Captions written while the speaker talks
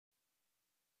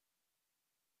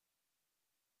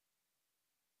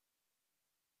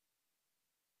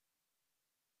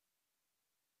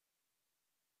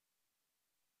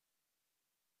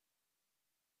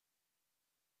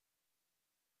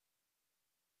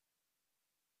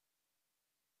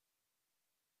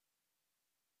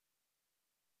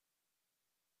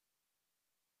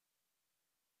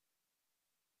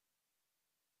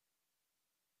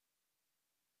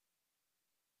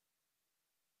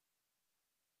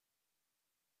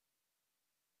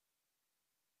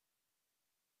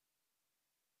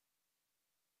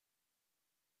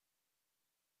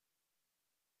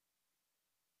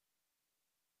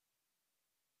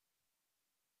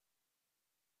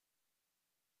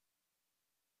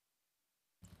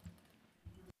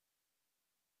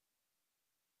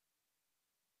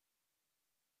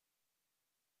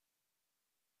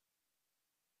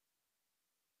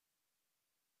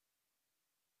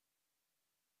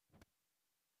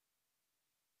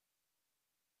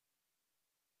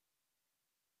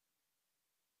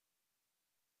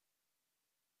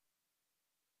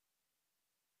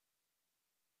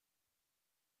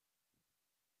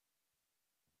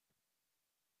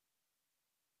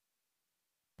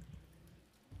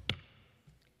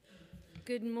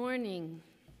Good morning.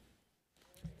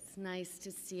 It's nice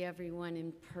to see everyone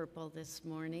in purple this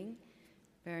morning.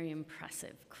 Very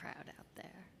impressive crowd out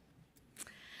there.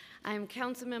 I'm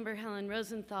Councilmember Helen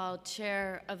Rosenthal,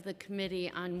 Chair of the Committee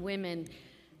on Women.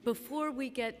 Before we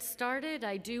get started,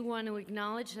 I do want to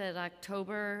acknowledge that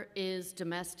October is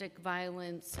Domestic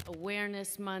Violence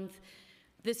Awareness Month.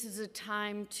 This is a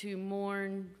time to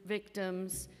mourn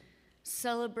victims,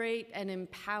 celebrate and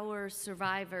empower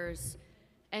survivors,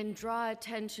 and draw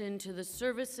attention to the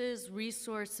services,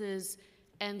 resources,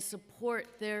 and support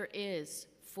there is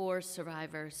for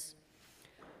survivors.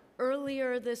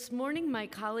 Earlier this morning, my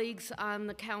colleagues on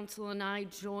the council and I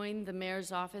joined the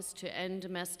mayor's office to end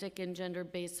domestic and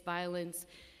gender-based violence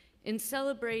in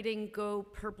celebrating Go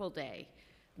Purple Day.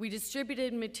 We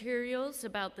distributed materials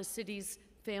about the city's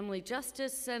family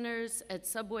justice centers at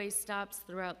subway stops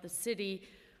throughout the city,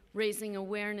 raising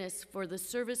awareness for the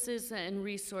services and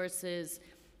resources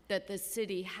that the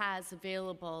city has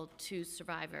available to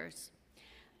survivors.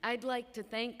 I'd like to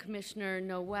thank Commissioner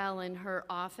Noel and her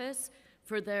office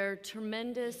for their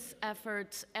tremendous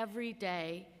efforts every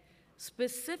day,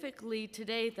 specifically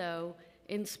today, though,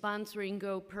 in sponsoring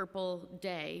Go Purple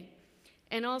Day.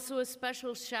 And also a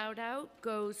special shout out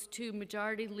goes to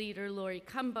Majority Leader Lori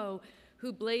Cumbo,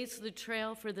 who blazed the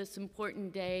trail for this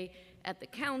important day at the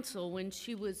council when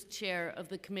she was chair of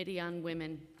the Committee on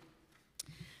Women.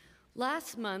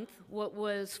 Last month, what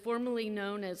was formerly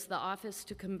known as the Office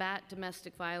to Combat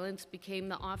Domestic Violence became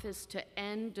the Office to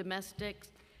End Domestic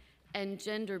and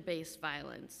Gender-Based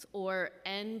Violence, or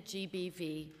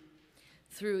NGBV,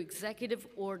 through Executive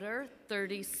Order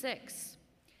 36.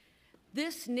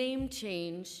 This name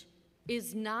change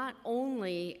is not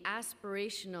only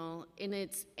aspirational in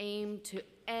its aim to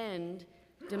end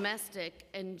domestic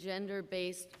and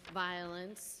gender-based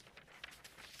violence,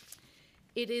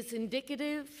 it is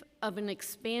indicative of an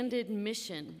expanded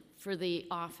mission for the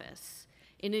office.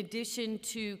 In addition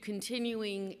to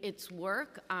continuing its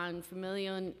work on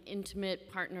familial and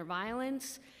intimate partner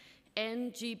violence,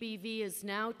 NGBV is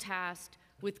now tasked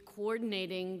with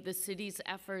coordinating the city's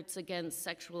efforts against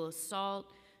sexual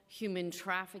assault, human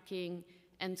trafficking,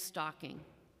 and stalking.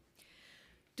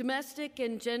 Domestic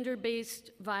and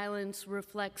gender-based violence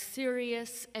reflects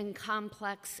serious and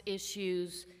complex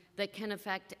issues that can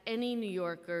affect any New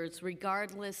Yorkers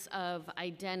regardless of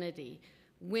identity,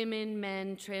 women,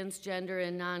 men, transgender,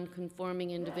 and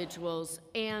non-conforming individuals,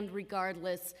 and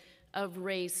regardless of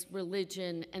race,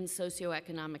 religion, and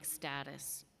socioeconomic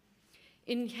status.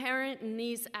 Inherent in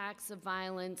these acts of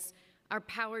violence are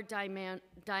power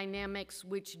dynamics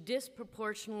which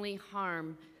disproportionately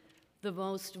harm the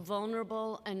most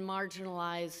vulnerable and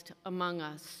marginalized among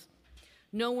us.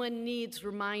 No one needs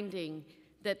reminding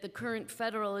that the current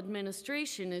federal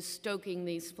administration is stoking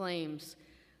these flames.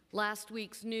 Last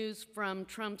week's news from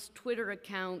Trump's Twitter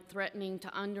account threatening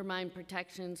to undermine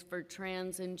protections for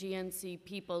trans and GNC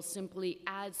people simply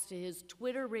adds to his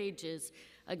Twitter rages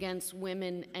against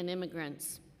women and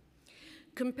immigrants.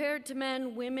 Compared to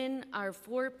men, women are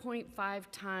 4.5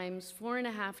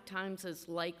 times as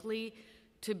likely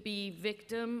to be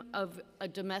victim of a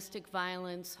domestic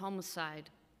violence homicide.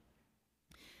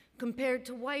 Compared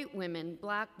to white women,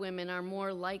 black women are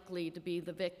more likely to be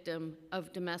the victim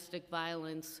of domestic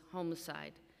violence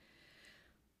homicide.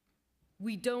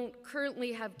 We don't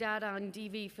currently have data on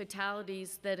DV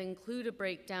fatalities that include a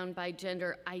breakdown by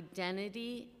gender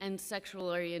identity and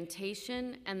sexual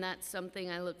orientation, and that's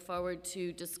something I look forward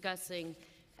to discussing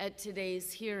at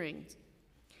today's hearings.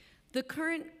 The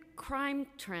current crime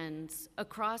trends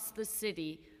across the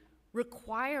city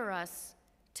require us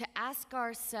to ask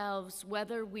ourselves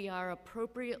whether we are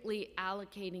appropriately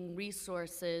allocating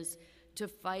resources to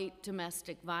fight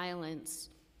domestic violence.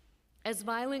 As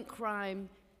violent crime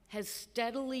has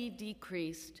steadily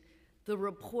decreased, the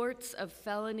reports of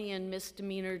felony and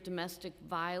misdemeanor domestic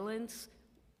violence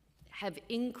have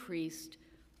increased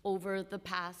over the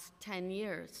past 10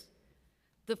 years.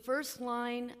 The first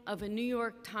line of a New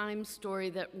York Times story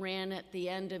that ran at the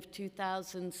end of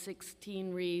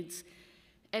 2016 reads,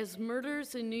 "As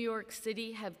murders in New York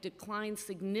City have declined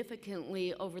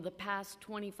significantly over the past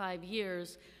 25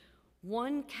 years,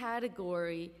 one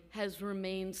category has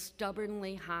remained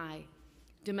stubbornly high: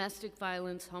 domestic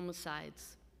violence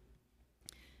homicides.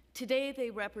 Today,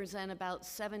 they represent about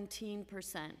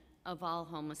 17% of all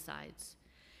homicides.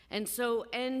 And so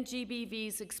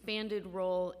NGBV's expanded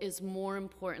role is more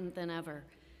important than ever.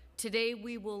 Today,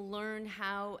 we will learn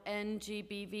how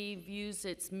NGBV views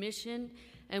its mission,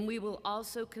 and we will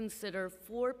also consider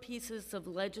 4 pieces of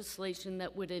legislation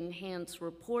that would enhance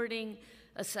reporting,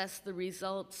 assess the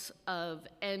results of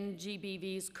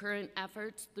NGBV's current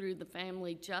efforts through the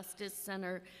Family Justice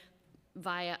Center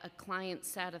via a client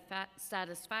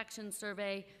satisfaction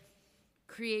survey,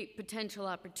 create potential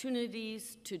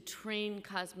opportunities to train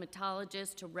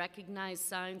cosmetologists to recognize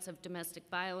signs of domestic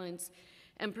violence,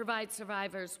 and provide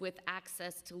survivors with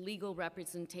access to legal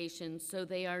representation so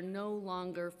they are no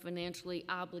longer financially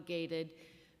obligated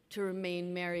to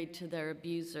remain married to their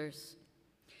abusers.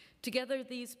 Together,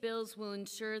 these bills will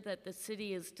ensure that the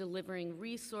city is delivering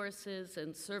resources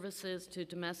and services to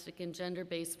domestic and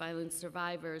gender-based violence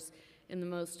survivors in the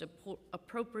most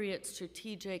appropriate,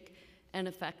 strategic, and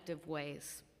effective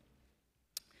ways.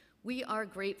 We are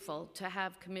grateful to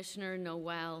have Commissioner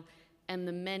Noel and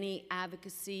the many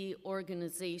advocacy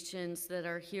organizations that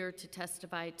are here to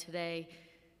testify today.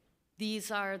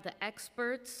 These are the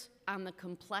experts on the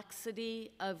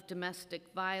complexity of domestic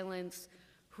violence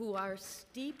who are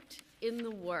steeped in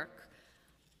the work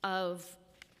of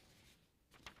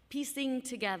piecing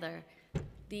together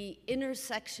the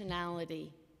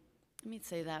intersectionality. Let me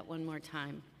say that one more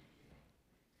time.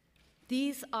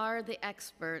 These are the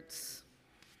experts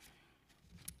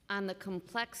on the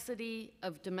complexity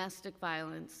of domestic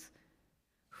violence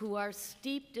who are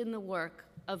steeped in the work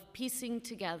of piecing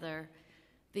together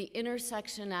the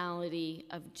intersectionality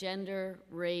of gender,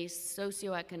 race,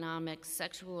 socioeconomic,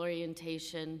 sexual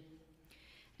orientation,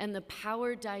 and the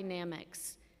power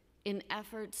dynamics in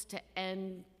efforts to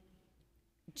end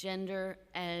gender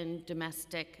and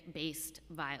domestic-based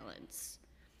violence.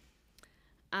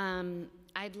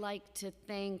 I'd like to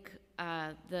thank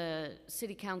the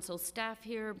City Council staff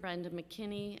here, Brenda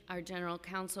McKinney, our General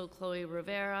Counsel, Chloe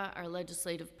Rivera, our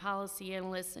Legislative Policy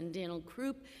Analyst, and Daniel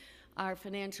Krupp, our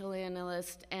Financial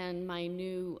Analyst, and my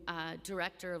new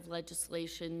Director of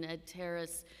Legislation, Ned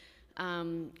Terrace,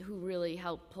 who really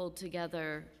helped pull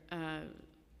together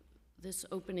this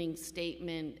opening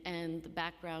statement and the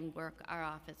background work our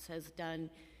office has done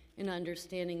in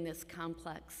understanding this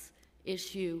complex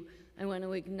issue. I want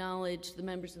to acknowledge the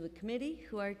members of the committee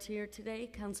who are here today,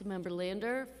 Councilmember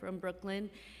Lander from Brooklyn,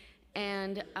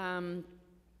 and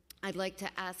I'd like to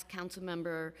ask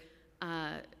Councilmember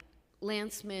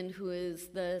Lanceman, who is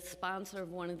the sponsor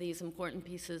of one of these important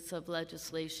pieces of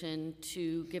legislation,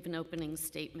 to give an opening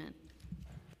statement.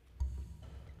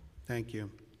 Thank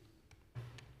you.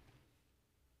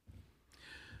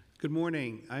 Good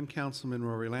morning. I'm Councilman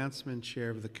Rory Lanceman, Chair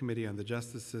of the Committee on the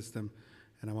Justice System,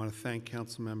 and I want to thank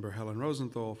Councilmember Helen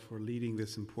Rosenthal for leading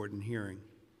this important hearing.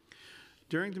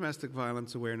 During Domestic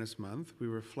Violence Awareness Month, we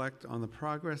reflect on the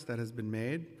progress that has been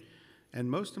made, and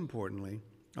most importantly,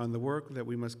 on the work that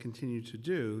we must continue to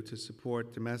do to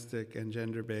support domestic and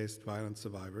gender-based violence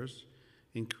survivors,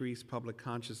 increase public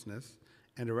consciousness,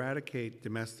 and eradicate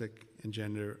domestic and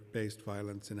gender-based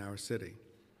violence in our city.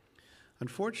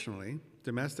 Unfortunately,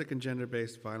 domestic and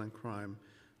gender-based violent crime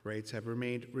rates have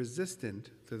remained resistant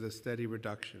to the steady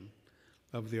reduction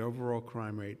of the overall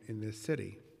crime rate in this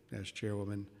city, as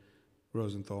Chairwoman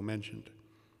Rosenthal mentioned.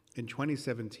 In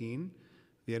 2017,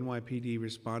 the NYPD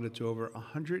responded to over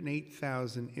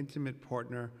 108,000 intimate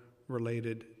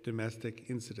partner-related domestic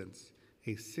incidents,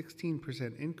 a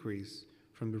 16% increase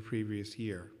from the previous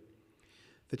year.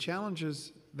 The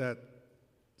challenges that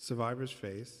survivors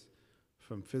face,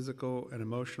 from physical and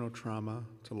emotional trauma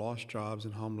to lost jobs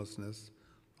and homelessness,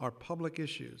 are public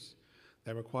issues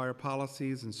that require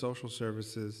policies and social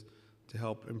services to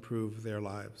help improve their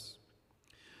lives.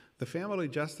 The Family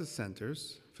Justice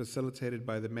Centers, facilitated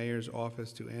by the Mayor's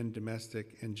Office to End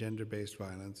Domestic and Gender-Based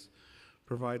Violence,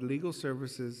 provide legal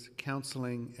services,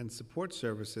 counseling, and support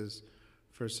services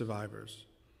for survivors.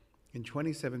 In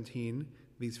 2017,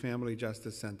 these Family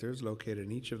Justice Centers, located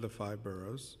in each of the 5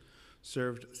 boroughs,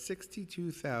 served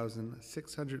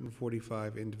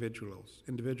 62,645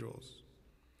 individuals.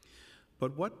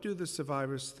 But what do the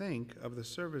survivors think of the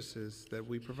services that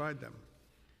we provide them?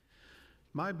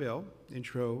 My bill,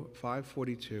 Intro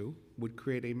 542, would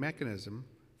create a mechanism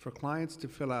for clients to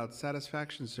fill out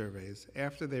satisfaction surveys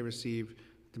after they receive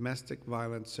domestic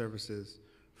violence services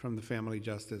from the Family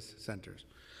Justice Centers.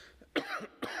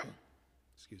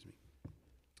 Excuse me.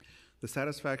 The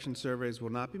satisfaction surveys will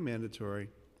not be mandatory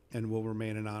and will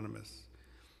remain anonymous.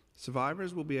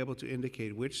 Survivors will be able to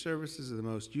indicate which services are the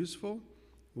most useful,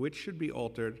 which should be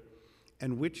altered,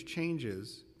 and which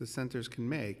changes the centers can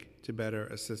make to better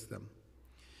assist them.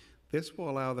 This will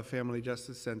allow the Family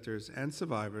Justice Centers and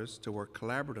survivors to work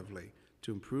collaboratively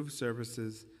to improve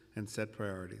services and set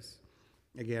priorities.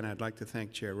 Again, I'd like to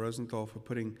thank Chair Rosenthal for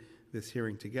putting this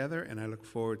hearing together, and I look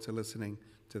forward to listening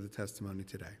to the testimony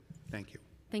today. Thank you.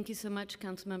 Thank you so much,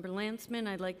 Councilmember Landsman.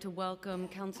 I'd like to welcome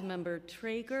Councilmember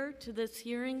Traeger to this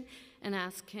hearing and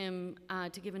ask him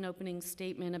to give an opening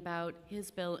statement about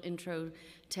his bill, Intro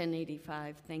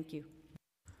 1085. Thank you.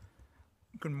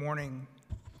 Good morning.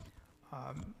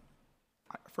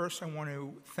 First, I want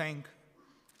to thank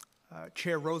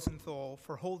Chair Rosenthal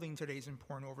for holding today's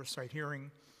important oversight hearing,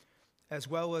 as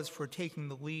well as for taking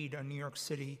the lead on New York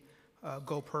City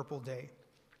Go Purple Day.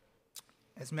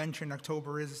 As mentioned,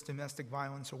 October is Domestic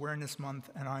Violence Awareness Month,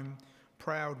 and I'm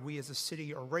proud we as a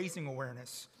city are raising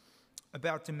awareness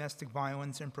about domestic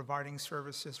violence and providing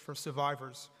services for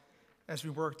survivors as we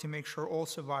work to make sure all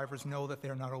survivors know that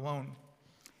they're not alone.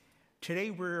 Today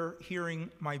we're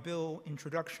hearing my bill,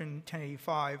 Introduction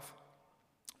 1085,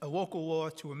 a local law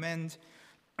to amend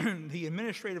the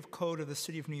Administrative Code of the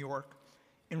City of New York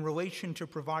in relation to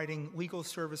providing legal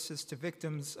services to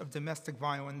victims of domestic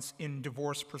violence in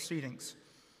divorce proceedings.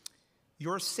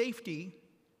 Your safety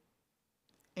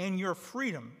and your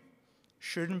freedom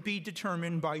shouldn't be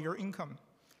determined by your income.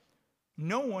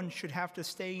 No one should have to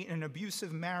stay in an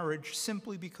abusive marriage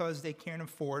simply because they can't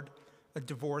afford a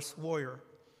divorce lawyer.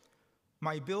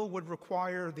 My bill would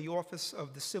require the Office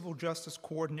of the Civil Justice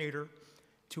Coordinator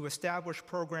to establish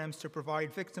programs to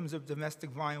provide victims of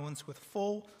domestic violence with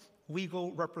full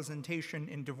legal representation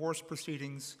in divorce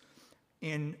proceedings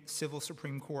in civil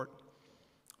Supreme Court.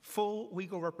 Full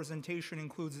legal representation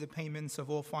includes the payments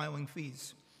of all filing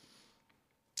fees.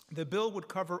 The bill would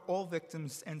cover all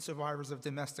victims and survivors of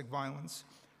domestic violence,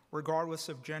 regardless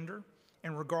of gender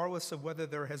and regardless of whether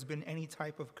there has been any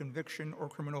type of conviction or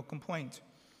criminal complaint.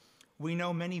 We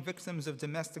know many victims of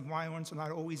domestic violence are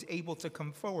not always able to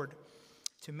come forward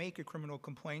to make a criminal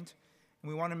complaint,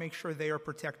 and we want to make sure they are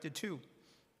protected too.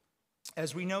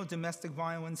 As we know, domestic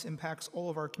violence impacts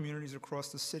all of our communities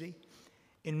across the city.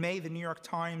 In May, the New York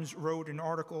Times wrote an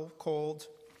article called,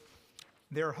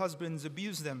 "Their Husbands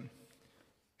Abuse Them.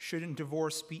 Shouldn't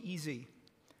Divorce Be Easy?"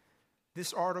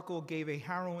 This article gave a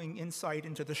harrowing insight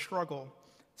into the struggle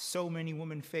so many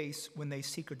women face when they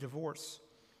seek a divorce.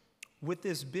 With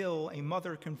this bill, a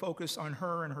mother can focus on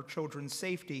her and her children's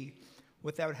safety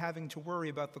without having to worry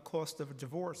about the cost of a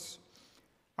divorce.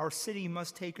 Our city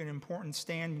must take an important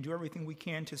stand and do everything we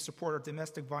can to support our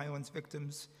domestic violence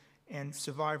victims and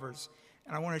survivors.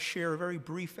 And I want to share a very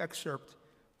brief excerpt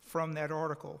from that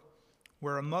article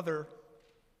where a mother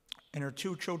and her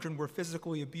 2 children were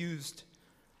physically abused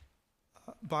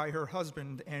by her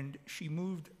husband, and she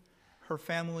moved her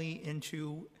family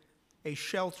into a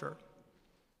shelter.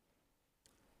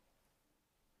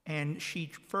 And she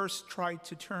first tried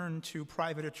to turn to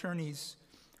private attorneys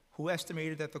who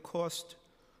estimated that the cost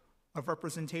of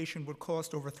representation would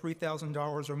cost over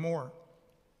 $3,000 or more.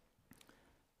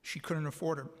 She couldn't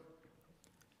afford it.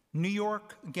 New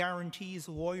York guarantees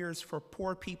lawyers for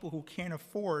poor people who can't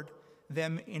afford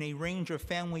them in a range of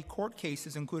family court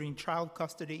cases, including child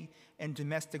custody and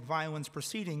domestic violence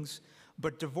proceedings,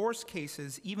 but divorce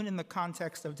cases, even in the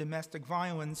context of domestic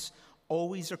violence,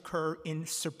 always occur in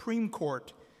Supreme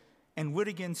Court, and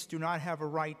litigants do not have a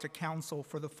right to counsel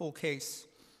for the full case.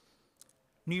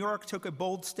 New York took a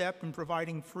bold step in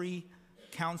providing free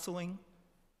counseling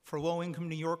for low-income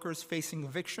New Yorkers facing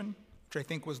eviction, which I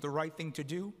think was the right thing to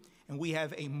do, and we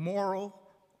have a moral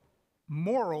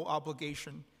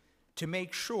obligation to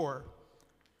make sure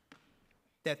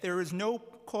that there is no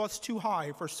cost too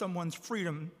high for someone's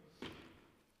freedom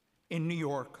in New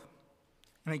York.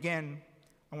 And again,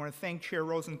 I want to thank Chair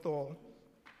Rosenthal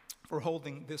for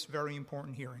holding this very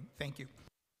important hearing. Thank you.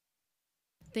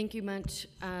 Thank you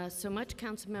so much,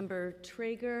 Councilmember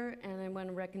Traeger, and I want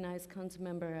to recognize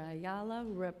Councilmember Ayala,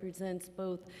 who represents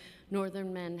both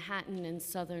Northern Manhattan and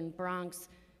Southern Bronx,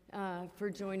 for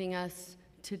joining us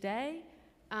today.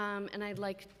 And I'd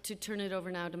like to turn it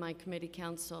over now to my committee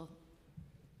counsel.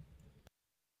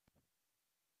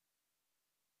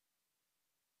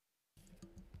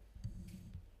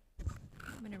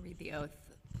 I'm going to read the oath.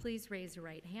 Please raise your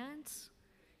right hand.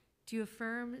 Do you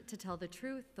affirm to tell the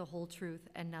truth, the whole truth,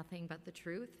 and nothing but the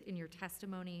truth in your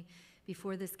testimony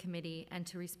before this committee, and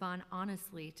to respond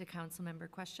honestly to council member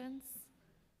questions?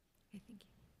 Okay, thank you.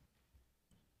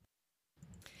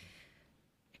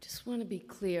 I just want to be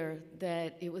clear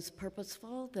that it was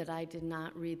purposeful that I did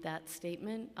not read that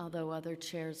statement, although other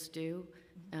chairs do.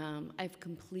 I have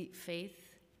complete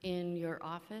faith in your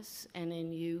office and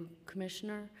in you,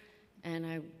 Commissioner, and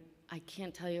I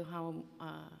can't tell you how,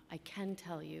 I can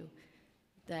tell you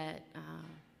that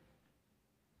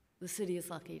the city is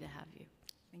lucky to have you.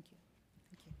 Thank you.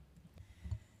 Thank you.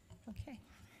 Okay.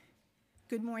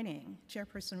 Good morning,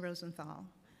 Chairperson Rosenthal,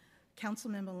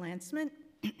 Councilmember Landsman,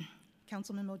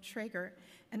 Councilmember Traeger,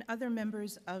 and other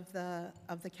members of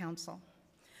the council.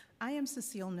 I am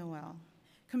Cecile Noel,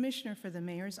 Commissioner for the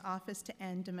Mayor's Office to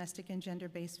End Domestic and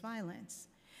Gender-Based Violence.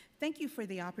 Thank you for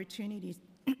the opportunity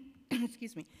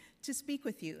excuse me, to speak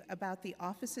with you about the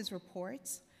office's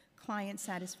reports, client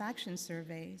satisfaction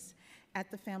surveys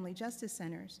at the Family Justice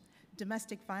Centers,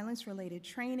 domestic violence-related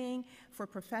training for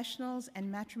professionals, and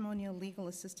matrimonial legal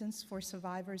assistance for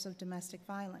survivors of domestic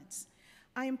violence.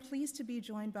 I am pleased to be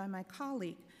joined by my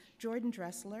colleague, Jordan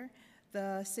Dressler,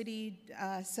 the City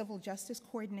Civil Justice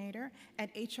Coordinator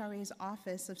at HRA's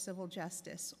Office of Civil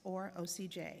Justice, or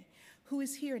OCJ, who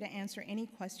is here to answer any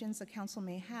questions the Council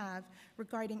may have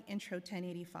regarding Intro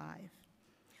 1085.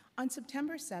 On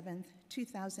September 7th,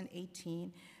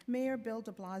 2018, Mayor Bill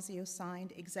de Blasio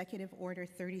signed Executive Order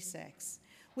 36,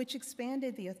 which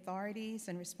expanded the authorities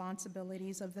and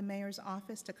responsibilities of the Mayor's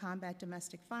Office to Combat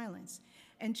Domestic Violence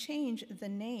and changed the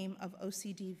name of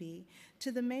OCDV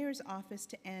to the Mayor's Office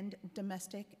to End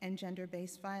Domestic and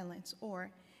Gender-Based Violence,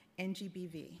 or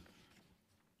NGBV.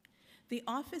 The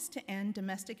Office to End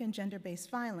Domestic and Gender-Based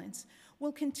Violence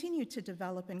will continue to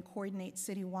develop and coordinate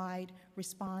citywide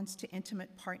response to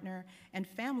intimate partner and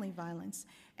family violence,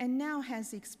 and now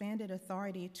has the expanded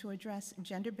authority to address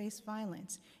gender-based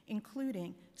violence,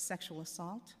 including sexual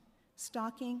assault,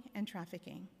 stalking, and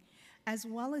trafficking, as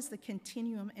well as the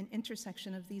continuum and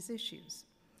intersection of these issues.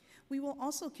 We will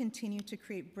also continue to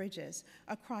create bridges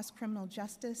across criminal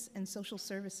justice and social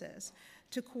services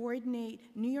to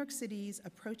coordinate New York City's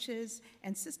approaches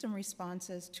and system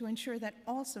responses to ensure that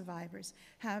all survivors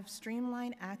have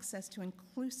streamlined access to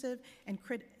inclusive and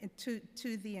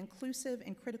the inclusive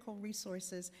and critical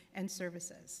resources and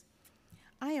services.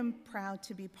 I am proud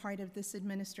to be part of this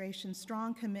administration's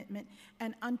strong commitment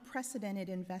and unprecedented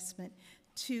investment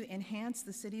to enhance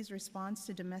the city's response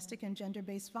to domestic and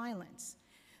gender-based violence.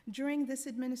 During this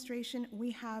administration, we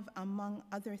have, among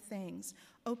other things,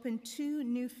 opened 2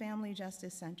 new family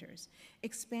justice centers,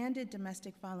 expanded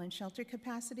domestic violence shelter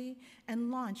capacity, and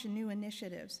launched new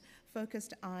initiatives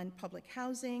focused on public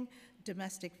housing,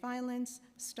 domestic violence,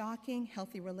 stalking,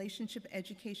 healthy relationship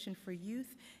education for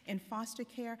youth in foster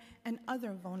care and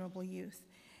other vulnerable youth,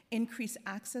 increased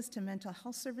access to mental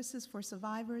health services for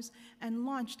survivors, and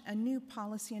launched a new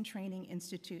policy and training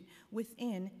institute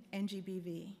within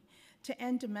NGBV. To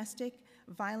end domestic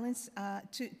violence,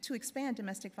 to expand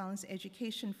domestic violence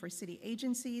education for city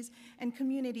agencies and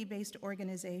community-based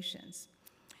organizations.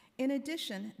 In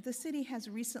addition, the city has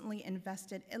recently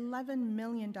invested $11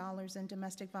 million in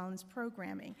domestic violence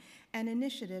programming and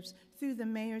initiatives through the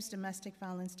Mayor's Domestic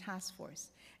Violence Task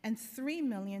Force, and $3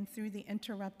 million through the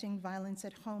Interrupting Violence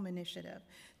at Home initiative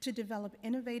to develop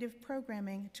innovative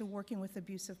programming to working with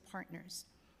abusive partners.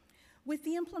 With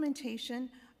the implementation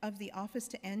of the Office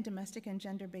to End Domestic and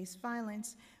Gender-Based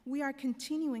Violence, we are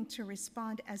continuing to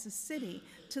respond as a city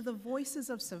to the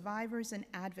voices of survivors and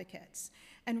advocates,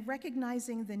 and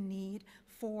recognizing the need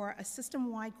for a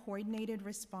system-wide coordinated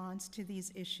response to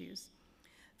these issues.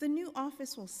 The new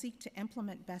office will seek to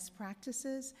implement best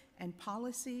practices and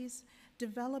policies,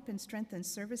 develop and strengthen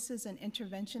services and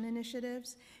intervention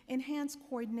initiatives, enhance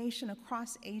coordination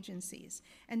across agencies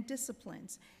and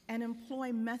disciplines, and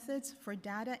employ methods for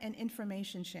data and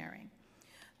information sharing.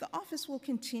 The office will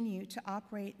continue to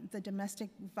operate the Domestic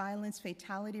Violence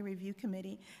Fatality Review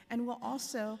Committee and will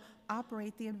also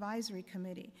operate the Advisory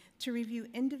Committee to review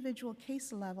individual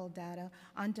case-level data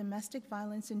on domestic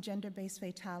violence and gender-based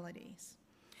fatalities.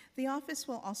 The office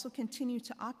will also continue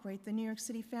to operate the New York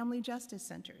City Family Justice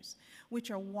Centers, which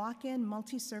are walk-in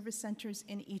multi-service centers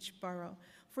in each borough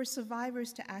for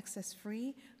survivors to access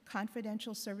free,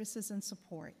 confidential services and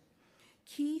support.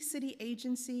 Key city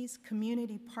agencies,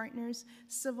 community partners,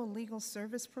 civil legal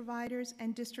service providers,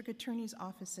 and district attorneys'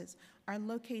 offices are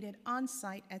located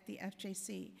on-site at the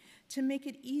FJC to make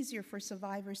it easier for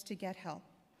survivors to get help.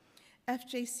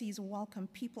 FJCs welcome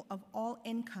people of all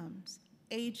incomes,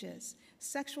 ages,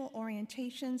 sexual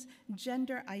orientations,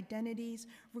 gender identities,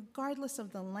 regardless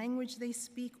of the language they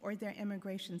speak or their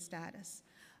immigration status.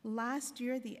 Last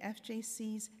year, the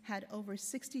FJCs had over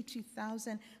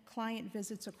 62,000 client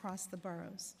visits across the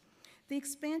boroughs. The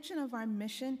expansion of our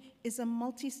mission is a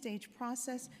multi-stage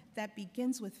process that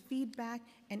begins with feedback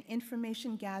and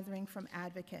information gathering from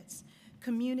advocates,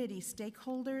 community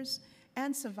stakeholders,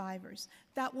 and survivors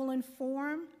that will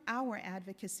inform our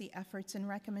advocacy efforts and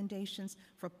recommendations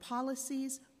for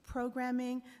policies,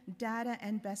 programming, data,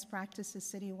 and best practices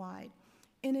citywide.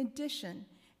 In addition,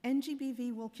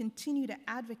 NGBV will continue to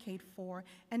advocate for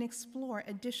and explore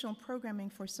additional programming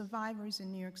for survivors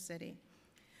in New York City.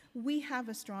 We have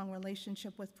a strong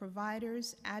relationship with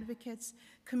providers, advocates,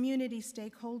 community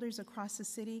stakeholders across the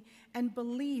city, and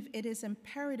believe it is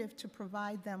imperative to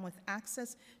provide them with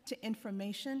access to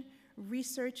information,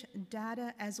 research,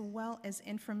 data, as well as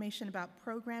information about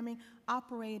programming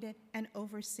operated and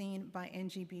overseen by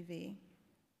NGBV.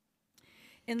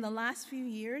 In the last few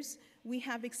years, we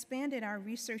have expanded our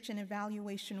research and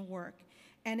evaluation work,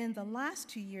 and in the last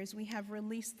 2 years, we have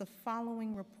released the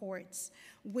following reports,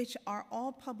 which are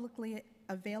all publicly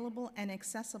available and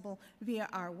accessible via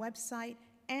our website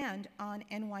and on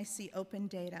NYC Open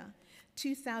Data.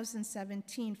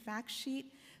 2017 Fact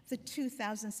Sheet, the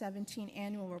 2017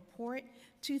 Annual Report,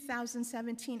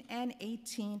 2017 and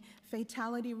 18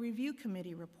 Fatality Review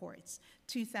Committee Reports,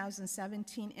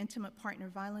 2017 Intimate Partner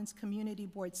Violence Community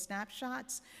Board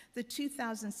Snapshots, the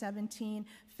 2017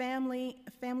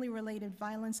 Family-Related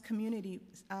Violence Community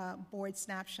Board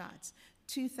Snapshots,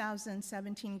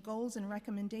 2017 Goals and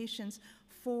Recommendations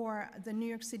for the New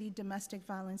York City Domestic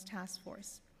Violence Task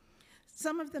Force.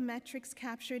 Some of the metrics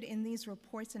captured in these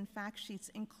reports and fact sheets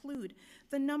include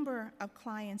the number of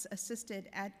clients assisted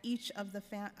at each of the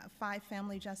 5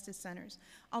 family justice centers,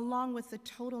 along with the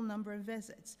total number of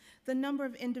visits, the number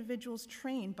of individuals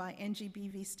trained by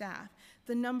NGBV staff,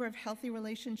 the number of Healthy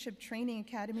Relationship Training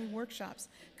Academy workshops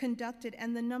conducted,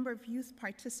 and the number of youth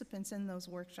participants in those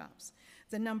workshops,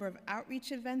 the number of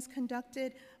outreach events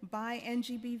conducted by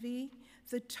NGBV,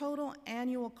 the total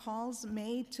annual calls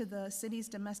made to the city's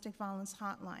domestic violence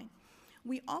hotline.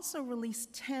 We also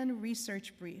released 10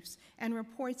 research briefs and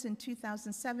reports in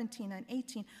 2017 and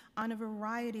 18 on a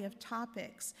variety of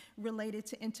topics related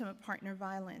to intimate partner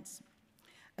violence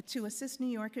to assist New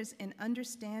Yorkers in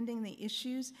understanding the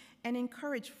issues and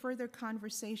encourage further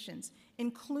conversations,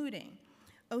 including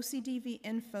OCDV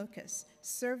in Focus,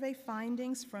 survey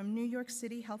findings from New York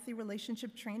City Healthy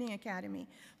Relationship Training Academy.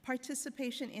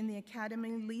 Participation in the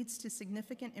academy leads to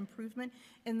significant improvement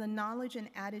in the knowledge and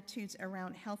attitudes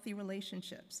around healthy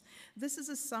relationships. This is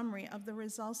a summary of the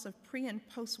results of pre- and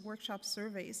post-workshop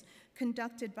surveys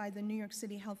conducted by the New York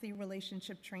City Healthy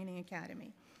Relationship Training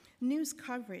Academy. News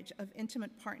coverage of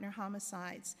intimate partner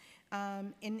homicides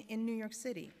in New York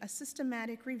City, a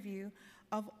systematic review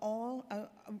of all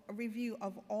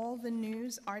the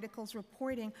news articles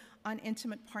reporting on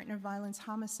intimate partner violence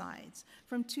homicides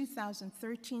from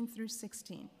 2013 through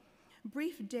 16.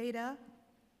 Brief data,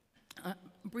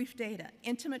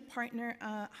 intimate partner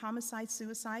homicide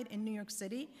suicide in New York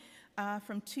City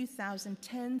from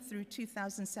 2010 through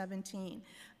 2017.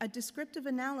 A descriptive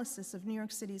analysis of New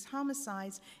York City's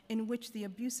homicides in which the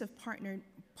abusive partner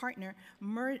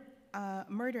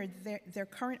murdered their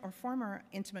current or former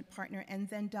intimate partner and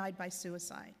then died by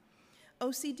suicide.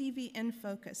 OCDV in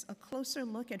Focus, a closer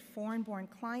look at foreign-born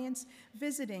clients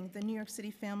visiting the New York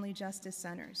City Family Justice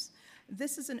Centers.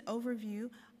 This is an overview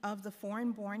of the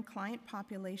foreign-born client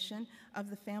population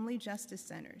of the Family Justice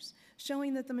Centers,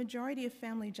 showing that the majority of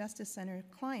Family Justice Center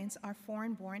clients are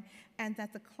foreign-born and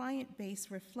that the client base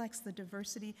reflects the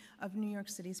diversity of New York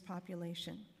City's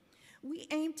population. We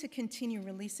aim to continue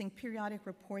releasing periodic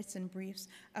reports and briefs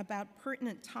about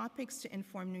pertinent topics to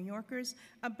inform New Yorkers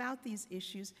about these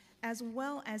issues, as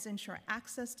well as ensure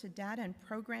access to data and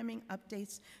programming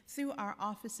updates through our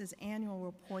office's annual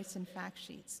reports and fact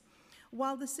sheets.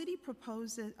 While the city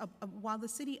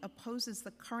opposes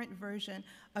the current version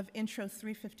of Intro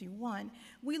 351,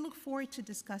 we look forward to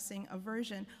discussing a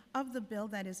version of the bill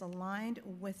that is aligned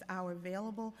with our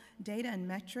available data and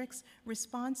metrics,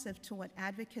 responsive to what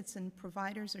advocates and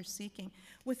providers are seeking,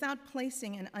 without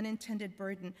placing an unintended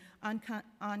burden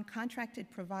on contracted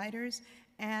providers,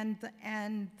 and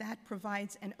that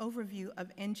provides an overview of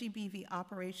NGBV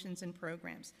operations and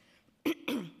programs.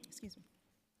 Excuse me.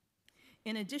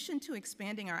 In addition to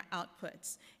expanding our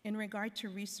outputs in regard to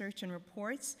research and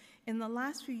reports, in the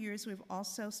last few years we've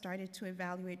also started to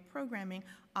evaluate programming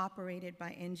operated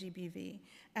by NGBV,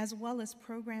 as well as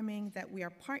programming that we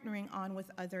are partnering on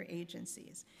with other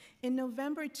agencies. In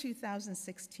November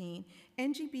 2016,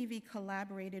 NGBV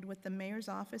collaborated with the Mayor's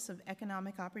Office of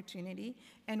Economic Opportunity,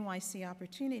 NYC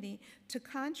Opportunity, to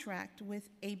contract with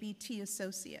ABT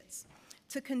Associates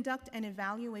to conduct an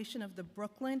evaluation of the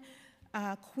Brooklyn,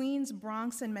 Queens,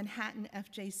 Bronx, and Manhattan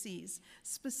FJCs,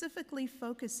 specifically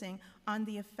focusing on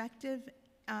the effective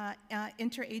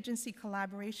interagency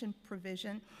collaboration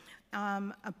provision,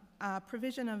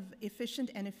 provision of efficient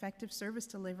and effective service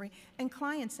delivery, and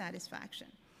client satisfaction.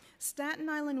 Staten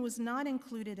Island was not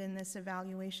included in this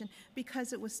evaluation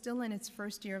because it was still in its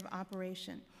first year of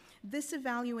operation. This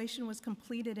evaluation was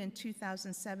completed in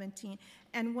 2017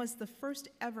 and was the first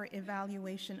ever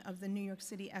evaluation of the New York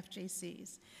City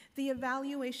FJCs. The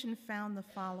evaluation found the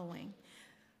following.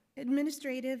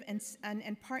 Administrative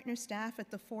and partner staff at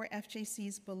the 4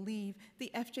 FJCs believe the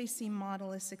FJC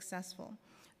model is successful.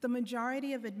 The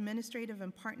majority of administrative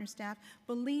and partner staff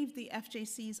believe the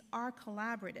FJCs are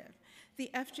collaborative. The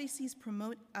FJCs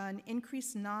promote an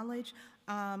increased knowledge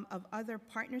of other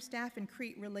partner staff and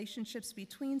create relationships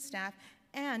between staff,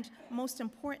 and most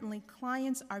importantly,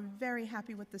 clients are very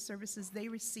happy with the services they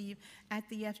receive at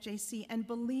the FJC and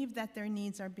believe that their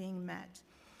needs are being met.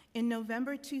 In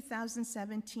November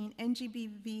 2017,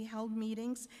 NGBV held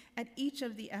meetings at each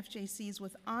of the FJCs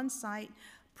with on-site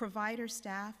provider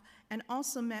staff, and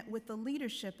also met with the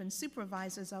leadership and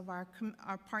supervisors of our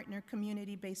partner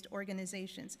community-based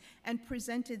organizations and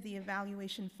presented the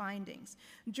evaluation findings.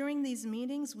 During these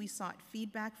meetings, we sought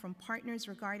feedback from partners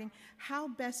regarding how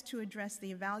best to address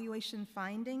the evaluation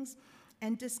findings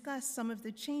and discuss some of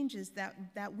the changes that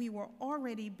were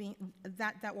already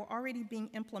being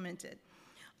implemented.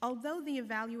 Although the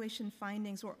evaluation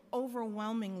findings were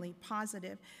overwhelmingly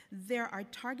positive, there are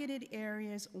targeted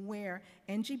areas where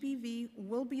NGBV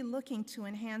will be looking to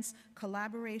enhance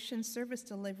collaboration service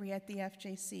delivery at the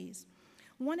FJCs.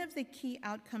 One of the key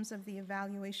outcomes of the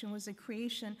evaluation was the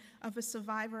creation of a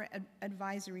survivor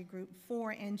advisory group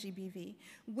for NGBV,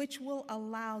 which will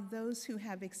allow those who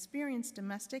have experienced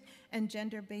domestic and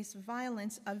gender-based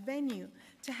violence a venue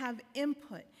to have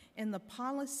input in the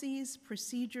policies,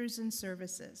 procedures, and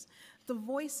services. The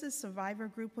Voices Survivor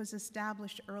Group was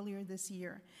established earlier this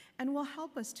year and will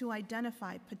help us to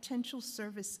identify potential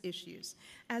service issues,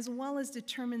 as well as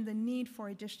determine the need for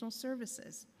additional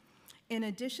services. In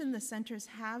addition, the centers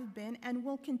have been and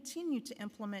will continue to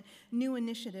implement new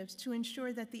initiatives to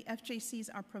ensure that the FJCs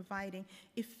are providing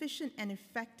efficient and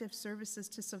effective services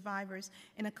to survivors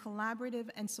in a collaborative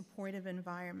and supportive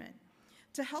environment.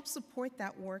 To help support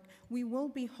that work, we will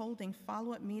be holding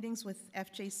follow-up meetings with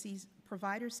FJC's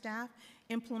provider staff,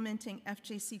 implementing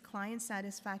FJC client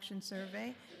satisfaction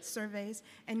surveys,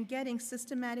 and getting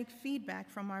systematic feedback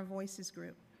from our Voices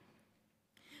group.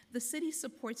 The city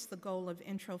supports the goal of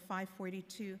Intro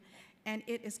 542, and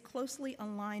it is closely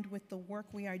aligned with the work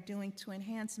we are doing to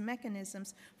enhance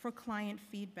mechanisms for client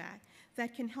feedback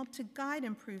that can help to guide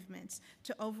improvements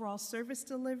to overall service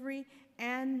delivery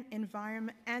and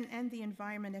environment and the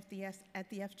environment at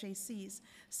the FJCs,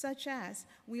 such as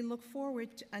we look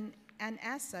forward to, and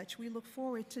as such, we look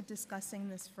forward to discussing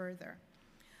this further.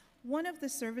 One of the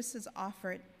services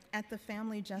offered at the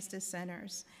Family Justice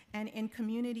Centers and in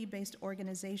community-based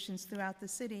organizations throughout the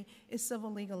city is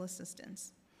civil legal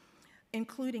assistance,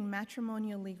 including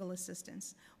matrimonial legal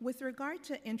assistance. With regard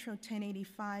to Intro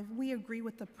 1085, we agree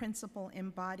with the principle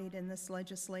embodied in this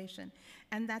legislation,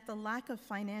 and that the lack of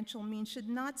financial means should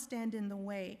not stand in the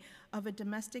way of a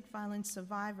domestic violence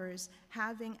survivors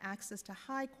having access to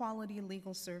high-quality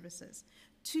legal services.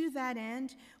 To that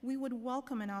end, we would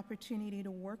welcome an opportunity to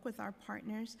work with our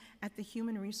partners at the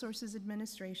Human Resources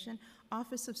Administration,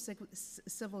 Office of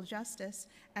Civil Justice,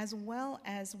 as well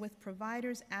as with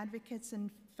providers, advocates,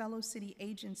 and fellow city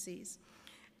agencies,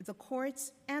 the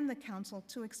courts, and the council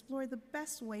to explore the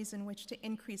best ways in which to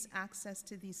increase access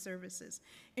to these services.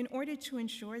 In order to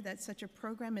ensure that such a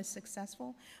program is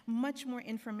successful, much more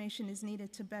information is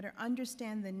needed to better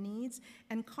understand the needs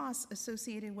and costs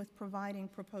associated with providing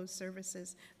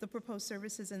the proposed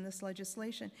services in this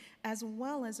legislation, as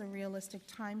well as a realistic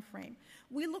time frame.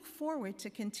 We look forward to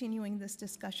continuing this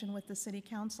discussion with the City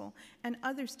Council and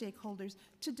other stakeholders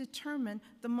to determine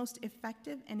the most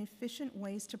effective and efficient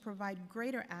ways to provide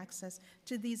greater access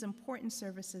to these important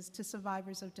services to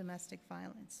survivors of domestic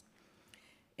violence.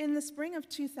 In the spring of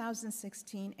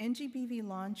 2016, NGBV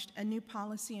launched a new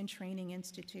policy and training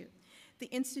institute. The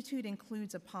institute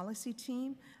includes a policy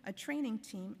team, a training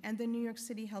team, and the New York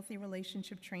City Healthy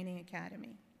Relationship Training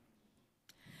Academy,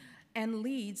 and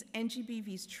leads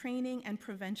NGBV's training and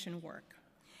prevention work.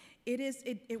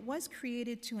 It was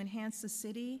created to enhance the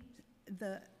city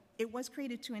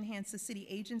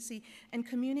agency and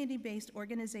community-based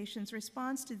organizations'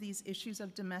 response to these issues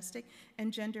of domestic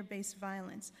and gender-based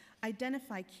violence,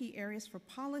 identify key areas for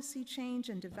policy change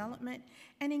and development,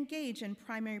 and engage in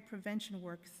primary prevention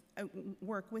work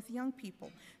with young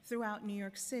people throughout New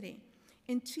York City.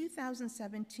 In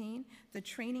 2017, the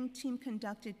training team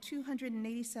conducted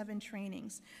 287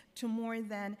 trainings to more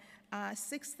than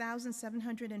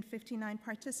 6,759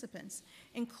 participants,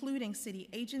 including city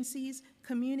agencies,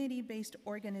 community-based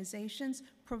organizations,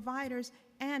 providers,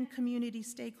 and community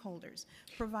stakeholders.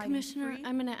 Commissioner,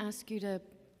 I'm going to ask you to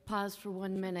pause for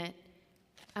 1 minute.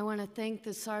 I want to thank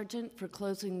the sergeant for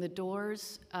closing the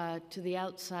doors to the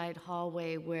outside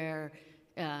hallway where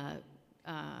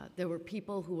there were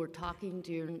people who were talking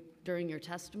during your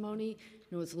testimony.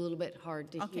 and it was a little bit hard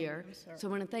to Okay, hear. I'm sorry. So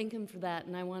I want to thank him for that,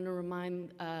 and I want to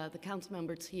remind the council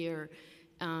members here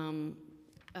how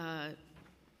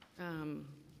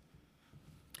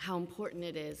important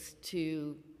it is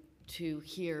to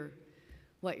hear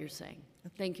what you're saying.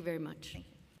 Thank you very much.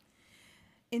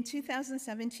 In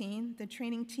 2017, the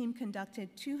training team conducted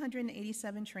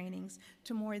 287 trainings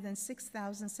to more than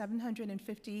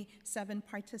 6,757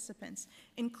 participants,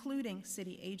 including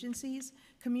city agencies,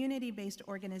 community-based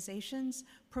organizations,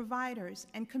 providers,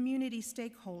 and community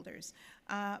stakeholders,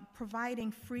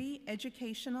 providing free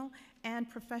educational and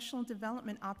professional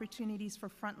development opportunities for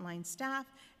frontline staff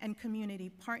and community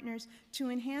partners to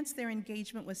enhance their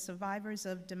engagement with survivors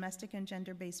of domestic and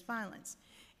gender-based violence.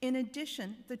 In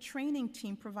addition, the training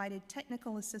team provided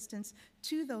technical assistance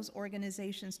to those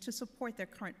organizations to support their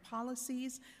current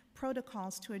policies,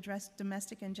 protocols to address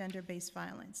domestic and gender-based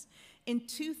violence. In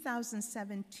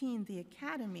 2017, the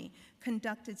Academy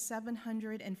conducted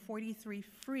 743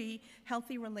 free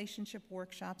healthy relationship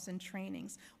workshops and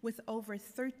trainings with over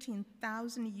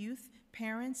 13,000 youth,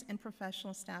 parents, and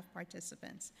professional staff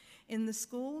participants in the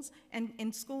schools and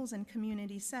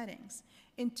community settings.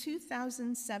 In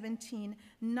 2017,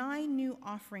 9 new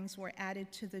offerings were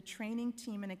added to the training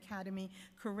team and academy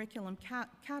curriculum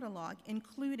catalog,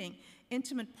 including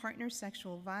intimate partner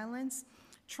sexual violence,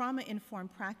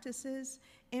 trauma-informed practices,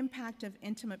 impact of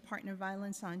intimate partner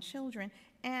violence on children,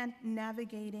 and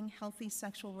navigating healthy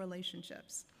sexual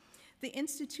relationships. The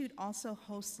Institute also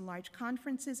hosts large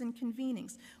conferences and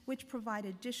convenings, which provide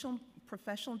additional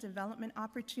professional development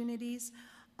opportunities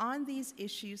on these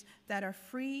issues that are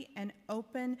free and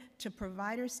open to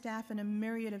provider staff in a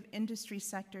myriad of industry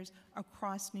sectors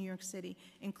across New York City,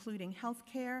 including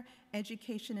healthcare,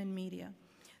 education, and media.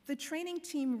 The training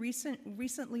team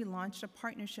recently launched a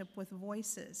partnership with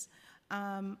Voices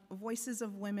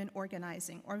of Women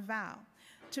Organizing, or VOW,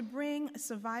 to bring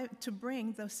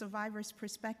the survivor's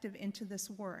perspective into this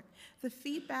work. The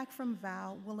feedback from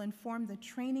VOW will inform the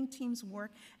training team's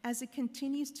work as it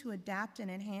continues to adapt and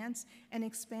enhance and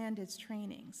expand its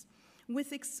trainings.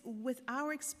 With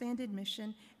our expanded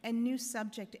mission and new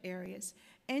subject areas,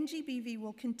 NGBV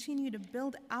will continue to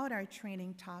build out our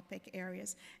training topic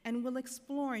areas and will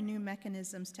explore new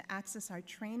mechanisms to access our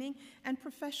training and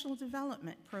professional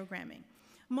development programming.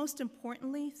 Most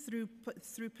importantly, through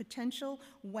potential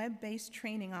web-based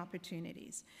training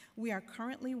opportunities. We are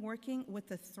currently working with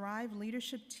the Thrive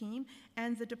leadership team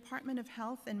and the Department of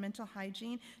Health and Mental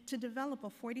Hygiene to develop a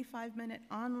 45-minute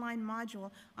online module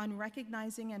on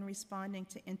recognizing and responding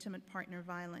to intimate partner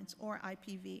violence, or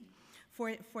IPV,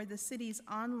 for the city's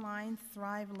online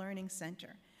Thrive Learning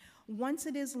Center. Once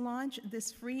it is launched,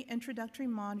 this free introductory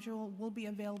module will be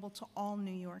available to all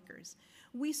New Yorkers.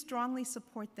 We strongly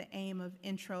support the aim of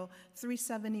Intro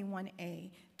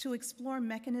 371A to explore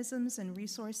mechanisms and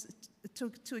resources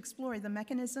to explore the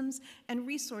mechanisms and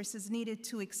resources needed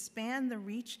to expand the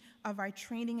reach of our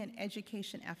training and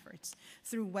education efforts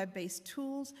through web-based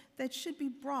tools that should be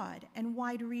broad and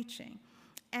wide-reaching,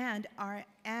 and are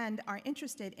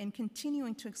interested in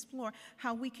continuing to explore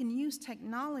how we can use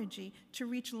technology to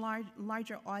reach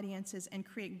larger audiences and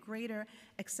create greater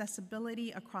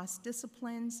accessibility across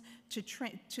disciplines to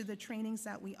the trainings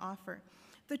that we offer.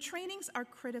 The trainings are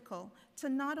critical to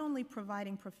not only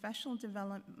providing professional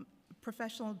development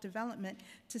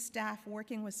to staff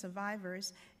working with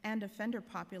survivors and offender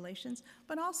populations,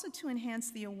 but also to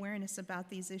enhance the awareness about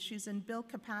these issues and build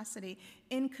capacity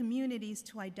in communities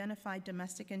to identify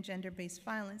domestic and gender-based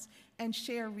violence and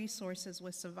share resources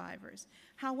with survivors.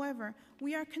 However,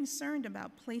 we are concerned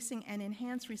about placing an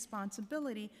enhanced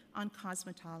responsibility on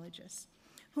cosmetologists,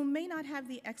 who may not have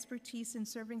the expertise in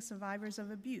serving survivors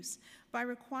of abuse, by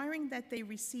requiring that they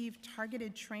receive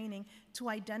targeted training to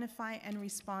identify and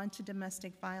respond to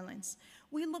domestic violence.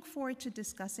 We look forward to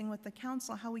discussing with the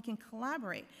Council how we can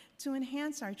collaborate to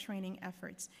enhance our training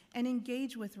efforts and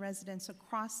engage with residents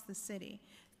across the city.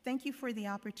 Thank you for the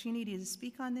opportunity to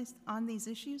speak on these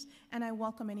issues, and I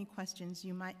welcome any questions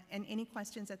any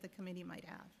questions that the committee might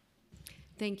have.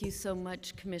 Thank you so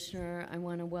much, Commissioner. I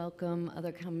want to welcome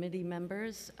other committee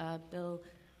members,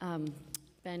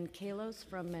 Ben Kalos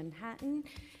from Manhattan,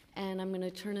 and I'm going to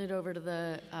turn it over to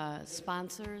the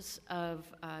sponsors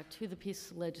to the piece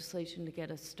of legislation to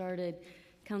get us started.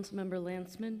 Councilmember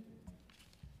Landsman.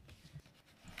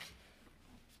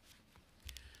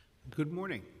 Good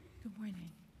morning. Good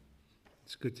morning.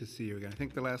 It's good to see you again. I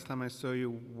think the last time I saw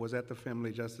you was at the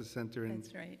Family Justice Center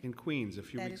That's right. in Queens a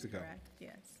few weeks ago. That is correct,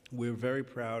 yes. We're very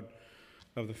proud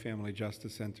of the Family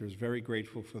Justice Centers, very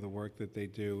grateful for the work that they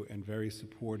do, and very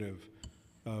supportive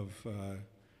of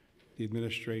the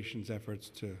administration's efforts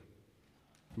to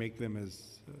make them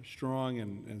as strong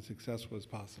and successful as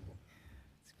possible.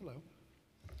 Hello.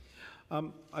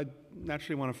 I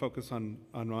naturally want to focus on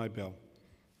my bill,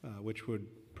 which would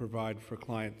provide for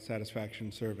client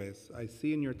satisfaction surveys. I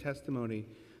see in your testimony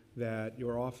that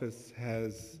your office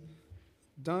has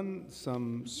done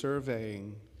some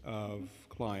surveying of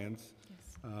clients.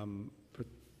 Yes.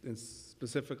 And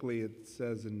specifically, it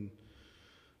says in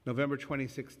November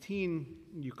 2016,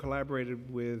 you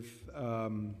collaborated with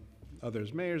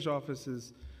others, mayor's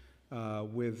offices,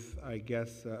 with, I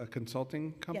guess, a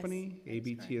consulting company, Yes, that is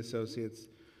ABT correct. Associates,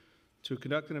 to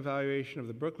conduct an evaluation of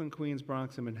the Brooklyn, Queens,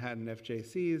 Bronx, and Manhattan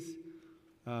FJCs,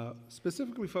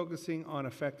 specifically focusing on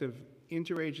effective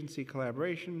interagency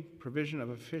collaboration, provision of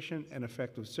efficient and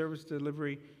effective service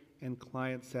delivery, and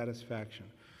client satisfaction.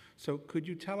 So could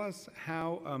you tell us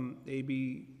how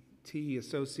ABT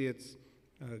Associates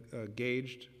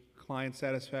gauged client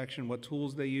satisfaction, what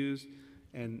tools they used,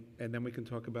 and then we can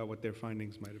talk about what their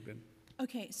findings might have been.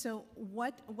 Okay, so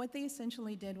what they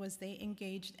essentially did was they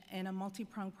engaged in a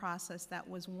multi-pronged process that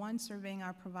was, one, surveying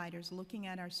our providers, looking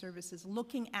at our services,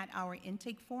 looking at our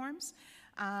intake forms,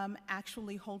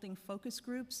 actually holding focus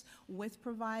groups with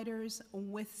providers,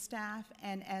 with staff,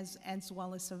 and as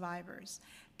well as survivors,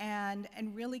 and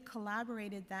really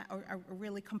collaborated that, or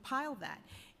really compiled that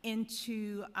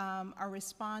into a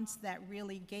response that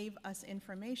really gave us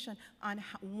information on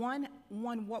how, one,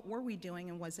 what were we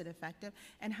doing and was it effective,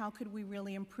 and how could we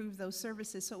really improve those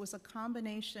services. So it was a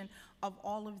combination of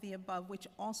all of the above, which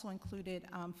also included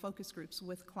focus groups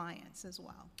with clients as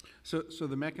well. So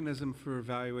the mechanism for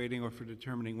evaluating or for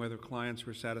determining whether clients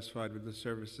were satisfied with the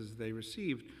services they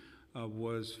received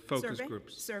was focus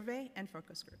groups. Survey and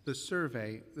focus groups. The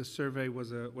survey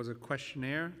was a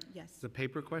questionnaire. Yes. The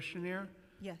paper questionnaire.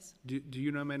 Yes. Do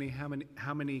you know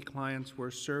how many clients were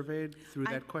surveyed through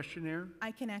that questionnaire? I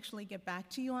can actually get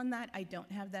back to you on that. I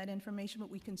don't have that information,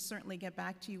 but we can certainly get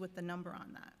back to you with the number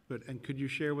on that. Good. And could you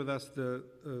share with us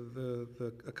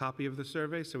a copy of the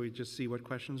survey so we just see what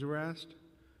questions were asked?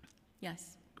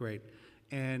 Yes. Great.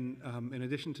 And in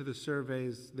addition to the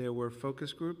surveys, there were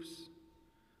focus groups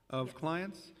of Yes.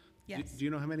 clients? Yes. Do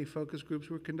you know how many focus groups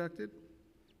were conducted?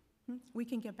 We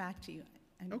can get back to you.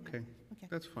 Okay. Okay.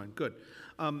 That's fine. Good.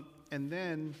 And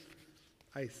then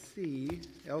I see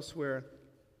elsewhere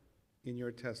in your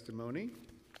testimony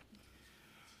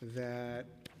that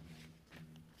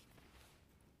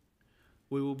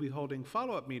we will be holding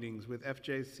follow-up meetings with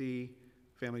FJC,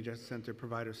 Family Justice Center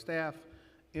provider staff,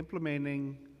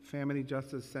 implementing Family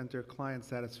Justice Center client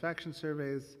satisfaction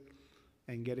surveys,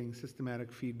 and getting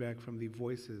systematic feedback from the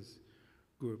Voices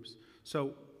groups.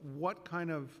 So what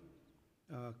kind of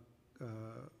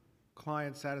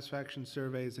client satisfaction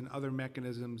surveys and other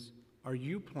mechanisms are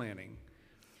you planning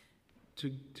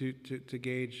to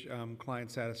gauge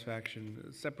client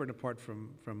satisfaction, separate and apart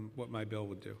from what my bill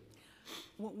would do?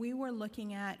 What we were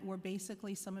looking at were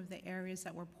basically some of the areas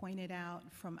that were pointed out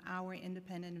from our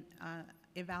independent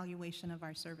evaluation of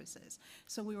our services.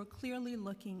 So we were clearly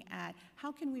looking at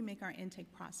how can we make our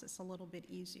intake process a little bit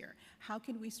easier? How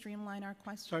can we streamline our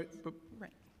questions? Sorry, but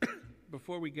Right.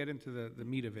 before we get into the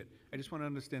meat of it, I just want to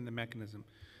understand the mechanism.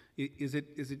 Is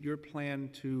it your plan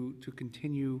to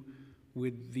continue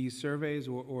with these surveys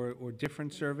or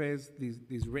different surveys,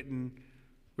 these written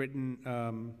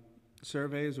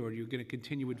surveys, or are you going to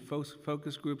continue with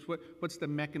focus groups? What's the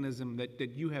mechanism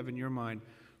that you have in your mind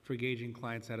for gauging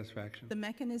client satisfaction? The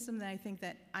mechanism that I think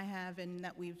that I have and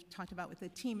that we've talked about with the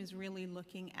team is really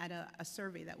looking at a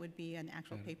survey that would be an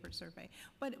actual paper survey.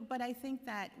 But I think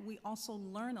that we also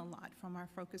learn a lot from our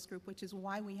focus group, which is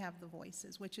why we have the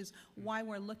voices, which is why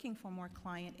we're looking for more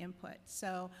client input.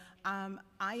 So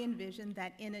I envision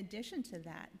that in addition to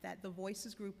that the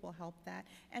voices group will help that,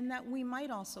 and that we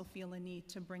might also feel a need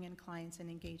to bring in clients and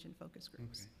engage in focus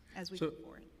groups as we go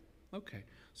forward. Okay,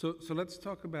 so let's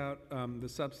talk about the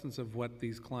substance of what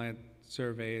these client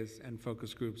surveys and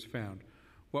focus groups found.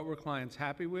 What were clients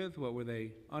happy with? What were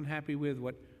they unhappy with?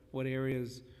 What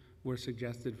areas were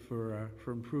suggested for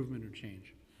improvement or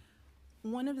change?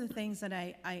 One of the things that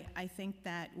I think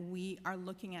that we are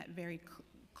looking at very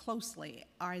closely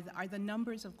are the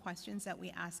numbers of questions that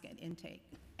we ask at intake,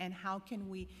 and how can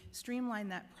we streamline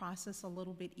that process a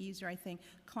little bit easier. I think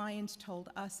clients told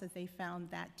us that they found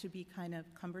that to be kind of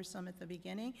cumbersome at the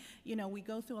beginning. You know, we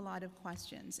go through a lot of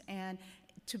questions, and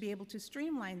to be able to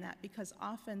streamline that, because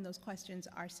often those questions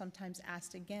are sometimes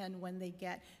asked again when they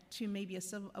get to maybe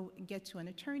get to an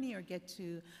attorney or get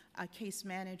to a case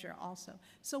manager also.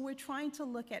 So we're trying to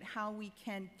look at how we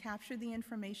can capture the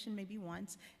information maybe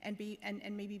once and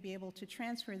maybe be able to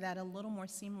transfer that a little more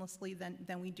seamlessly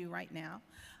than we do right now.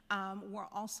 We're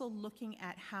also looking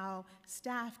at how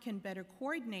staff can better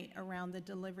coordinate around the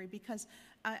delivery, because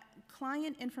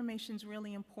client information is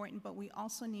really important, but we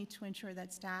also need to ensure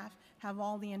that staff have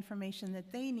all the information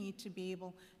that they need to be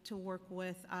able to work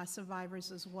with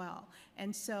survivors as well.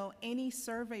 And so any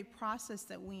survey process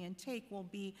that we intake will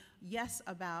be, yes,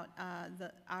 about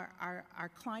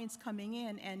our clients coming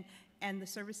in and the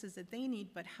services that they need,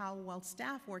 but how well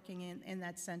staff working in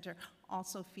that center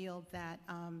also feel that,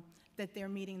 that they're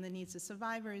meeting the needs of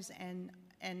survivors and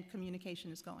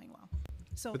communication is going well.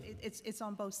 So it's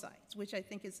on both sides, which I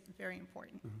think is very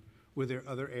important. Mm-hmm. Were there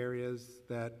other areas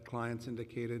that clients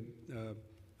indicated, I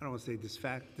don't want to say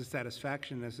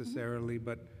dissatisfaction necessarily,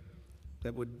 but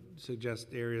that would suggest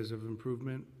areas of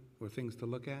improvement or things to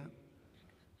look at?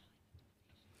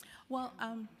 Well,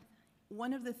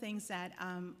 one of the things that,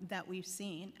 that we've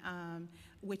seen,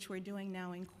 which we're doing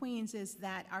now in Queens, is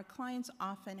that our clients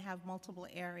often have multiple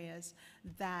areas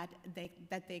that they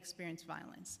experience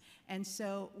violence. And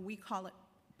so we call it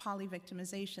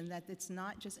polyvictimization, that it's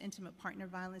not just intimate partner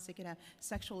violence. They could have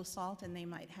sexual assault, and they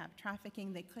might have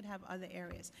trafficking. They could have other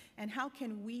areas. And how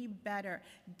can we better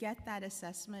get that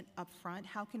assessment up front?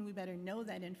 How can we better know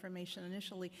that information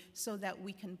initially so that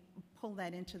we can pull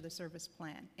that into the service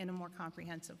plan in a more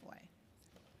comprehensive way?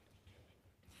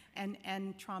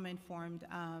 And trauma-informed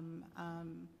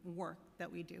work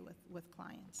that we do with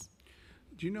clients.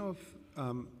 Do you know if,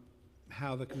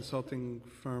 how the consulting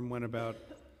firm went about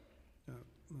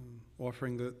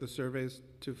offering the surveys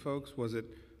to folks? Was it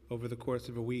over the course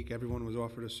of a week, everyone was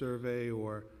offered a survey,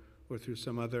 or through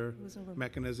some other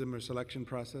mechanism or selection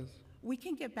process? We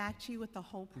can get back to you with the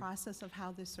whole process of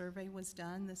how the survey was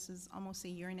done. This is almost a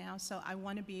year now, so I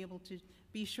want to be able to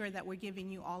be sure that we're giving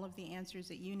you all of the answers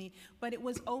that you need. But it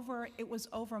was over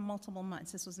multiple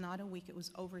months. This was not a week, it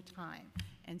was over time.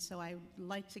 And so I'd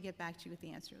like to get back to you with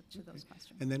the answer to those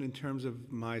questions. And then in terms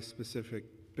of my specific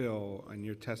bill and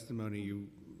your testimony, you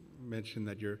mentioned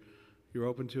that you're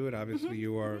open to it. Obviously,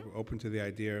 you are open to the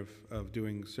idea of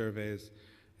doing surveys,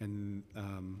 and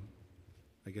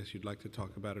I guess you'd like to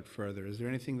talk about it further. Is there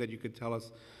anything that you could tell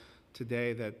us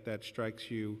today that strikes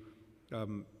you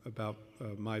about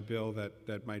my bill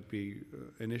that might be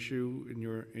an issue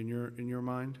in your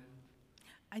mind?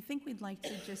 I think we'd like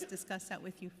to just discuss that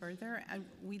with you further.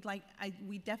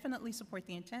 We definitely support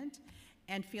the intent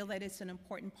and feel that it's an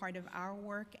important part of our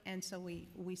work, and so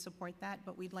we support that,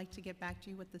 but we'd like to get back to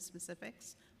you with the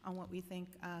specifics on what we think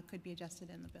could be adjusted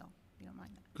in the bill, if you don't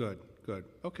mind that. Good.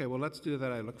 Okay, well, let's do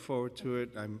that. I look forward to it.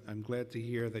 I'm glad to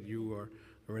hear that you are,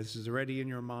 or this is already in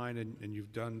your mind, and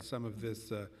you've done some of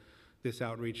this this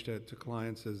outreach to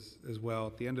clients as well.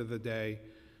 At the end of the day,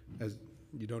 as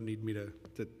you don't need me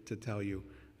to tell you,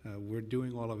 we're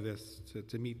doing all of this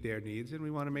to meet their needs, and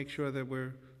we want to make sure that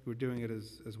we're doing it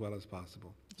as well as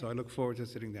possible. So I look forward to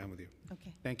sitting down with you.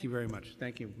 Okay. Thank you very much.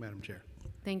 Thank you, Madam Chair.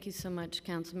 Thank you so much,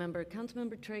 Councilmember.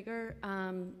 Councilmember Traeger,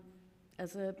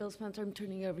 as a bill sponsor, I'm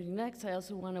turning it over to you next. I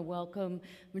also want to welcome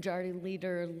Majority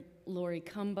Leader Lori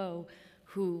Cumbo,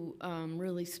 who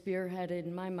really spearheaded,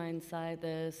 in my mind's eye,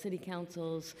 the City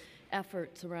Council's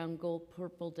efforts around Gold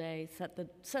Purple Day,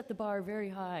 set the bar very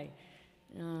high.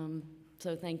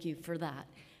 So thank you for that.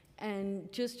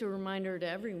 And just a reminder to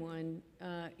everyone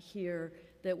here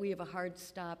that we have a hard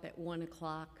stop at 1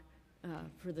 o'clock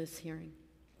for this hearing.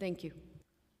 Thank you.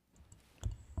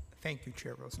 Thank you,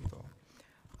 Chair Rosenthal.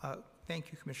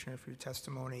 Thank you, Commissioner, for your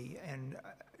testimony. And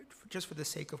just for the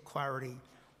sake of clarity,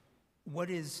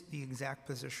 what is the exact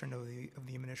position of the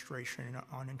administration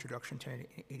on Introduction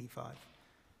 1085?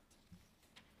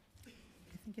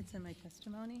 I think it's in my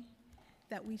testimony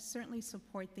that we certainly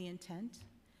support the intent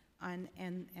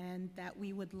and that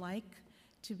we would like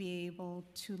to be able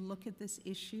to look at this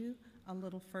issue a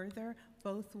little further,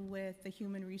 both with the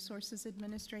Human Resources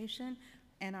Administration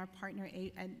and our partner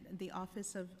and the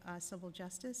Office of Civil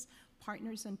Justice,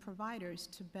 partners and providers,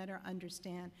 to better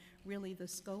understand really the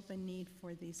scope and need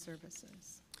for these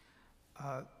services.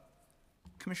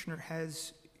 Commissioner,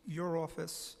 has your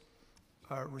office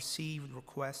received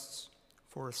requests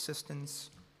for assistance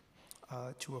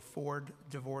to afford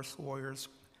divorce lawyers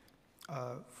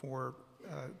for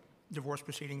divorce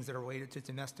proceedings that are related to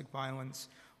domestic violence,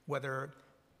 whether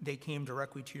they came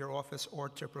directly to your office or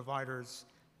to providers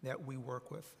that we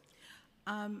work with?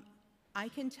 I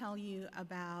can tell you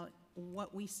about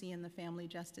what we see in the family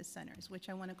justice centers, which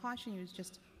I want to caution you is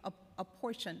just a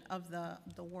portion of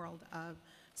the world of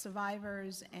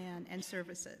survivors and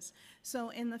services. So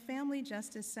in the family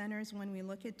justice centers, when we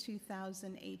look at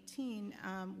 2018,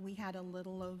 we had a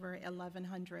little over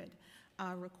 1,100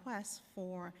 requests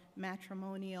for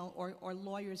matrimonial or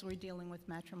lawyers were dealing with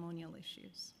matrimonial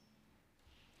issues.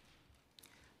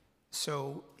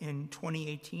 So in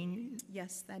 2018,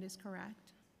 Yes, that is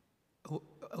correct.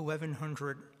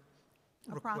 1,100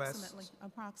 requests.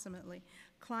 Approximately.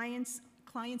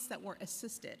 Clients that were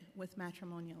assisted with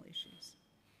matrimonial issues.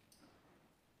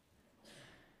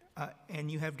 And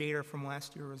you have data from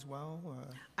last year as well?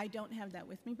 I don't have that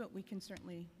with me, but we can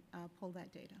certainly pull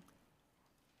that data.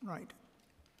 Right.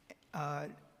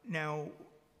 Now,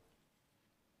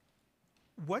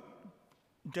 what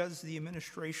does the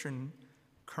administration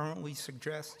currently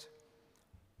suggest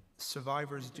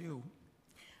survivors do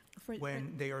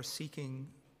when they are seeking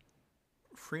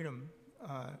freedom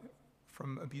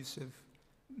from abusive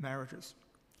marriages?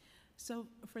 So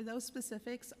for those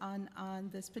specifics on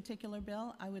this particular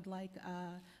bill, I would like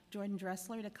Jordan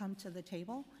Dressler to come to the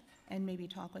table and maybe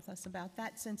talk with us about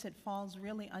that, since it falls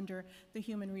really under the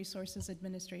Human Resources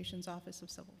Administration's Office of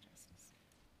Civil Justice.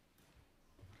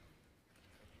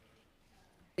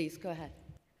 Please, go ahead.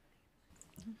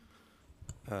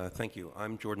 Thank you.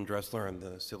 I'm Jordan Dressler. I'm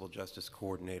the Civil Justice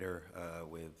Coordinator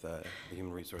with the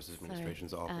Human Resources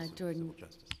Administration's Office of Jordan, Civil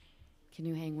Justice. Can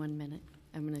you hang 1 minute?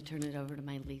 I'm going to turn it over to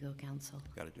my legal counsel.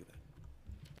 Got to do that.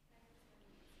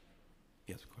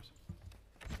 Yes, of course.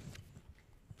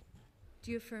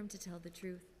 Do you affirm to tell the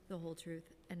truth, the whole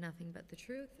truth, and nothing but the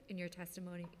truth in your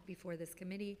testimony before this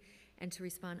committee, and to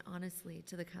respond honestly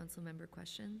to the council member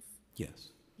questions?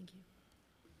 Yes. Thank you.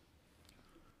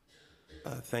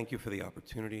 Thank you for the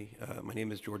opportunity. My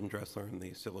name is Jordan Dressler. I'm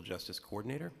the Civil Justice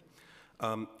Coordinator.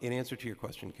 In answer to your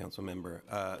question, Council Member,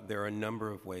 there are a number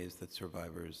of ways that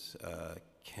survivors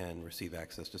can receive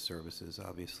access to services.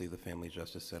 Obviously, the Family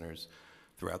Justice Centers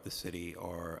throughout the city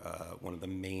are one of the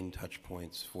main touch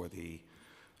points for the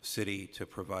city to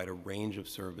provide a range of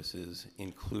services,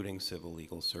 including civil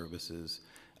legal services,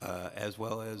 as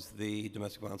well as the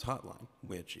domestic violence hotline,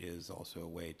 which is also a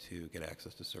way to get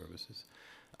access to services.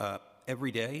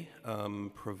 Every day,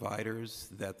 providers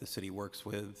that the city works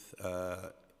with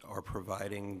are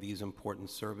providing these important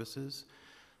services,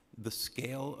 the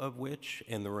scale of which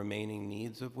and the remaining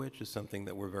needs of which is something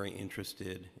that we're very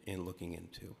interested in looking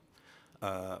into.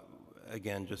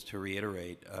 Again, just to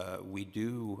reiterate, we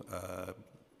do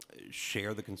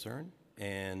share the concern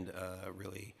and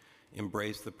really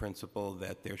embrace the principle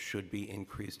that there should be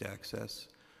increased access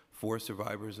for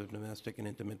survivors of domestic and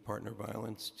intimate partner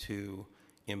violence to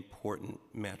important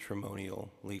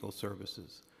matrimonial legal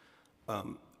services.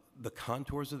 The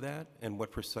contours of that and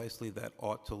what precisely that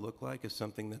ought to look like is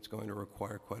something that's going to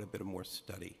require quite a bit of more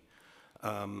study.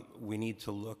 We need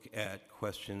to look at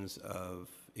questions of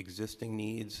existing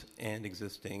needs and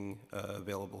existing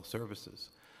available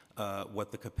services,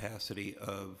 what the capacity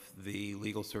of the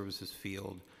legal services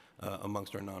field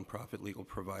amongst our nonprofit legal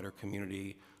provider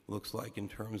community looks like in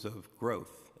terms of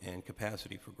growth and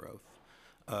capacity for growth.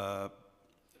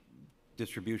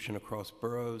 Distribution across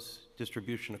boroughs,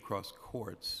 distribution across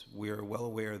courts. We are well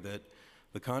aware that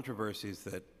the controversies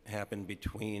that happen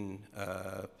between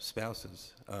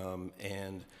spouses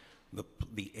and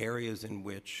the areas in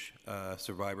which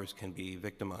survivors can be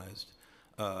victimized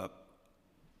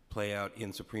play out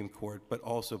in Supreme Court, but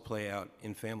also play out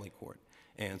in family court.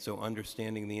 And so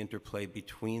understanding the interplay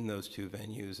between those two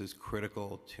venues is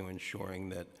critical to ensuring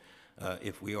that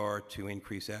if we are to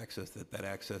increase access, that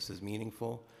access is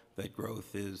meaningful, that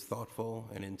growth is thoughtful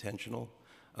and intentional.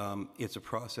 It's a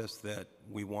process that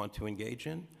we want to engage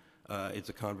in. It's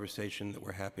a conversation that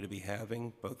we're happy to be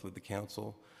having, both with the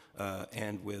council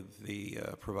and with the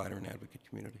provider and advocate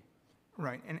community.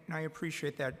 Right, and I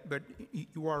appreciate that, but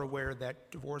you are aware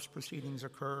that divorce proceedings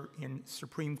occur in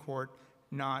Supreme Court,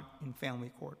 not in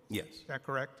family court? Yes. Is that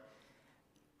correct?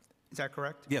 Is that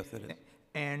correct? Yes, that is.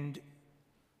 And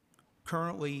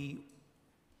currently,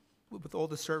 with all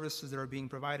the services that are being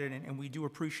provided, and we do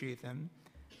appreciate them,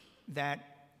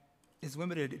 that is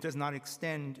limited. It does not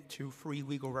extend to free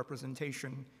legal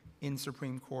representation in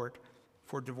Supreme Court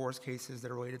for divorce cases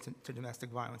that are related to domestic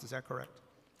violence. Is that correct?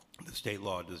 The state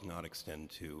law does not extend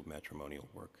to matrimonial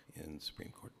work in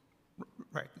Supreme Court.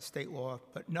 Right, the state law,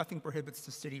 but nothing prohibits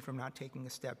the city from not taking a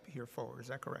step here forward. Is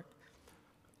that correct?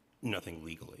 Nothing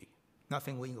legally.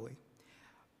 Nothing legally.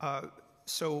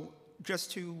 So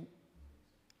just to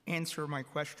answer my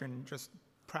question just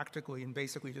practically and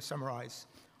basically to summarize,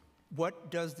 what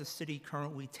does the city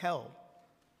currently tell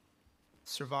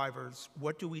survivors?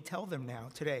 What do we tell them now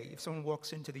today? If someone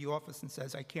walks into the office and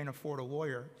says, I can't afford a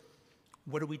lawyer,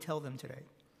 what do we tell them today?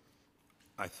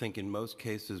 I think in most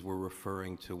cases we're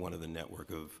referring to one of the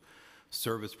network of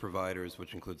service providers,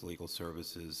 which includes legal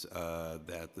services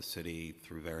that the city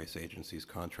through various agencies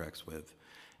contracts with.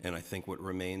 And I think what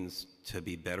remains to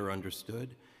be better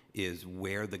understood is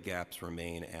where the gaps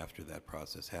remain after that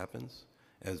process happens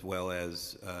as well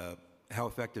as how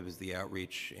effective is the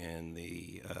outreach and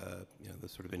the, the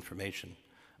sort of information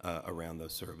around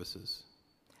those services?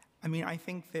 I mean, I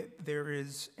think that there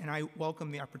is, and I welcome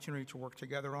the opportunity to work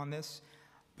together on this,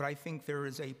 but I think there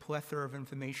is a plethora of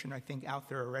information, I think, out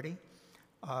there already.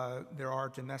 There are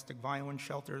domestic violence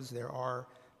shelters. There are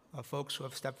folks who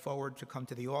have stepped forward to come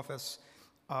to the office.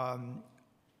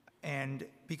 And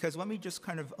because let me just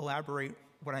kind of elaborate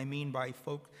what I mean by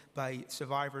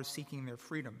survivors seeking their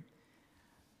freedom.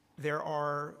 There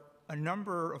are a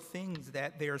number of things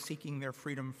that they are seeking their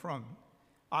freedom from.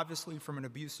 Obviously, from an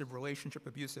abusive relationship,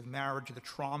 abusive marriage, the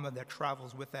trauma that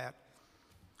travels with that.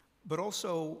 But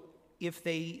also, if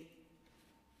they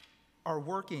are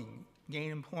working, gain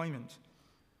employment,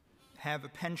 have a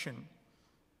pension,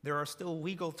 there are still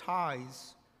legal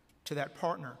ties to that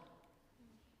partner.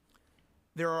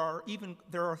 There are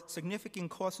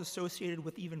significant costs associated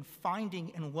with even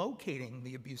finding and locating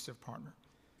the abusive partner,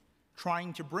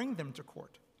 trying to bring them to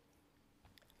court.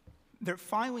 Their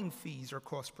filing fees are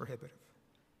cost prohibitive.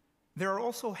 There are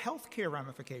also health care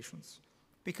ramifications,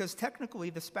 because technically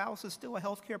the spouse is still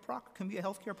can be a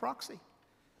health care proxy.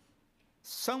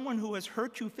 Someone who has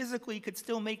hurt you physically could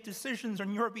still make decisions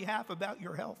on your behalf about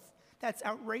your health. That's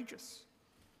outrageous.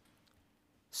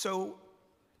 So,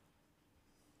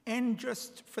 and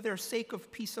just for their sake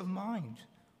of peace of mind,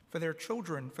 for their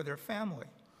children, for their family.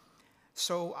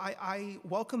 So I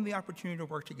welcome the opportunity to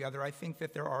work together. I think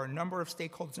that there are a number of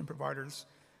stakeholders and providers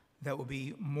that will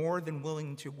be more than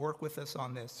willing to work with us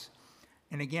on this.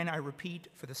 And again, I repeat,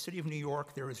 for the City of New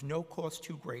York, there is no cost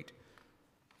too great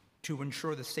to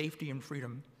ensure the safety and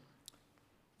freedom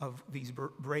of these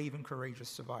brave and courageous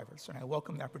survivors. And I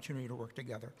welcome the opportunity to work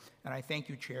together. And I thank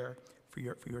you, Chair, for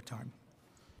your time.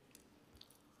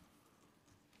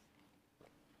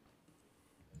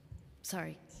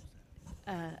 Sorry.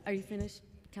 Are you finished,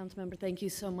 Councilmember? Thank you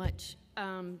so much.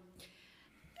 I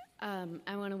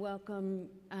want to welcome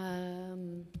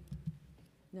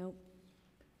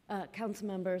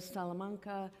Councilmember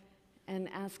Salamanca and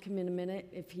ask him in a minute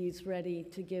if he's ready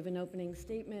to give an opening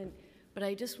statement. But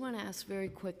I just want to ask very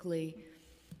quickly,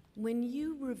 when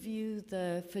you review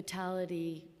the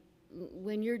fatality,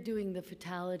 when you're doing the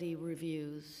fatality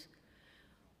reviews,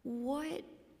 what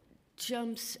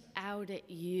jumps out at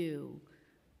you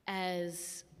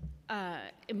as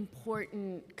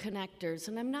important connectors?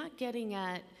 And I'm not getting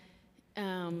at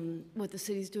what the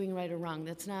city's doing right or wrong.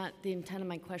 That's not the intent of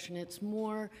my question. It's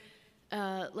more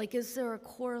like, is there a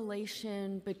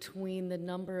correlation between the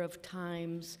number of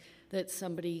times that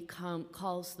somebody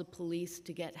calls the police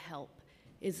to get help?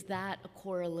 Is that a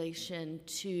correlation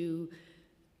to,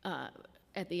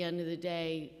 at the end of the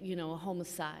day, a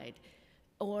homicide?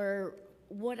 Or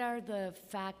what are the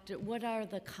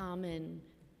common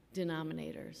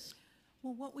denominators?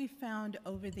 Well, what we found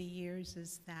over the years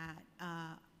is that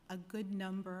a good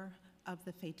number of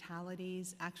the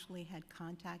fatalities actually had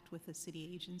contact with the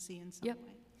city agency in some way.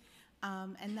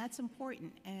 And that's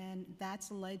important, and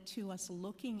that's led to us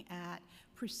looking at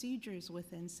procedures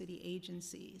within city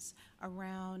agencies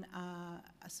around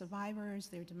survivors,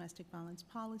 their domestic violence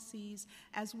policies,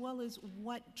 as well as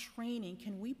what training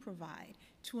can we provide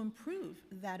to improve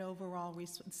that overall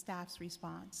staff's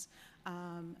response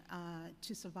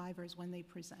to survivors when they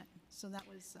present. So that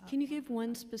was. Can you give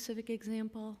one specific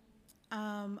example?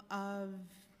 Of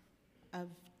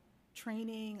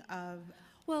training, of.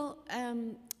 Well,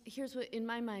 here's what, in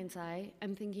my mind's eye,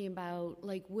 I'm thinking about,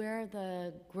 like, where are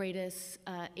the greatest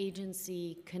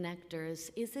agency connectors?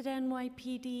 Is it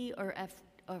NYPD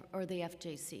or the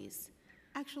FJCs?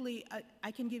 Actually,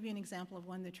 I can give you an example of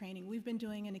one, the training. We've been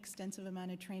doing an extensive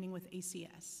amount of training with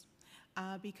ACS.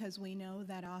 Because we know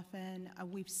that often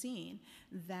we've seen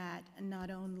that not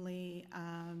only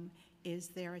is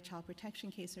there a child protection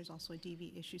case, there's also a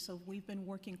DV issue. So we've been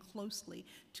working closely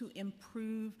to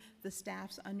improve the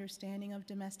staff's understanding of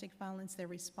domestic violence, their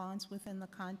response within the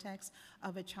context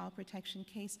of a child protection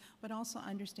case, but also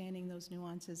understanding those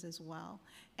nuances as well.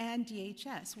 And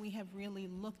DHS, we have really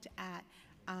looked at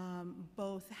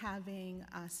both having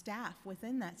staff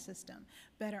within that system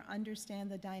better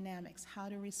understand the dynamics, how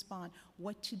to respond,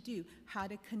 what to do, how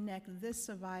to connect this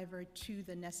survivor to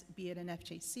be it an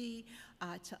FJC,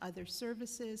 to other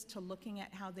services, to looking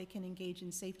at how they can engage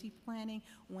in safety planning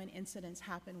when incidents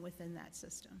happen within that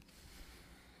system.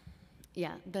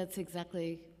 Yeah, that's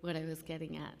exactly what I was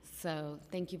getting at. So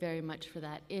thank you very much for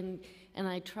that. And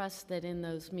I trust that in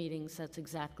those meetings, that's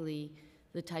exactly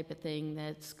the type of thing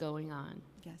that's going on.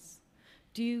 Yes.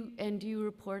 Do you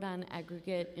report on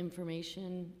aggregate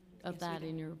information of Yes, we that do.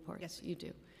 in your reports? Yes, you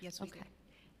do. Yes, we do. Okay.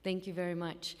 Thank you very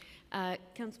much.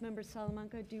 Councilmember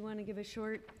Salamanca, do you want to give a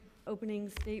short opening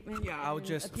statement? Yeah, I'll and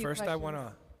just, a few first I want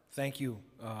questions? to thank you,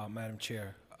 Madam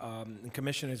Chair. And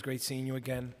Commissioner, it's great seeing you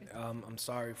again. I'm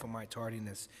sorry for my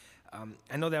tardiness.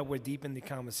 I know that we're deep in the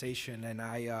conversation, and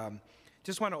I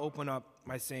just want to open up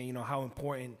by saying, you know, how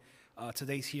important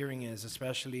today's hearing is,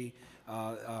 especially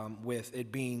with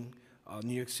it being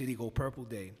New York City Go Purple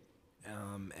Day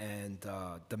and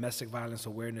Domestic Violence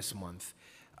Awareness Month.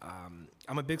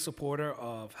 I'm a big supporter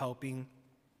of helping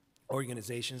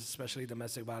organizations, especially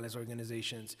domestic violence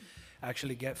organizations,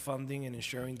 actually get funding and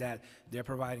ensuring that they're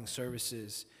providing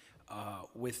services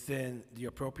within the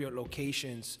appropriate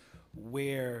locations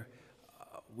where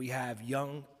we have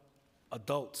young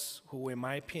adults who, in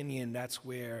my opinion, that's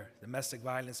where domestic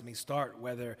violence may start,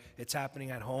 whether it's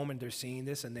happening at home and they're seeing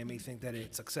this and they may think that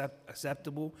it's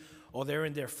acceptable, or they're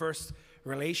in their first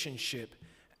relationship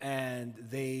and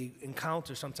they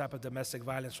encounter some type of domestic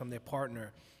violence from their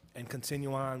partner and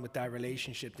continue on with that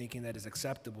relationship thinking that is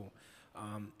acceptable.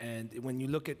 And when you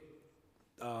look at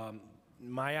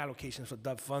my allocations for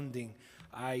DUB funding,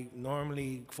 I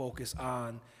normally focus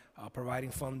on providing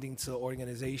funding to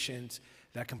organizations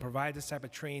that can provide this type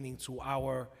of training to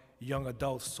our young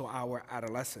adults, to our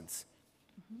adolescents.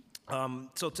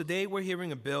 So today we're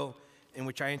hearing a bill in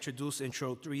which I introduced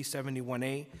Intro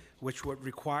 371A, which would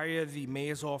require the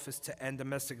mayor's office to end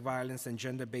domestic violence and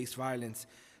gender-based violence,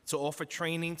 to offer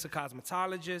training to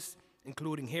cosmetologists,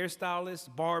 including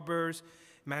hairstylists, barbers,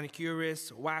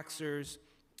 manicurists, waxers,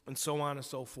 and so on and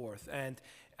so forth. And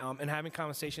having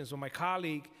conversations with my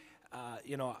colleague,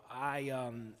 you know,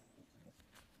 I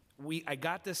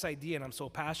got this idea, and I'm so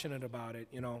passionate about it.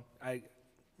 You know, I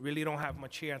really don't have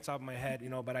much hair on top of my head, you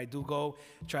know, but I do go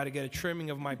try to get a trimming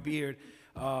of my beard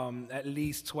at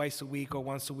least twice a week or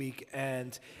once a week,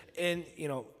 and you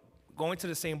know, going to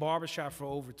the same barbershop for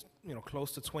over, you know,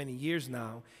 close to 20 years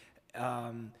now.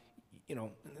 You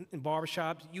know, in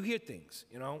barbershops, you hear things,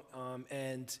 you know,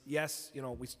 and yes, you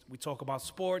know, we talk about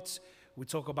sports, we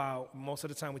talk about, most of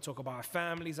the time we talk about our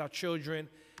families, our children,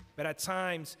 but at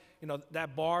times, you know,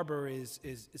 that barber is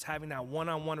having that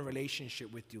one-on-one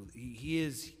relationship with you.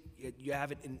 You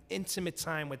have an intimate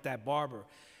time with that barber,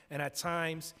 and at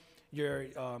times you're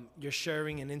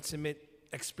sharing an intimate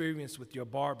experience with your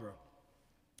barber.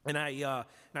 And I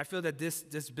feel that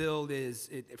this bill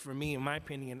is, for me, in my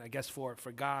opinion, I guess for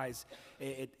guys,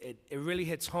 it really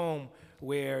hits home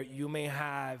where you may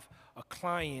have a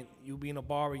client, you being a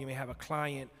barber, you may have a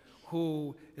client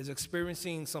who is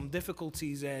experiencing some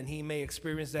difficulties, and he may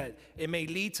experience that it may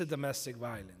lead to domestic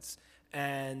violence.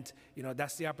 And, you know,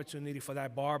 that's the opportunity for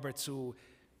that barber to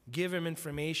give him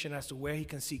information as to where he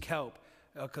can seek help.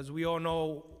 Because we all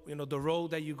know, you know, the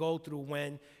road that you go through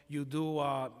when you do,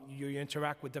 you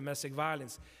interact with domestic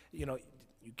violence. You know,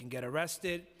 you can get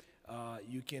arrested,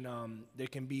 there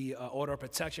can be an order of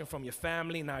protection from your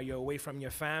family, now you're away from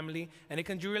your family, and it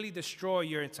can really destroy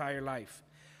your entire life.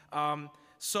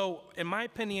 So, in my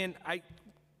opinion,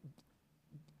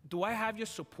 do I have your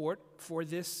support for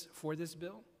this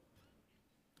bill?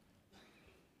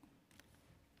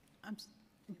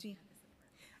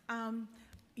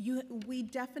 We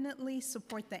definitely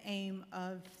support the aim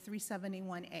of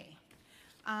 371A.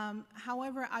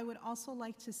 However, I would also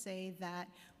like to say that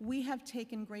we have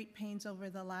taken great pains over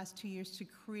the last 2 years to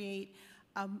create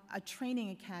a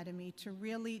training academy to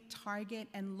really target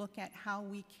and look at how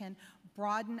we can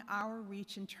broaden our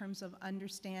reach in terms of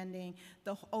understanding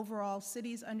the overall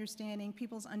city's understanding,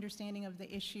 people's understanding of the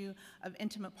issue of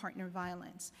intimate partner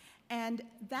violence. And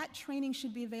that training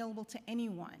should be available to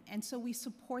anyone, and so we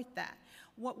support that.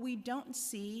 What we don't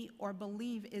see or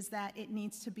believe is that it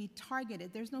needs to be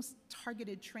targeted. There's no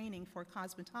targeted training for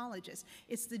cosmetologists.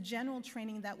 It's the general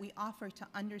training that we offer to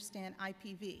understand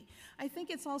IPV. I think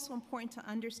it's also important to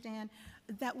understand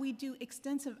that we do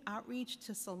extensive outreach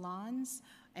to salons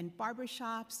and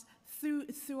barbershops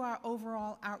through our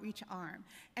overall outreach arm.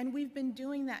 And we've been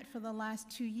doing that for the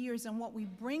last 2 years, and what we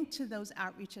bring to those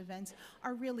outreach events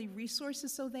are really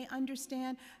resources so they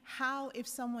understand how, if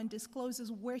someone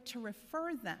discloses, where to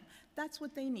refer them. That's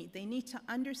what they need. They need to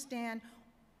understand,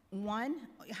 one,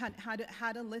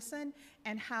 how to listen,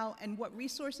 and what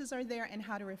resources are there, and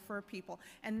how to refer people.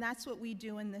 And that's what we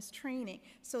do in this training.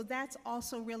 So that's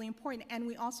also really important. And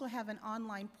we also have an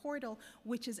online portal,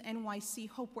 which is NYC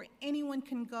Hope, where anyone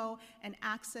can go and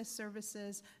access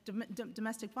services,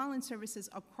 domestic violence services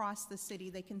across the city.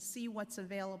 They can see what's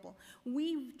available.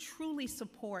 We truly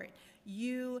support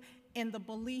you in the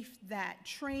belief that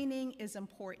training is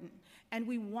important, and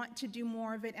we want to do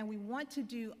more of it, and we want to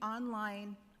do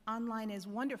online. Online is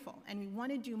wonderful, and we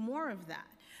want to do more of that.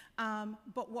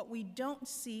 But what we don't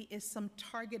see is some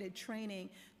targeted training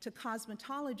to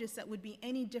cosmetologists that would be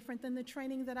any different than the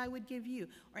training that I would give you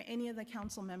or any of the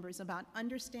council members about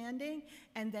understanding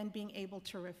and then being able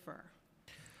to refer.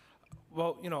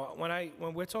 Well,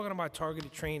 when we're talking about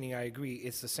targeted training, I agree.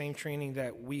 It's the same training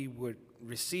that we would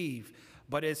receive,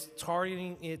 but it's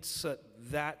targeting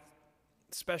that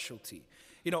specialty.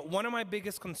 One of my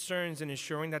biggest concerns in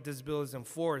ensuring that this bill is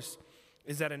enforced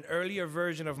is that an earlier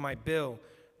version of my bill,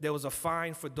 there was a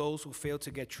fine for those who failed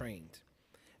to get trained.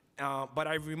 But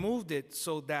I removed it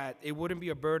so that it wouldn't be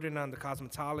a burden on the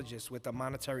cosmetologist with a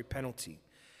monetary penalty.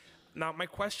 Now, my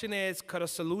question is, could a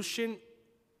solution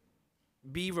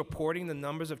be reporting the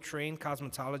numbers of trained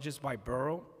cosmetologists by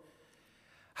borough?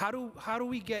 How do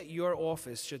we get your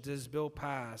office, should this bill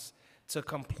pass, to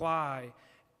comply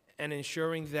and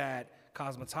ensuring that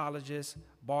cosmetologists,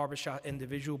 barbershop,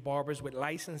 individual barbers with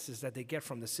licenses that they get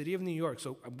from the city of New York,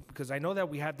 so because I know that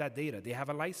we have that data, they have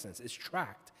a license, it's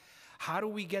tracked. How do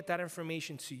we get that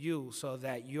information to you so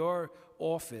that your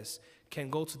office can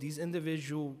go to these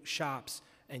individual shops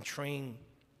and train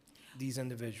these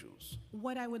individuals?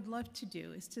 What I would love to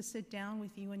do is to sit down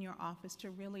with you in your office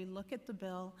to really look at the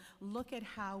bill, look at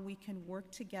how we can work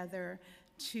together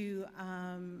to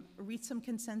reach some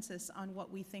consensus on what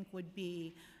we think would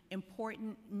be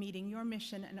important, meeting your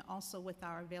mission, and also with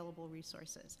our available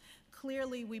resources.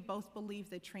 Clearly, we both believe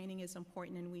that training is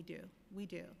important, and we do.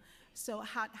 So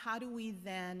how do we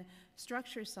then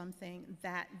structure something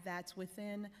that's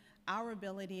within our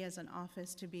ability as an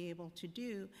office to be able to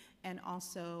do and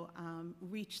also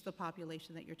reach the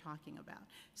population that you're talking about?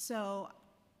 So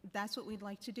that's what we'd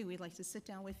like to do. We'd like to sit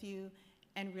down with you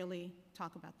and really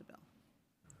talk about the bill.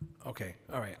 Okay,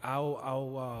 all right.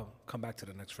 I'll come back to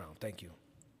the next round. Thank you.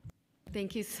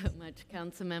 Thank you so much,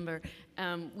 Councilmember.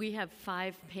 We have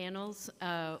 5 panels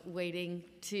waiting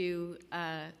to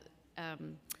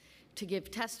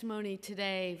give testimony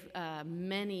today,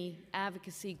 many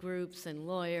advocacy groups and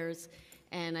lawyers,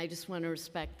 and I just want to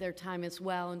respect their time as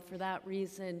well. And for that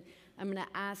reason, I'm going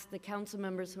to ask the council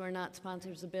members who are not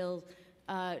sponsors of bills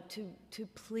to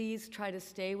please try to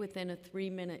stay within a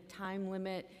 3-minute time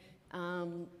limit.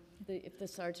 If the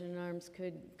Sergeant-at-Arms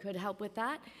could help with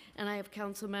that. And I have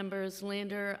council members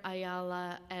Lander,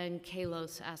 Ayala, and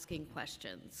Kalos asking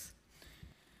questions.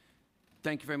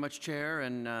 Thank you very much, Chair,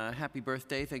 and happy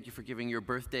birthday. Thank you for giving your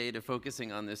birthday to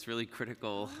focusing on this really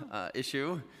critical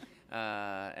issue,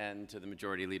 and to the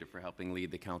Majority Leader for helping lead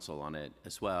the council on it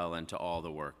as well, and to all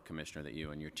the work, Commissioner, that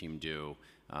you and your team do.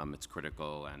 It's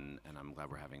critical, and I'm glad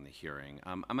we're having the hearing.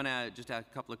 I'm going to just ask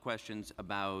a couple of questions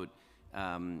about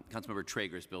Councilmember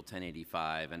Traeger's Bill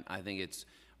 1085, and I think it's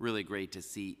really great to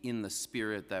see, in the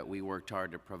spirit that we worked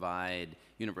hard to provide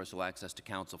universal access to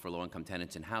counsel for low-income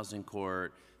tenants in housing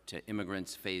court, to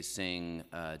immigrants facing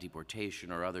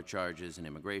deportation or other charges in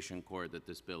immigration court, that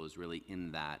this bill is really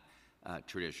in that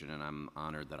tradition, and I'm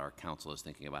honored that our council is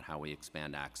thinking about how we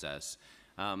expand access.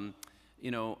 Mr.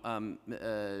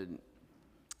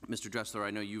 Dressler,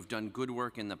 I know you've done good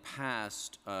work in the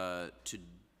past to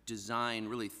design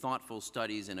really thoughtful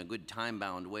studies in a good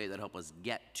time-bound way that help us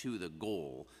get to the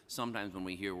goal. Sometimes when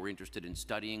we hear we're interested in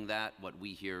studying that, what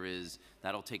we hear is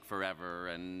that'll take forever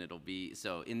and it'll be,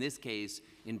 so in this case,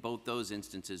 in both those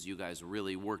instances, you guys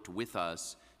really worked with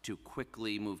us to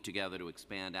quickly move together to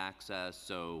expand access.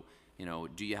 So,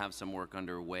 do you have some work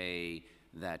underway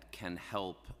that can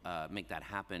help make that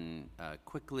happen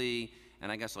quickly?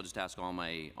 And I guess I'll just ask all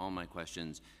my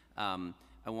questions.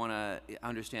 I want to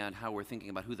understand how we're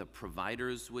thinking about who the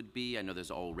providers would be. I know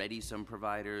there's already some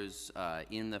providers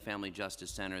in the family justice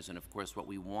centers, and of course what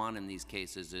we want in these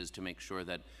cases is to make sure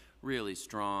that really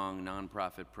strong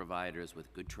nonprofit providers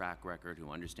with good track record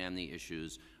who understand the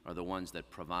issues are the ones that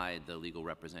provide the legal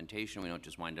representation. We don't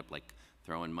just wind up like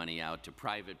throwing money out to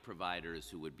private providers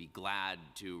who would be glad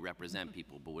to represent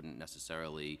people but wouldn't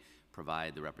necessarily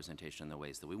provide the representation in the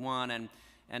ways that we want.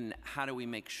 And how do we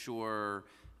make sure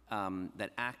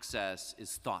that access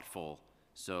is thoughtful,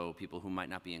 so people who might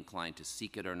not be inclined to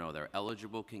seek it or know they're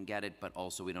eligible can get it, but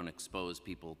also we don't expose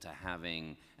people to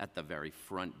having at the very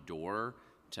front door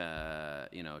to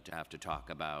have to talk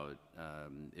about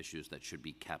issues that should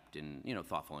be kept in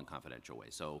thoughtful and confidential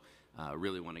ways. So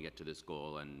really want to get to this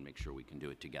goal and make sure we can do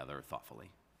it together thoughtfully.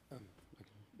 I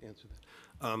can answer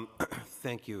that.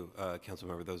 Thank you,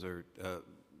 Councilmember. Those are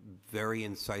very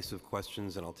incisive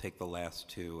questions, and I'll take the last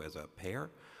two as a pair.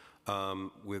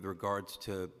 With regards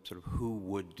to sort of who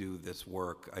would do this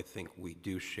work, I think we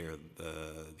do share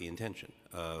the intention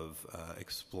of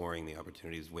exploring the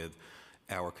opportunities with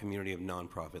our community of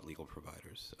nonprofit legal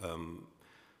providers.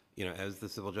 You know, as the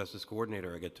Civil Justice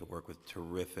Coordinator, I get to work with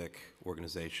terrific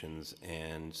organizations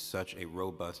and such a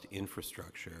robust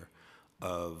infrastructure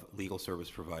of legal service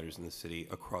providers in the city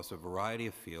across a variety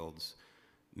of fields,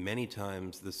 many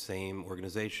times the same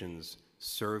organizations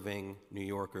serving New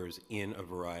Yorkers in a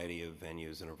variety of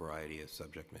venues and a variety of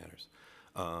subject matters.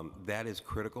 That is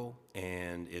critical,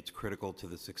 and it's critical to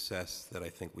the success that I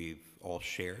think we've all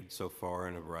shared so far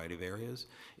in a variety of areas.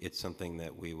 It's something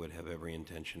that we would have every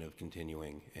intention of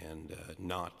continuing and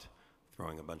not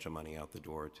throwing a bunch of money out the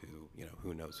door to, you know,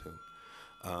 who knows who.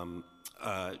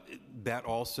 That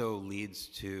also leads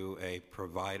to a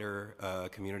provider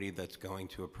community that's going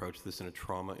to approach this in a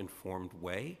trauma-informed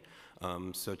way.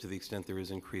 So to the extent there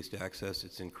is increased access,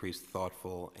 it's increased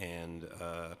thoughtful and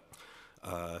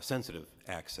sensitive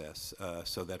access,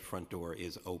 so that front door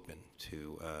is open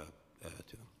to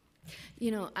them.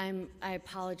 You know, I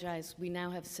apologize. We now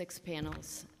have 6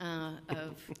 panels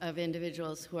of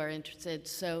individuals who are interested.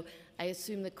 So I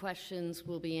assume the questions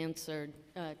will be answered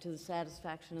to the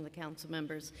satisfaction of the council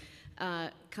members.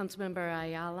 Councilmember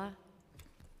Ayala.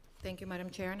 Thank you,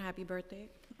 Madam Chair, and happy birthday.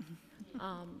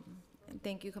 And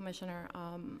thank you, Commissioner.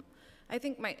 I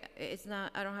think it's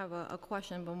not, I don't have a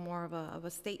question, but more of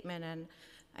a statement. And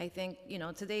I think, you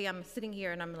know, today I'm sitting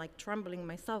here and I'm like trembling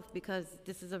myself because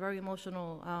this is a very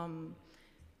emotional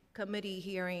committee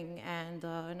hearing and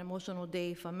an emotional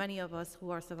day for many of us who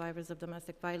are survivors of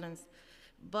domestic violence.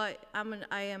 But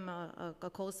I am a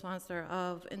co-sponsor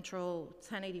of Intro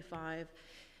 1085.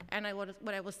 And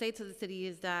what I will say to the city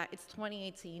is that it's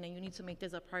 2018 and you need to make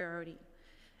this a priority.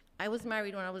 I was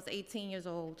married when I was 18 years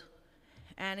old.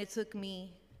 And it took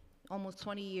me almost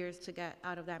 20 years to get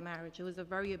out of that marriage. It was a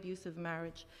very abusive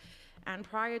marriage. And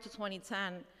prior to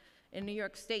 2010, in New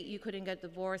York State, you couldn't get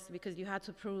divorced because you had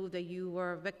to prove that you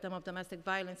were a victim of domestic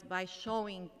violence by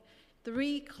showing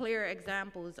 3 clear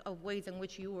examples of ways in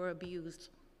which you were abused.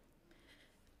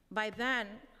 By then,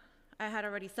 I had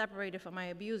already separated from my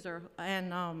abuser,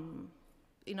 and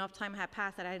enough time had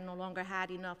passed that I no longer had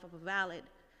enough of a valid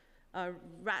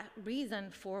reason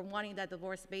for wanting that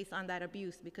divorce based on that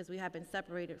abuse because we had been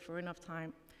separated for enough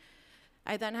time.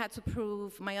 I then had to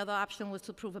prove, my other option was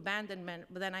to prove abandonment,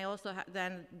 but then I also,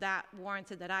 then that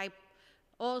warranted that I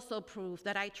also prove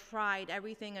that I tried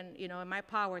everything in my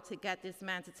power to get this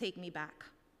man to take me back.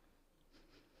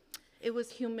 It was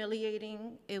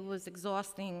humiliating, it was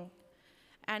exhausting,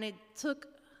 and it took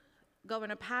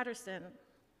Governor Patterson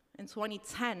in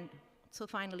 2010 to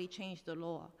finally change the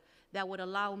law that would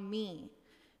allow me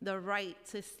the right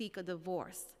to seek a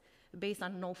divorce based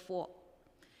on no fault.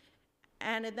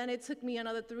 And then it took me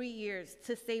another 3 years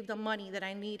to save the money that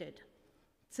I needed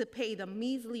to pay the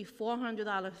measly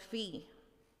 $400 fee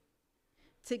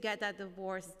to get that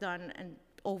divorce done and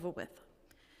over with.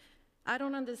 I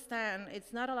don't understand,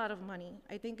 it's not a lot of money.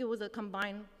 I think it was a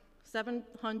combined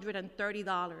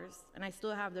 $730, and I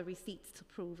still have the receipts to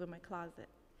prove in my closet,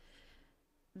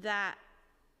 that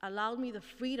allowed me the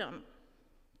freedom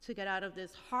to get out of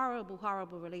this horrible,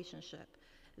 horrible relationship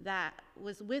that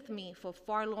was with me for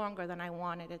far longer than I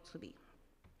wanted it to be.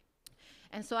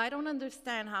 And so I don't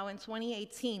understand how in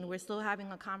 2018 we're still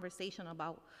having a conversation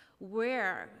about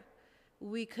where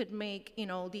we could make,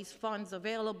 these funds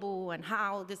available and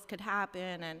how this could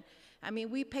happen. And I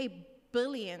mean, we pay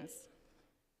billions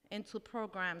into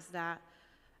programs that,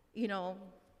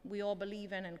 we all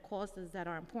believe in and causes that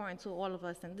are important to all of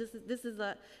us. And this is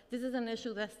an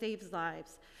issue that saves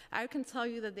lives. I can tell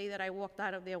you the day that I walked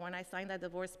out of there when I signed that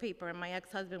divorce paper and my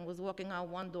ex-husband was walking out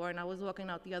one door and I was walking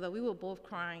out the other, we were both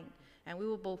crying, and we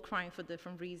were both crying for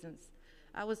different reasons.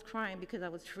 I was crying because I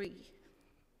was free.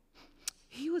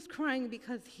 He was crying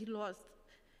because he lost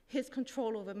his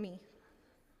control over me.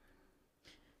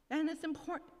 And it's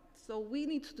important, so we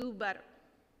need to do better.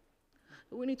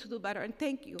 We need to do better, and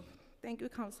thank you. Thank you,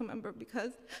 council member,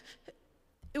 because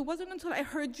it wasn't until I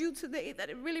heard you today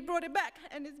that it really brought it back.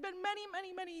 And it's been many,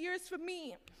 many, many years for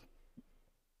me.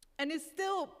 And it's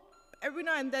still every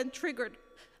now and then triggered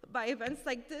by events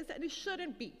like this, and it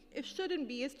shouldn't be. It shouldn't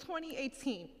be. It's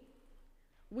 2018.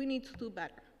 We need to do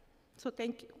better. So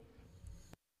thank you.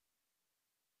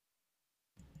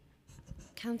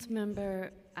 Councilmember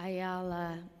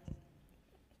Ayala,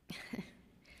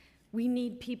 we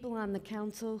need people on the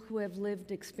council who have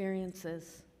lived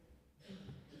experiences.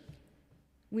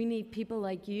 We need people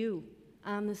like you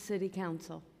on the city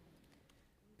council,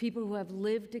 people who have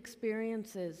lived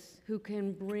experiences, who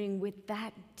can bring with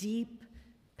that deep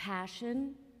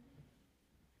passion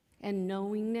and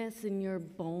knowingness in your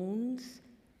bones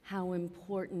how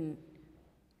important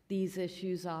these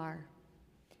issues are.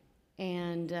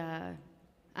 And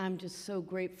I'm just so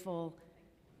grateful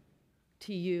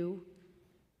to you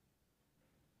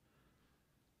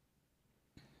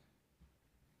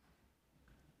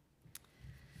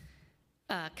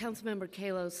Councilmember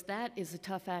Kalos, that is a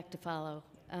tough act to follow,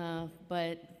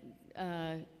 but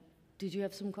did you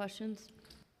have some questions?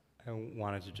 I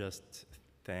wanted to just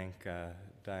thank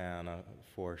Diana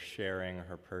for sharing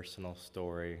her personal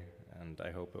story, and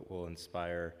I hope it will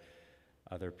inspire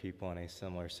other people in a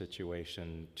similar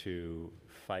situation to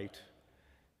fight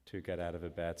to get out of a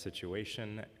bad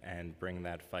situation and bring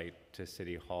that fight to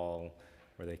City Hall,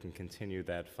 where they can continue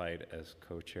that fight as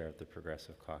co-chair of the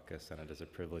Progressive Caucus, and it is a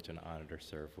privilege and honor to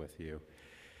serve with you.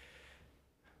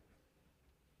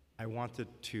 I wanted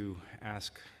to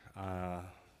ask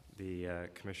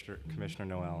Commissioner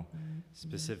Noel,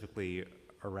 specifically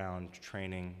around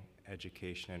training,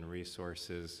 education, and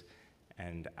resources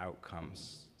and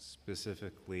outcomes.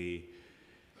 Specifically,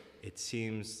 it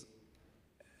seems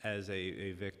as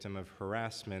a victim of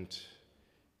harassment,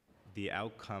 the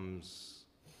outcomes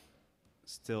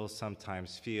still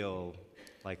sometimes feel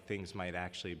like things might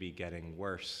actually be getting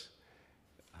worse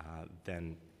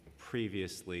than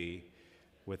previously,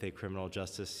 with a criminal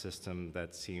justice system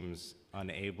that seems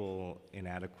unable,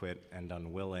 inadequate, and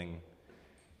unwilling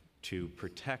to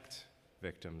protect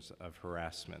victims of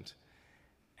harassment.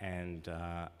 And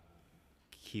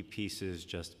key pieces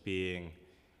just being,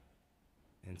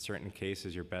 in certain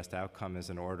cases, your best outcome is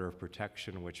an order of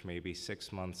protection, which may be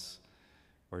 6 months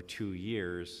or 2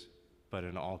 years, but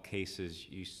in all cases,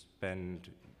 you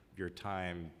spend your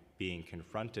time being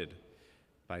confronted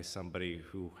by somebody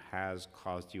who has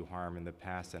caused you harm in the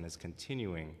past and is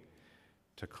continuing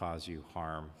to cause you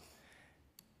harm.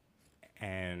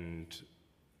 And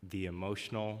the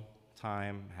emotional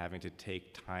time, having to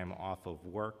take time off of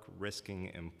work,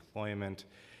 risking employment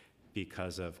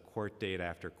because of court date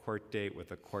after court date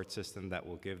with a court system that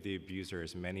will give the abuser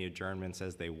as many adjournments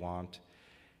as they want,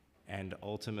 and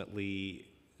ultimately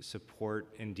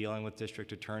support in dealing with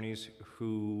district attorneys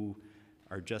who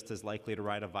are just as likely to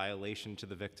write a violation to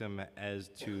the victim as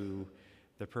to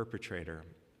the perpetrator.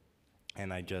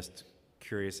 And I'm just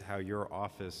curious how your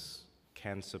office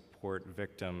can support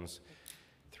victims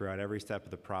throughout every step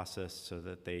of the process so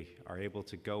that they are able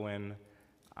to go in,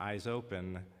 eyes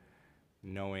open,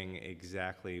 knowing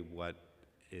exactly what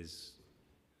is,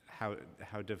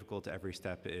 how difficult every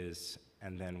step is,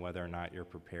 and then whether or not you're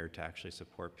prepared to actually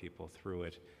support people through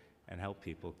it and help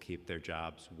people keep their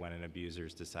jobs when an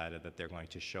abuser's decided that they're going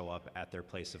to show up at their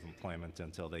place of employment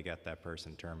until they get that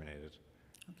person terminated.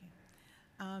 Okay.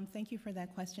 Thank you for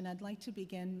that question. I'd like to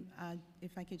begin,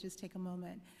 if I could just take a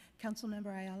moment.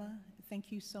 Councilmember Ayala,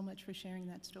 thank you so much for sharing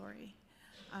that story.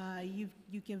 You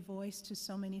give voice to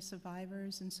so many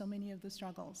survivors and so many of the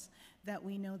struggles that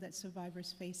we know that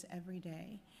survivors face every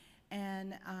day.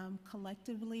 And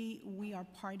collectively, we are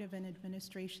part of an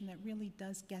administration that really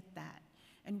does get that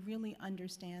and really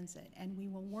understands it. And we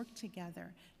will work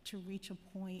together to reach a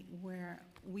point where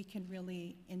we can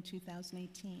really, in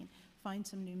 2018, find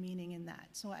some new meaning in that.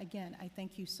 So again, I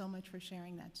thank you so much for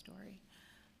sharing that story.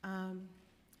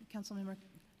 Councilmember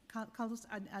Carlos,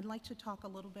 I'd like to talk a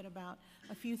little bit about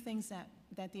a few things that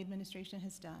the administration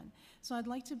has done. So I'd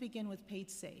like to begin with Paid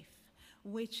Safe,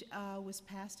 which was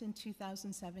passed in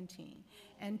 2017.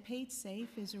 And Paid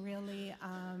Safe is really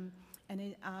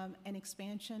an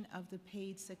expansion of the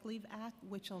Paid Sick Leave Act,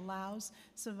 which allows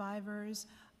survivors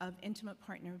of intimate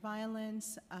partner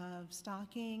violence, of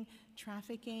stalking,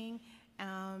 trafficking,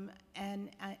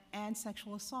 and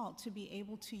sexual assault to be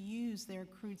able to use their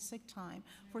accrued sick time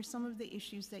for some of the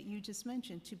issues that you just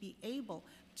mentioned, to be able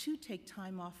to take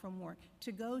time off from work,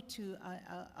 to go to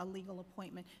a legal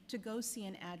appointment, to go see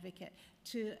an advocate,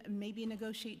 to maybe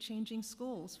negotiate changing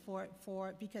schools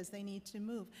because they need to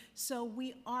move. So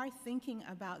we are thinking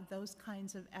about those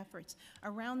kinds of efforts.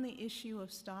 Around the issue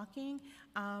of stalking,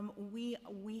 we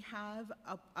have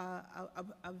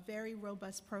a very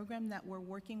robust program that we're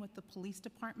working with the police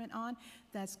department on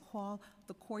that's called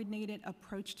the Coordinated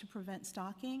Approach to Prevent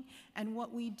Stalking. And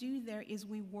what we do there is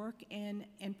we work in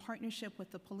partnership with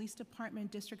the police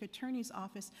department, district attorney's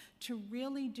office to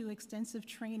really do extensive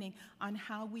training on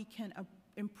how we can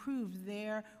improve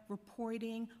their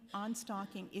reporting on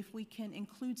stalking. If we can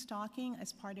include stalking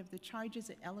as part of the charges,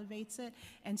 it elevates it.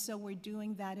 And so we're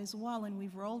doing that as well. And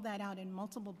we've rolled that out in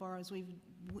multiple boroughs.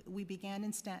 We began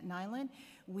in Staten Island,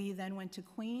 we then went to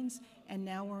Queens, and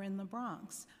now we're in the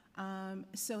Bronx.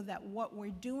 So that what we're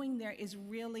doing there is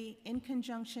really in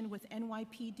conjunction with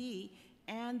NYPD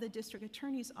and the district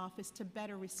attorney's office to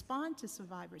better respond to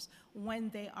survivors when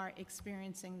they are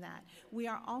experiencing that. We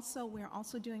are also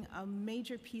doing a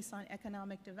major piece on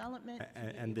economic development.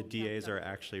 And the DAs are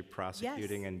actually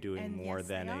prosecuting and doing more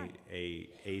than a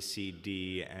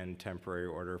ACD and temporary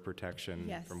order of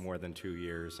protection for more than 2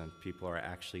 years, and people are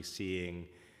actually seeing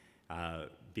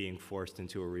being forced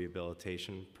into a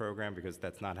rehabilitation program, because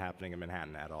that's not happening in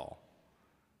Manhattan at all.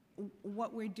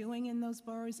 What we're doing in those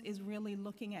boroughs is really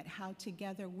looking at how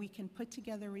together we can put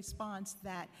together a response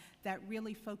that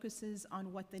really focuses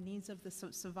on what the needs of the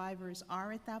survivors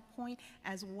are at that point,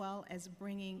 as well as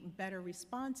bringing better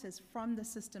responses from the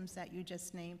systems that you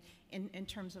just named in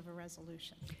terms of a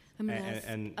resolution. I'm going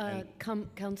to ask,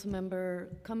 Councilmember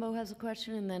Cumbo has a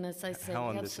question, and then, as I said, Helen,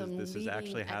 we have this some is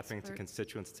actually leading happening to experts.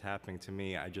 constituents. It's happening to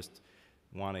me. I just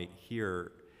want to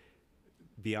hear,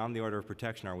 beyond the order of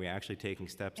protection, are we actually taking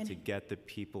steps to get the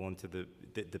people into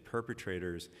the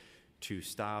perpetrators to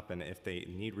stop, and if they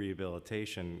need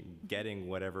rehabilitation, getting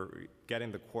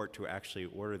the court to actually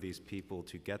order these people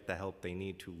to get the help they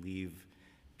need to leave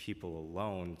people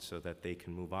alone so that they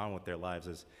can move on with their lives?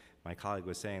 As my colleague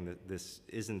was saying, that this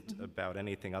isn't about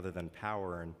anything other than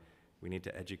power, and we need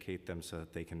to educate them so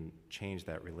that they can change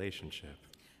that relationship.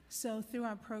 So through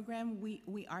our program,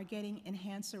 we are getting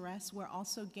enhanced arrests. We're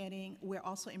also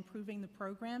improving the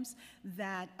programs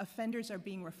that offenders are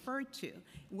being referred to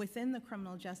within the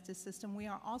criminal justice system. We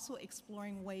are also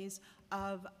exploring ways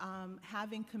of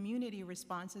having community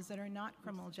responses that are not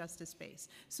criminal justice based,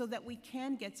 so that we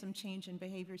can get some change in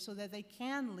behavior, so that they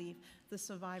can leave the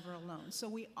survivor alone. So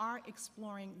we are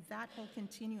exploring that whole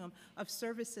continuum of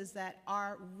services that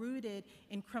are rooted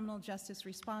in criminal justice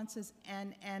responses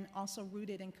and also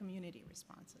rooted in community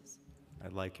responses.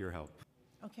 I'd like your help.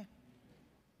 Okay.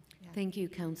 Thank you,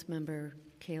 Councilmember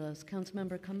Kalos.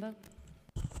 Councilmember Cumbo?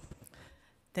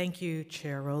 Thank you,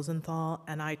 Chair Rosenthal.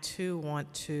 And I too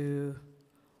want to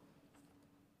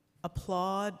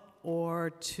applaud or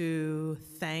to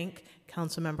thank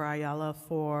Councilmember Ayala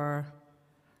for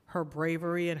her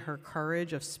bravery and her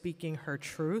courage of speaking her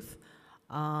truth.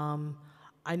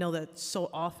 I know that so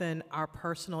often our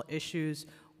personal issues,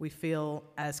 we feel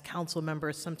as council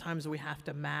members, sometimes we have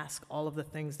to mask all of the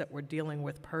things that we're dealing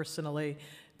with personally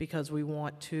because we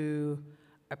want to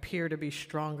appear to be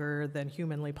stronger than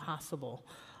humanly possible.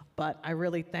 But I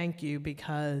really thank you,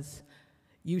 because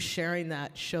you sharing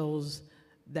that shows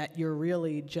that you're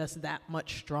really just that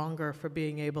much stronger for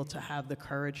being able to have the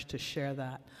courage to share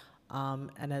that.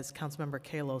 And as Councilmember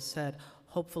Kalos said,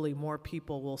 hopefully more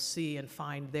people will see and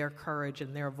find their courage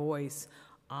and their voice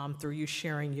through you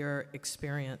sharing your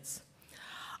experience.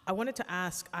 I wanted to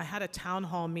ask, I had a town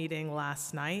hall meeting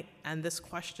last night, and this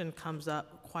question comes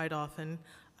up quite often,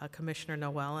 Commissioner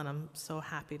Noel, and I'm so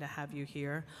happy to have you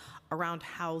here, around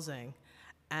housing,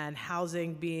 and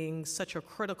housing being such a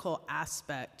critical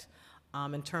aspect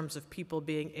in terms of people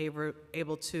being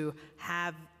able to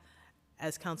have,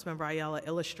 as Councilmember Ayala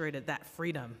illustrated, that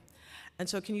freedom. And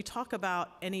so can you talk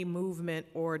about any movement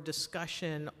or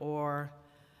discussion, or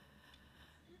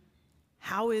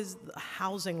how is the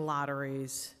housing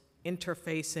lotteries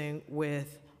interfacing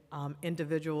with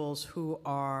individuals who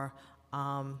are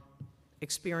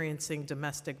experiencing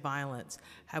domestic violence?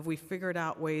 Have we figured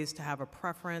out ways to have a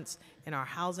preference in our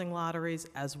housing lotteries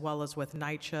as well as with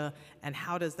NYCC, and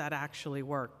how does that actually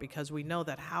work? Because we know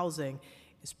that housing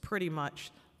is pretty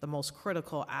much the most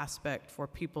critical aspect for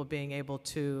people being able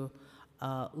to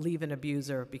leave an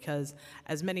abuser, because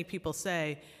as many people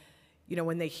say, you know,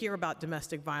 when they hear about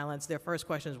domestic violence, their first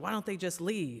question is, why don't they just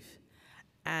leave?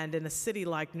 And in a city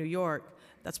like New York,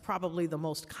 that's probably the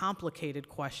most complicated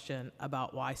question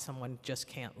about why someone just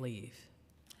can't leave.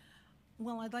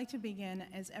 Well, I'd like to begin,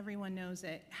 as everyone knows,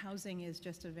 that housing is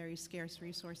just a very scarce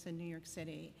resource in New York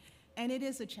City. And it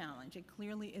is a challenge. It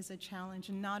clearly is a challenge,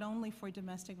 not only for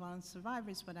domestic violence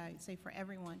survivors, but I say for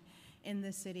everyone in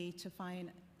the city to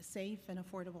find safe and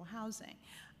affordable housing.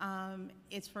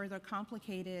 It's further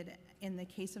complicated in the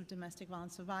case of domestic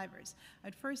violence survivors.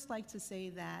 I'd first like to say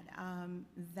that,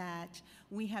 that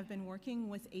we have been working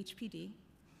with HPD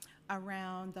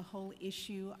around the whole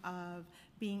issue of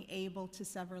being able to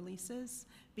sever leases,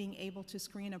 being able to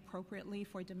screen appropriately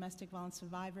for domestic violence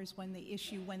survivors when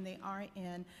they are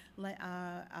in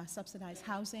subsidized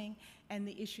housing and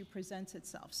the issue presents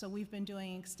itself. So we've been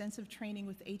doing extensive training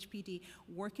with HPD,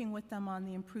 working with them on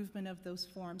the improvement of those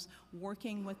forms,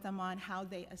 working with them on how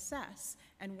they assess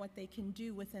and what they can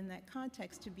do within that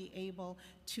context to be able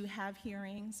to have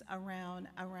hearings around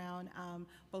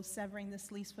both severing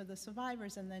this lease for the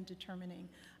survivors and then determining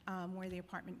where the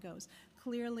apartment goes.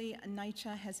 Clearly,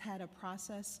 NYCC has had a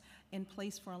process in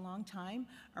place for a long time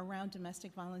around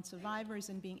domestic violence survivors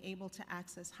and being able to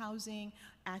access housing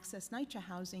access NYCHA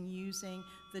housing using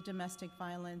the domestic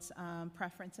violence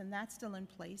preference, and that's still in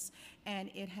place. And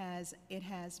it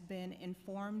has been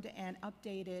informed and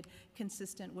updated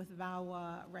consistent with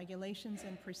VAWA regulations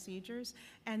and procedures.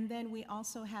 And then we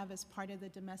also have, as part of the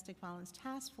Domestic Violence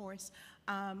Task Force,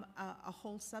 a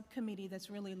whole subcommittee that's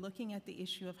really looking at the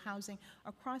issue of housing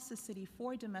across the city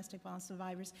for domestic violence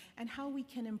survivors and how we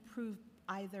can improve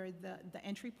either the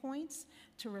entry points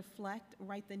to reflect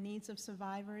the needs of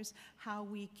survivors, how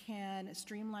we can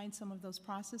streamline some of those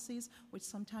processes, which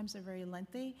sometimes are very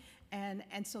lengthy. And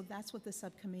so that's what the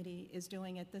subcommittee is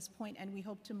doing at this point, and we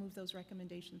hope to move those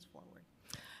recommendations forward.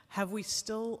 Have we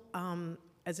still,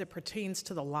 as it pertains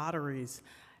to the lotteries,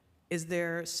 is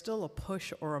there still a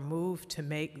push or a move to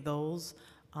make those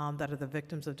that are the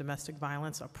victims of domestic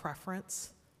violence a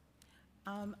preference?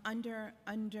 Under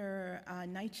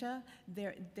NYCHA,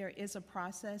 there is a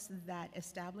process that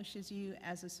establishes you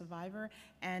as a survivor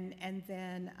and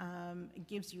then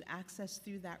gives you access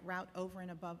through that route over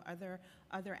and above other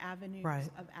avenues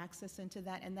of access into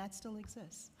that, and that still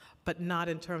exists. But not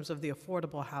in terms of the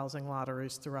affordable housing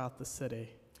lotteries throughout the city?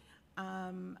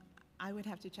 I would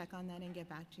have to check on that and get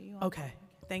back to you. Okay,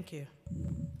 thank you.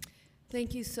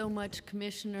 Thank you so much,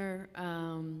 Commissioner,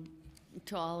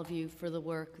 to all of you for the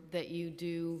work that you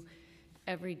do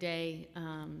every day.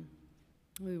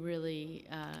 We really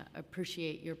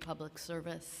appreciate your public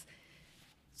service.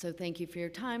 So thank you for your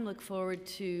time. Look forward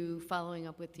to following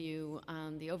up with you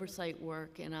on the oversight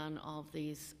work and on all of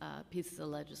these pieces of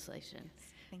legislation.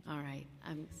 Thank you. All right.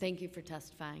 Thank you for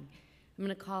testifying. I'm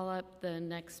going to call up the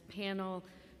next panel,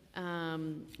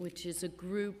 which is a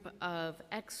group of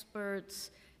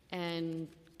experts and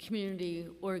community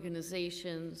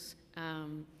organizations.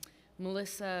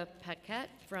 Melissa Paquette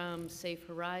from Safe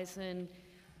Horizon,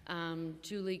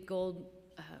 Julie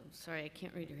sorry, I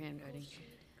can't read your handwriting.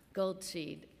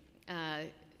 Goldseed,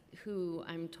 who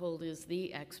I'm told is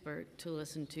the expert to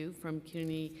listen to from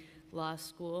CUNY Law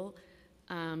School,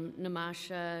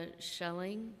 Namasha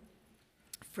Schelling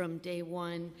from Day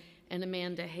One, and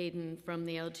Amanda Hayden from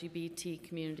the LGBT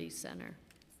Community Center.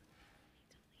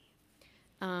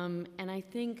 And I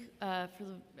think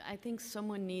I think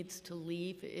someone needs to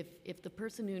leave. If the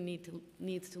person who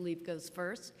needs to leave goes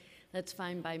first, that's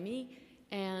fine by me.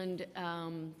 And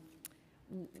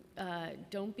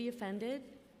don't be offended.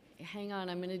 Hang on,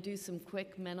 I'm going to do some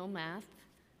quick mental math.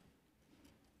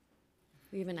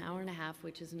 We have an hour and a half,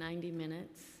 which is 90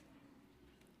 minutes.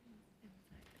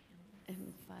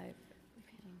 And 5.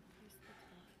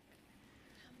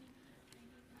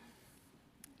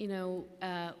 You know,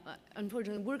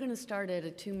 unfortunately, we're going to start at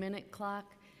a 2-minute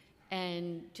clock,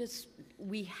 and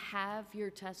we have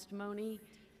your testimony.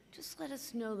 Just let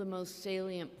us know the most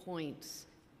salient points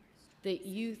that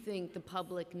you think the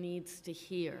public needs to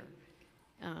hear.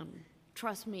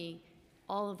 Trust me,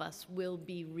 all of us will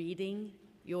be reading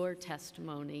your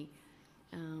testimony.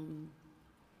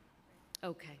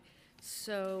 Okay,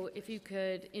 so if you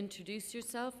could introduce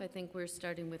yourself. I think we're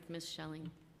starting with Ms. Schelling.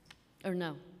 Or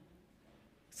no.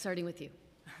 Starting with you.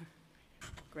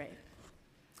 Great.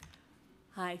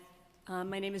 Hi,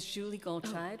 my name is Julie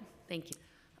Goldscheid. Thank you.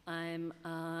 I'm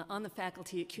on the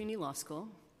faculty at CUNY Law School,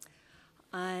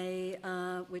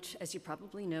 which, as you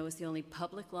probably know, is the only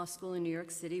public law school in New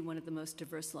York City, one of the most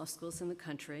diverse law schools in the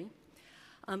country.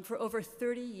 For over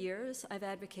 30 years, I've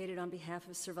advocated on behalf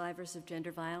of survivors of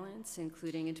gender violence,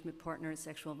 including intimate partner and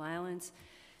sexual violence.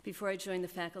 Before I joined the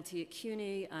faculty at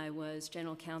CUNY, I was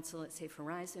general counsel at Safe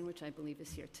Horizon, which I believe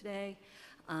is here today,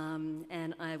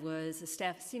 and I was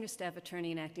a senior staff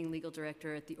attorney and acting legal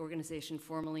director at the organization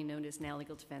formerly known as Now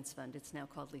Legal Defense Fund. It's now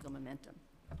called Legal Momentum.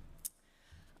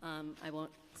 I won't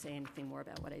say anything more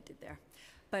about what I did there.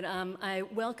 But I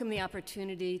welcome the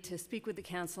opportunity to speak with the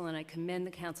council, and I commend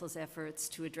the council's efforts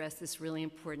to address this really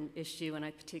important issue, and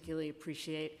I particularly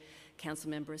appreciate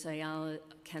Councilmember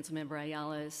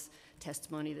Ayala's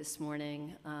testimony this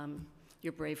morning.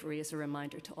 Your bravery is a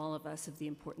reminder to all of us of the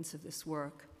importance of this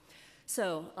work.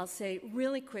 So I'll say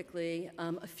really quickly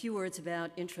a few words about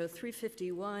Intro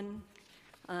 351,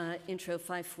 Intro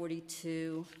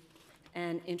 542,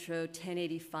 and Intro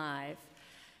 1085.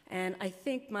 And I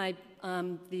think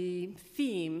the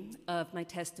theme of my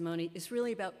testimony is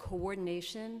really about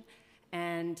coordination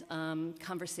and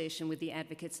conversation with the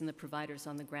advocates and the providers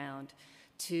on the ground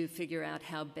to figure out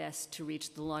how best to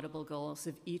reach the laudable goals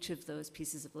of each of those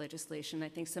pieces of legislation. I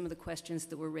think some of the questions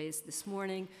that were raised this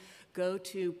morning go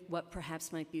to what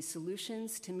perhaps might be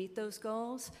solutions to meet those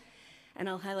goals. And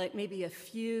I'll highlight maybe a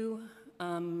few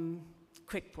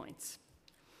quick points.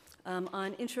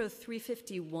 On Intro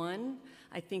 351,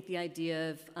 I think the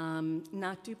idea of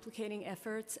not duplicating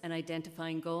efforts and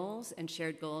identifying goals and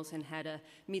shared goals and how to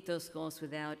meet those goals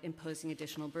without imposing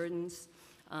additional burdens.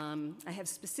 I have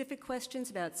specific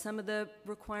questions about some of the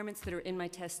requirements that are in my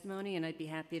testimony, and I'd be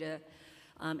happy to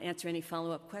answer any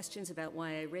follow-up questions about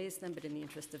why I raised them, but in the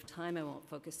interest of time, I won't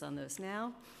focus on those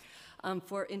now.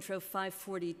 For Intro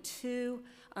 542,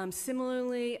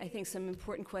 similarly, I think some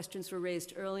important questions were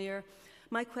raised earlier.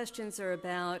 My questions are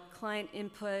about client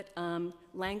input,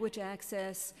 language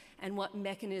access, and what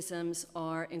mechanisms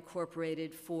are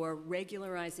incorporated for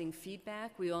regularizing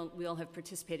feedback. We all have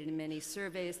participated in many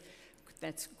surveys.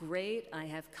 That's great. I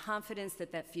have confidence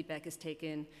that that feedback is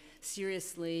taken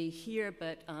seriously here,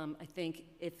 but I think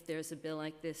if there's a bill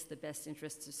like this, the best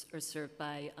interests are served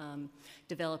by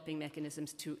developing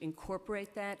mechanisms to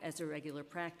incorporate that as a regular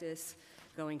practice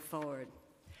going forward.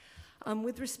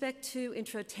 With respect to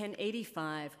Intro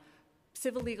 1085,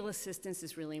 civil legal assistance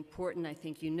is really important. I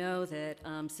think you know that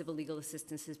civil legal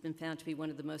assistance has been found to be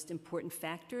one of the most important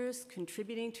factors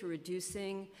contributing to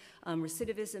reducing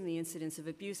recidivism, the incidence of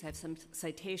abuse. I have some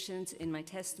citations in my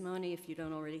testimony if you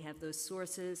don't already have those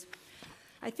sources.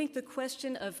 I think the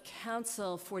question of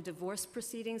counsel for divorce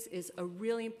proceedings is a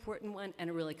really important one and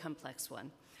a really complex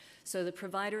one. So the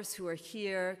providers who are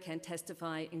here can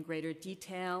testify in greater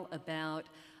detail about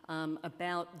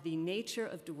the nature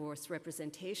of divorce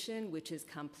representation, which is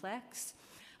complex.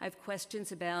 I have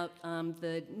questions about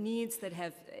the needs that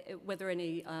have, whether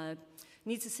any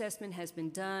needs assessment has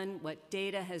been done, what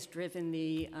data has driven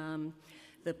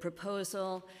the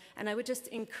proposal, and I would just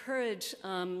encourage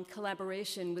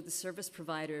collaboration with the service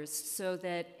providers so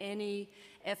that any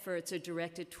efforts are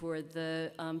directed toward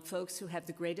the folks who have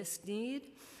the greatest need,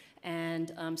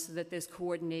 and so that there's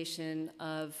coordination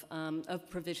of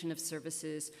provision of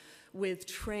services with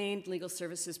trained legal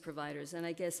services providers. And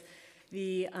I guess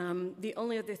the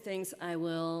only other things I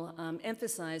will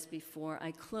emphasize before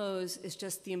I close is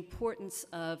just the importance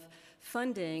of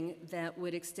funding that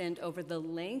would extend over the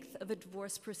length of a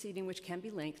divorce proceeding, which can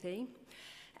be lengthy,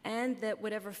 and that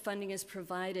whatever funding is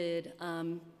provided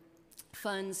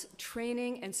funds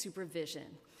training and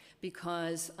supervision,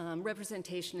 because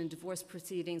representation in divorce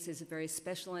proceedings is a very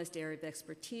specialized area of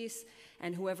expertise,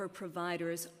 and whoever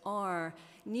providers are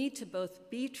need to both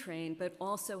be trained but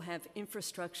also have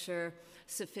infrastructure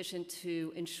sufficient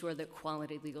to ensure that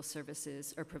quality legal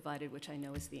services are provided, which I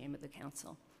know is the aim of the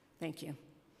council. Thank you.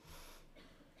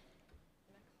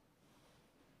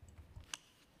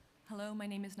 Hello, my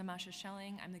name is Namasha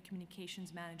Schelling. I'm the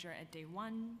communications manager at Day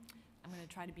One. I'm going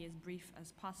to try to be as brief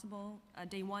as possible.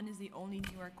 Day One is the only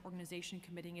New York organization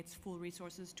committing its full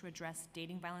resources to address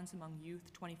dating violence among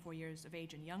youth 24 years of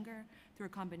age and younger through a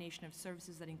combination of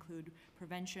services that include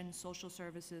prevention, social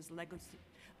services,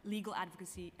 legal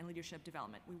advocacy, and leadership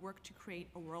development. We work to create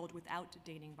a world without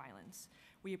dating violence.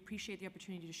 We appreciate the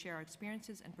opportunity to share our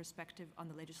experiences and perspective on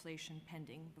the legislation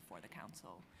pending before the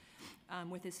council.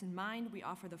 With this in mind, we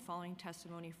offer the following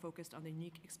testimony focused on the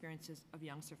unique experiences of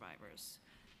young survivors.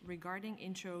 Regarding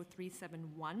Intro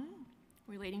 371,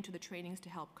 relating to the trainings to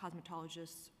help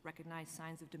cosmetologists recognize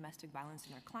signs of domestic violence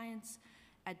in our clients,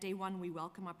 at Day One, we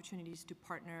welcome opportunities to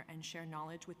partner and share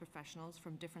knowledge with professionals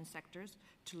from different sectors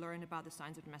to learn about the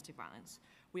signs of domestic violence.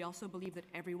 We also believe that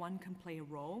everyone can play a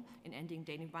role in ending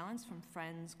dating violence, from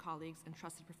friends, colleagues, and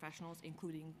trusted professionals,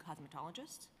 including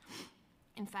cosmetologists.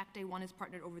 In fact, Day One has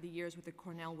partnered over the years with the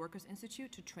Cornell Workers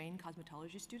Institute to train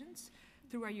cosmetology students.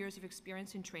 Through our years of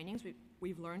experience in trainings,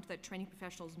 we've learned that training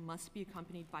professionals must be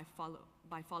accompanied by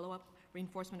follow-up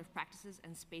reinforcement of practices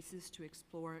and spaces to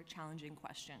explore challenging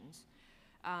questions.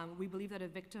 We believe that a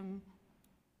victim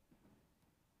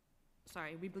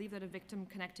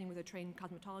connecting with a trained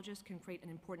cosmetologist can create an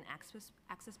important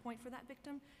access point for that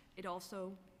victim. It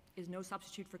also is no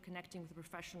substitute for connecting with a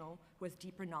professional who has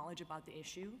deeper knowledge about the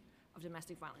issue of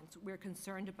domestic violence. We're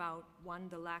concerned about, one,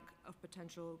 the lack of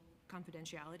potential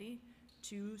confidentiality,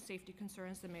 two, safety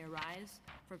concerns that may arise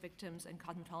for victims and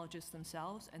cosmetologists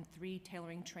themselves, and three,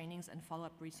 tailoring trainings and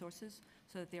follow-up resources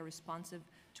so that they're responsive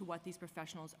to what these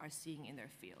professionals are seeing in their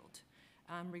field.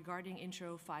 Regarding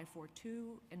Intro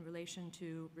 542, in relation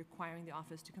to requiring the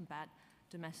office to combat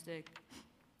domestic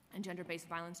and gender-based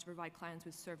violence to provide clients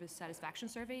with service satisfaction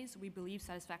surveys, we believe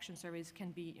satisfaction surveys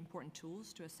can be important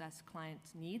tools to assess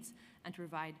clients' needs and to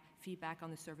provide feedback on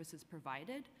the services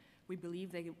provided. We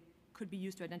believe they could be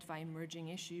used to identify emerging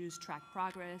issues, track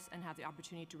progress, and have the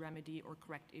opportunity to remedy or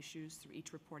correct issues through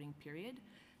each reporting period.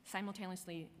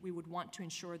 Simultaneously, we would want to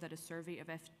ensure that a survey of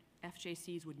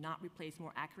FJCs would not replace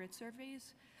more accurate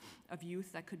surveys of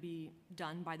youth that could be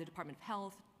done by the Department of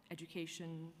Health,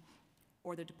 Education,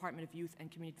 or the Department of Youth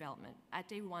and Community Development. At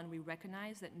Day One, we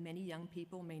recognize that many young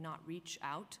people may not reach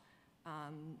out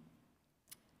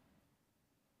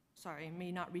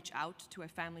to a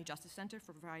family justice center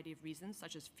for a variety of reasons,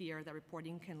 such as fear that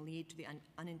reporting can lead to the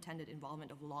unintended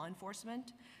involvement of law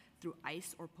enforcement through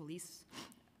ICE or police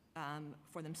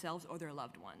for themselves or their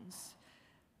loved ones,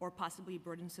 or possibly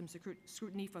burdensome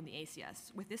scrutiny from the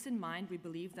ACS. With this in mind, we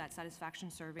believe that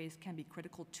satisfaction surveys can be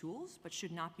critical tools, but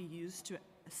should not be used to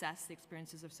assess the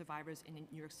experiences of survivors in New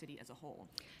York City as a whole.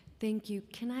 Thank you.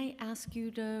 Can I ask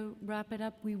you to wrap it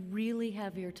up? We really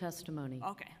have your testimony.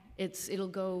 Okay. It'll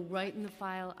go right in the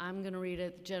file. I'm going to read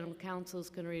it. The General Counsel's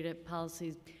going to read it.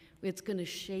 Policies. It's going to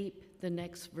shape the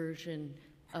next version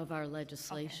of our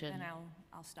legislation. Okay, then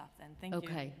I'll stop then. Thank you.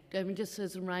 Okay. I mean, just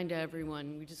as a reminder to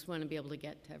everyone, we just want to be able to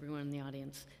get to everyone in the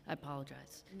audience. I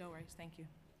apologize. No worries. Thank you.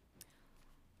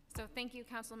 So thank you,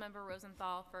 Councilmember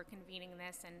Rosenthal, for convening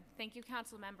this, and thank you,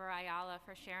 Councilmember Ayala,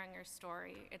 for sharing your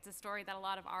story. It's a story that a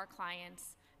lot of our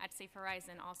clients at Safe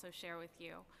Horizon also share with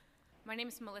you. My name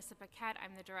is Melissa Paquette.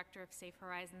 I'm the director of Safe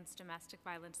Horizon's Domestic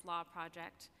Violence Law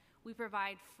Project. We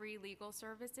provide free legal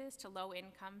services to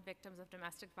low-income victims of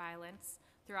domestic violence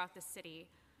throughout the city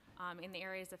in the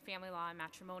areas of family law and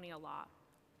matrimonial law.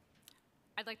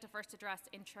 I'd like to first address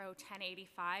Intro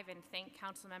 1085 and thank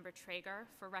Councilmember Traeger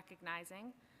for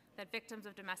recognizing that victims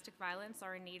of domestic violence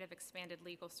are in need of expanded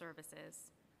legal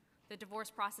services. The divorce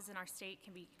process in our state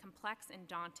can be complex and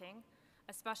daunting,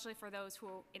 especially for those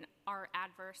who are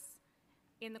adverse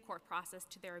in the court process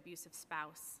to their abusive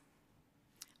spouse.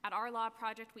 At our law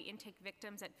project, we intake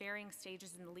victims at varying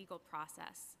stages in the legal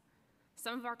process.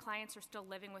 Some of our clients are still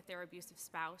living with their abusive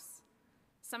spouse.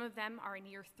 Some of them are in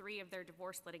year 3 of their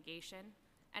divorce litigation,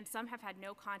 and some have had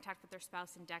no contact with their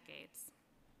spouse in decades.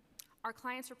 Our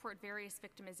clients report various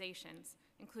victimizations,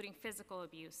 including physical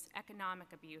abuse,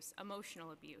 economic abuse,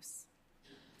 emotional abuse.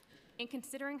 In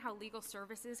considering how legal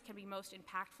services can be most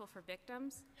impactful for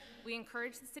victims, we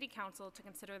encourage the City Council to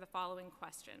consider the following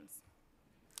questions.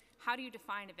 How do you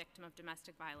define a victim of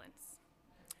domestic violence?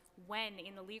 When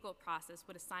in the legal process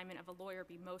would assignment of a lawyer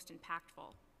be most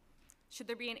impactful? Should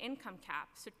there be an income cap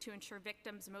to ensure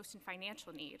victims most in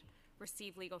financial need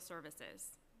receive legal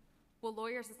services? Will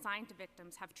lawyers assigned to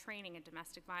victims have training in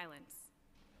domestic violence?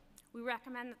 We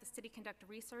recommend that the city conduct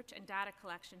research and data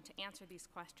collection to answer these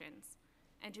questions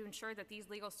and to ensure that these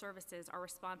legal services are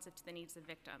responsive to the needs of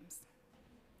victims.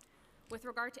 With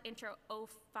regard to Intro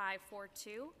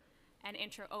 0542 and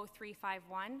Intro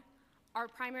 0351, our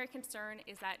primary concern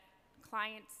is that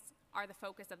clients are the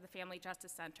focus of the family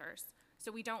justice centers.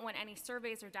 So we don't want any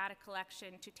surveys or data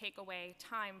collection to take away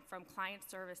time from client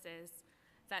services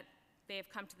that they have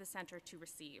come to the center to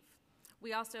receive.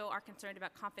 We also are concerned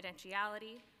about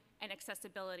confidentiality and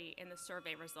accessibility in the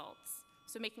survey results.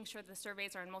 So making sure the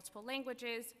surveys are in multiple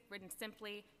languages, written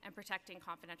simply, and protecting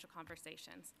confidential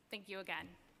conversations. Thank you again.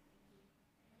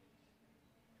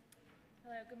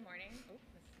 Hello, good morning. Oh,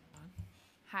 this is on.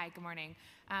 Hi, good morning.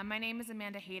 My name is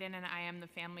Amanda Hayden, and I am the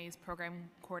Families Program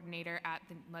Coordinator at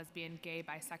the Lesbian, Gay,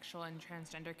 Bisexual, and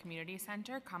Transgender Community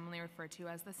Center, commonly referred to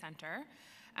as the Center.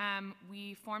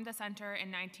 We formed the center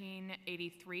in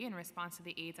 1983 in response to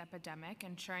the AIDS epidemic,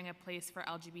 ensuring a place for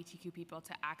LGBTQ people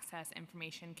to access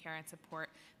information, care, and support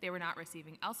they were not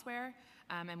receiving elsewhere.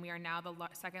 And we are now the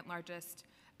second largest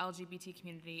LGBT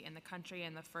community in the country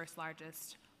and the first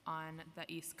largest on the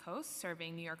East Coast,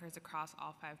 serving New Yorkers across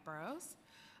all 5 boroughs.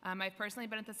 I've personally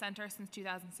been at the center since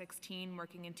 2016,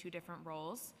 working in 2 different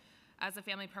roles. As a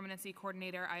family permanency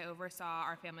coordinator, I oversaw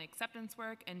our family acceptance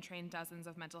work and trained dozens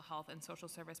of mental health and social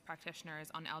service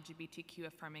practitioners on LGBTQ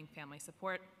affirming family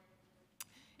support.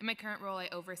 In my current role, I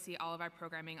oversee all of our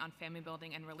programming on family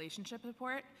building and relationship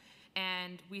support,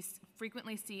 and we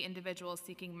frequently see individuals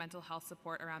seeking mental health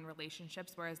support around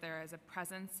relationships, whereas there is a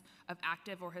presence of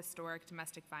active or historic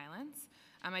domestic violence.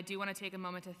 I do want to take a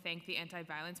moment to thank the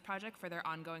Anti-Violence Project for their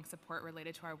ongoing support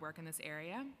related to our work in this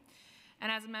area.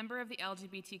 And as a member of the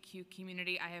LGBTQ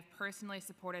community, I have personally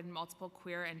supported multiple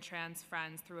queer and trans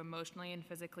friends through emotionally and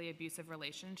physically abusive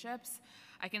relationships.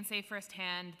 I can say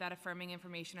firsthand that affirming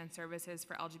information and services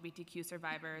for LGBTQ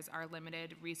survivors are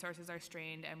limited, resources are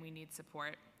strained, and we need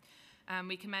support.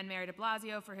 We commend Mayor de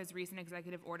Blasio for his recent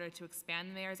executive order to expand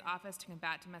the mayor's office to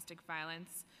combat domestic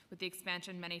violence. With the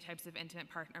expansion, many types of intimate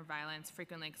partner violence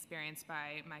frequently experienced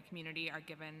by my community are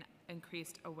given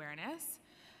increased awareness.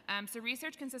 So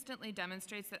research consistently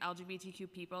demonstrates that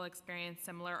LGBTQ people experience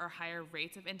similar or higher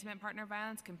rates of intimate partner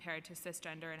violence compared to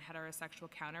cisgender and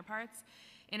heterosexual counterparts.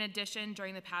 In addition,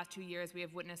 during the past 2 years, we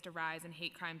have witnessed a rise in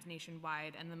hate crimes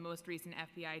nationwide, and the most recent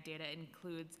FBI data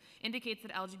indicates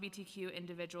that LGBTQ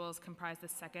individuals comprise the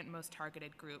second most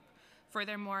targeted group.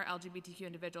 Furthermore, LGBTQ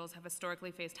individuals have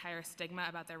historically faced higher stigma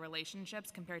about their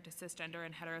relationships compared to cisgender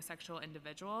and heterosexual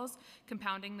individuals.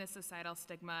 Compounding this societal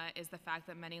stigma is the fact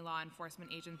that many law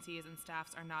enforcement agencies and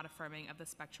staffs are not affirming of the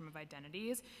spectrum of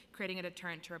identities, creating a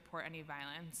deterrent to report any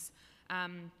violence.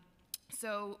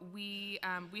 So we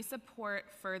support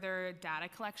further data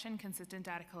collection, consistent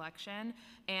data collection,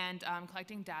 and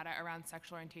collecting data around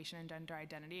sexual orientation and gender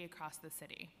identity across the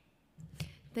city.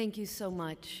 Thank you so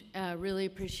much. Really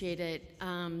appreciate it.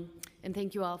 And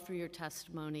thank you all for your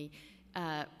testimony.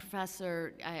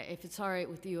 Professor, if it's all right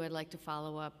with you, I'd like to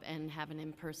follow up and have an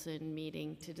in-person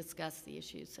meeting to discuss the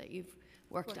issues that you've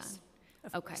worked on.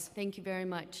 Of course. Thank you very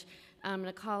much. I'm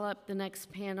going to call up the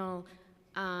next panel.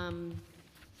 Hang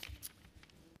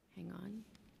on.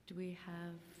 Do we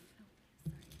have,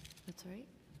 that's all right?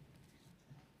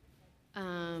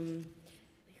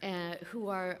 Who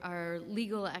are our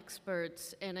legal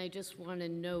experts, and I just want to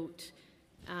note,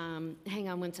 hang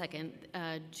on one second,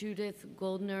 Judith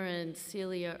Goldner and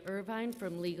Celia Irvine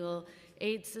from Legal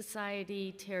Aid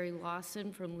Society, Terry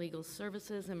Lawson from Legal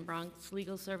Services and Bronx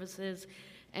Legal Services,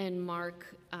 and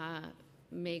Mark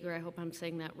Mager, I hope I'm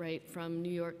saying that right, from New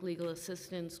York Legal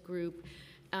Assistance Group.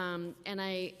 And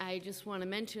I just want to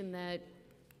mention that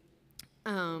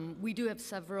we do have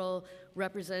several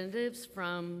representatives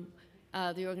from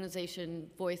the organization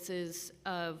Voices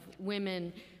of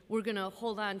Women. We're going to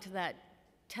hold on to that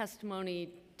testimony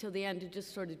till the end to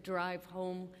just sort of drive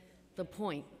home the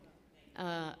point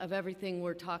of everything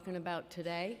we're talking about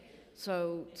today.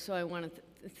 So I want to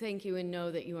thank you and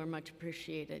know that you are much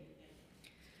appreciated.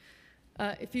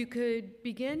 If you could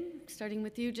begin, starting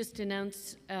with you, just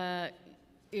announce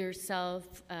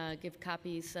yourself, give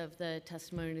copies of the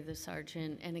testimony to the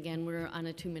sergeant, and again, we're on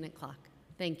a 2-minute clock.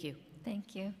 Thank you.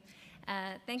 Thank you.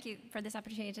 Thank you for this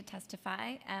opportunity to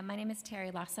testify. My name is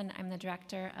Terry Lawson. I'm the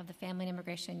director of the Family and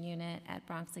Immigration Unit at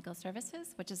Bronx Legal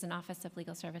Services, which is an office of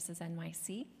Legal Services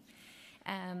NYC.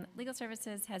 Legal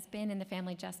Services has been in the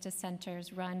family justice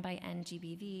centers run by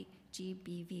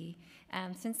NGBV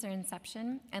since their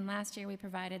inception, and last year we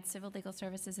provided civil legal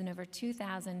services in over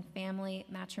 2,000 family,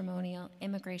 matrimonial,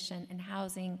 immigration, and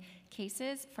housing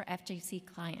cases for FJC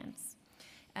clients.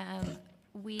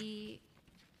 We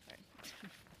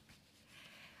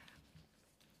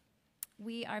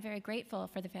are very grateful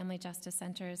for the Family Justice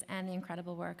Centers and the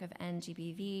incredible work of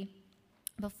NGBV.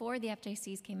 Before the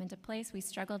FJCs came into place, we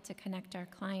struggled to connect our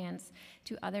clients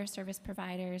to other service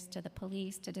providers, to the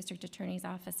police, to district attorneys'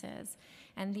 offices.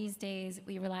 And these days,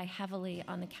 we rely heavily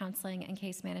on the counseling and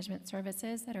case management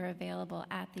services that are available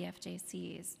at the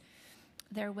FJCs.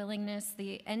 Their willingness,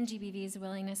 the NGBV's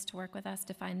willingness to work with us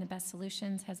to find the best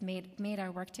solutions has made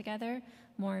our work together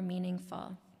more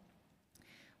meaningful.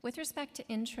 With respect to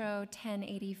Intro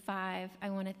 1085,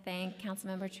 I want to thank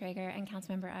Councilmember Traeger and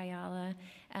Councilmember Ayala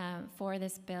for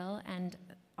this bill, and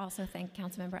also thank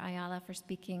Councilmember Ayala for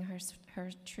speaking her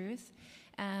truth.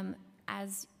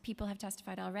 As people have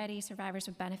testified already, survivors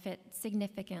would benefit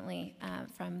significantly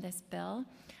from this bill.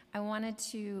 I wanted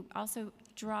to also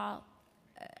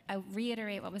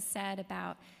reiterate what was said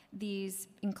about these,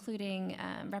 including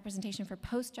representation for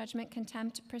post-judgment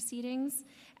contempt proceedings,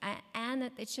 and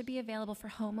that it should be available for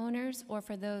homeowners or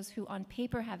for those who on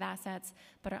paper have assets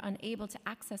but are unable to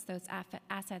access those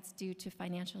assets due to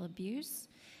financial abuse.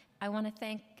 I want to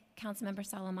thank Councilmember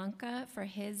Salamanca for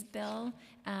his bill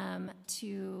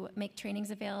to make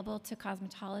trainings available to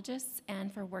cosmetologists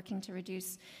and for working to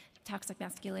reduce toxic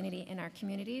masculinity in our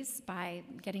communities by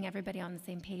getting everybody on the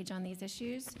same page on these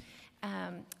issues.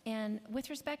 And with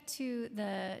respect to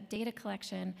the data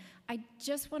collection, I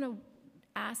just want to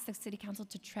ask the City Council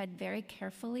to tread very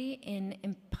carefully in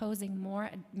imposing more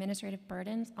administrative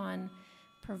burdens on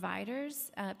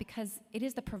providers, because it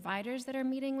is the providers that are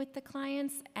meeting with the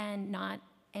clients and not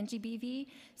NGBV.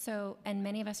 So, and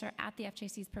many of us are at the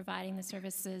FJCs providing the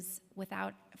services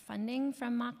without funding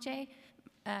from MOCJ.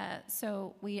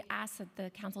 So we ask that the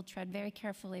council tread very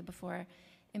carefully before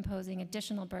imposing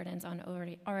additional burdens on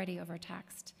already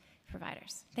overtaxed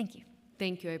providers. Thank you.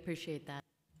 Thank you, I appreciate that.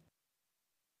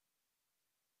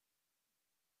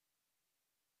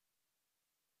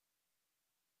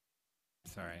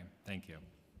 Sorry, thank you.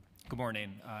 Good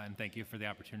morning, and thank you for the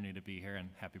opportunity to be here, and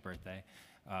happy birthday.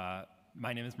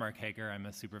 My name is Mark Hager. I'm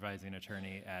a supervising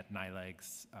attorney at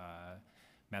NYLEG's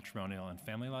Matrimonial and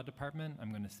Family Law Department.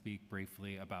 I'm going to speak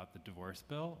briefly about the divorce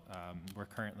bill. We're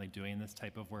currently doing this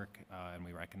type of work, and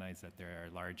we recognize that there are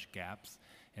large gaps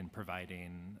in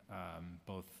providing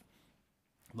both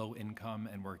low income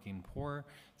and working poor,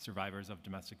 survivors of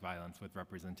domestic violence with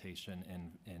representation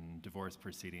in divorce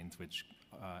proceedings, which,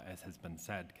 as has been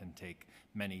said, can take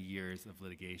many years of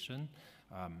litigation.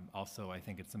 Also, I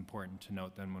think it's important to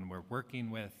note that when we're working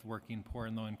with working poor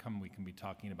and low income, we can be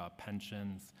talking about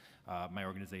pensions. My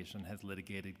organization has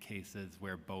litigated cases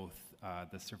where both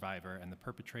the survivor and the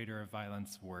perpetrator of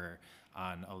violence were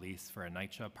on a lease for a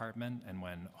NYCC apartment, and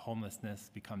when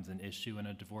homelessness becomes an issue in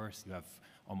a divorce, you have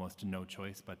almost no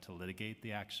choice but to litigate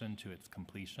the action to its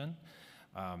completion.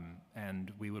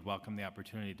 And we would welcome the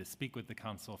opportunity to speak with the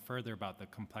council further about the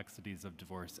complexities of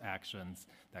divorce actions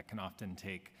that can often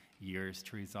take years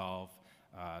to resolve.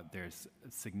 There's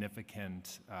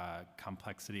significant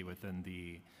complexity within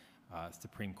the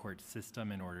Supreme Court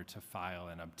system in order to file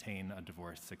and obtain a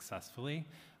divorce successfully.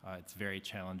 It's very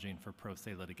challenging for pro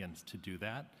se litigants to do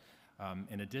that.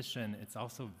 In addition, it's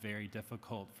also very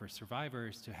difficult for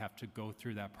survivors to have to go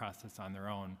through that process on their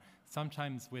own,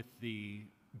 sometimes with the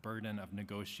burden of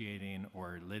negotiating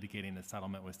or litigating a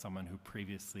settlement with someone who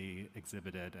previously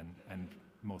exhibited and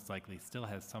most likely still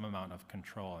has some amount of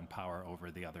control and power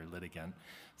over the other litigant.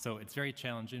 So it's very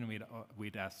challenging, and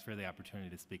we'd ask for the opportunity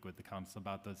to speak with the council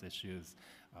about those issues.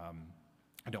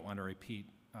 I don't want to repeat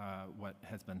what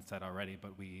has been said already,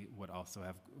 but we would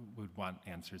want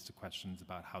answers to questions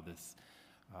about how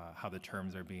the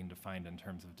terms are being defined in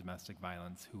terms of domestic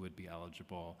violence, who would be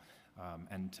eligible,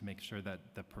 and to make sure that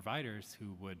the providers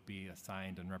who would be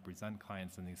assigned and represent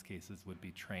clients in these cases would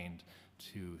be trained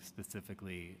to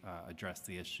specifically address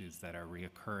the issues that are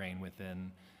reoccurring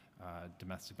within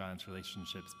domestic violence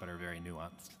relationships but are very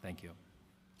nuanced. Thank you.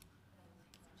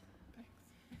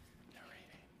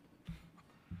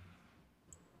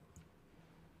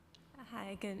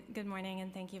 Hi, good morning,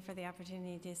 and thank you for the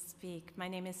opportunity to speak. My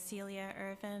name is Celia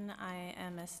Irvin. I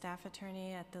am a staff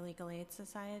attorney at the Legal Aid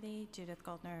Society. Judith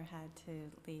Goldner had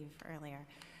to leave earlier.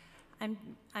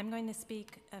 I'm going to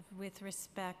speak with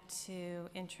respect to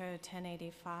Intro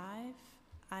 1085.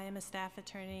 I am a staff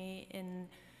attorney in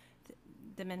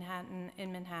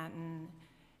Manhattan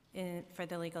for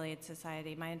the Legal Aid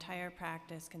Society. My entire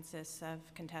practice consists of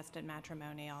contested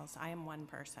matrimonials. I am one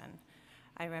person.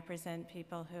 I represent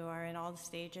people who are in all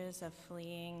stages of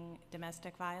fleeing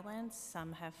domestic violence.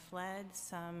 Some have fled,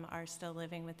 some are still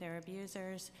living with their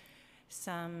abusers,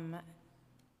 some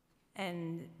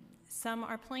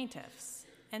are plaintiffs,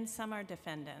 and some are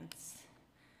defendants.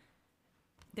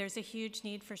 There's a huge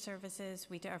need for services.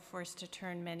 We are forced to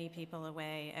turn many people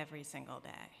away every single day.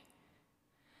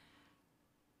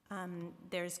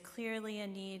 There's clearly a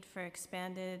need for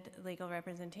expanded legal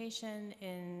representation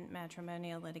in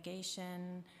matrimonial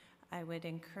litigation. I would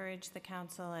encourage the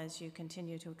council, as you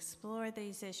continue to explore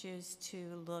these issues,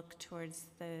 to look towards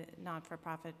the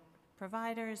not-for-profit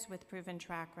providers with proven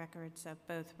track records of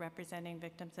both representing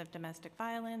victims of domestic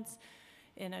violence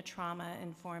in a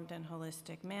trauma-informed and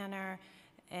holistic manner,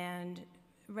 and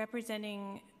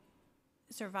representing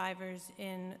survivors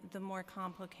in the more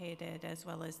complicated as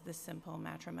well as the simple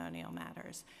matrimonial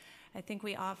matters. I think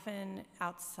we often,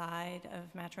 outside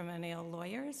of matrimonial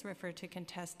lawyers, refer to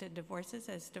contested divorces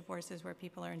as divorces where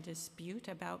people are in dispute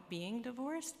about being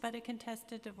divorced, but a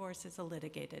contested divorce is a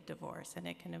litigated divorce, and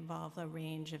it can involve a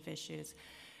range of issues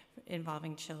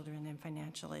involving children and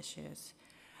financial issues.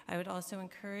 I would also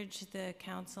encourage the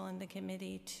council and the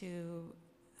committee to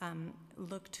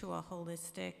look to a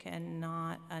holistic and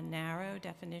not a narrow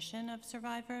definition of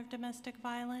survivor of domestic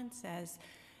violence, as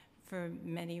for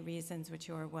many reasons which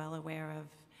you are well aware of,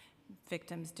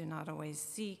 victims do not always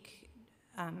seek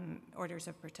orders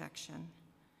of protection.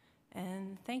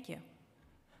 And thank you.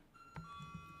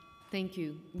 Thank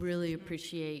you. Really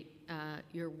appreciate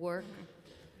your work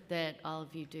that all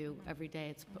of you do every day.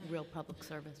 It's real public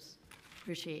service.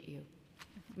 Appreciate you.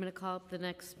 I'm going to call up the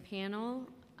next panel.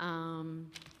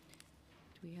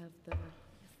 Do we have the,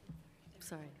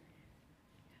 sorry.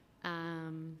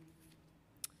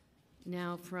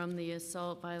 Now from the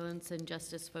assault, violence, and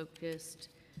justice-focused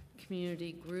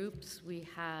community groups, we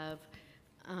have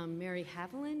Mary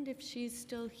Haviland, if she's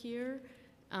still here.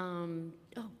 Oh,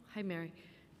 hi, Mary.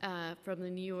 From the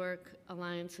New York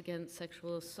Alliance Against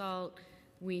Sexual Assault,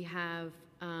 we have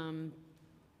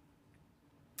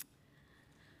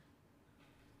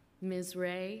Ms.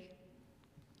 Ray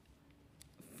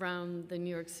from the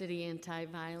New York City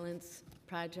Anti-Violence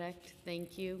Project.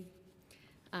 Thank you.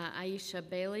 Aisha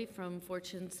Bailey from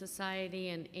Fortune Society,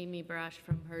 and Amy Brash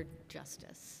from Her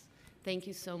Justice. Thank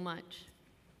you so much.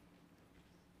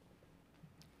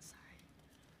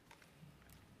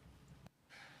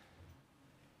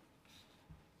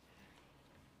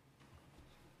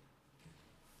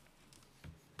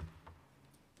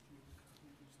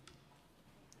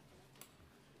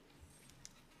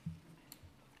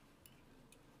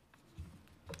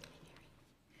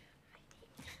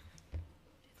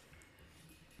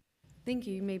 Thank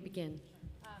you. You may begin.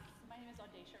 My name is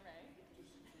Audacia Ray.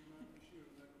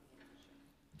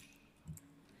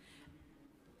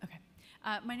 Okay.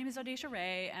 My name is Audacia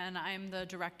Ray, and I'm the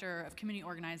Director of Community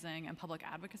Organizing and Public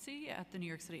Advocacy at the New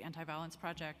York City Anti-Violence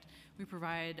Project. We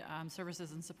provide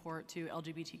services and support to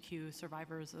LGBTQ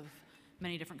survivors of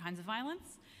many different kinds of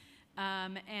violence.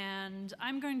 And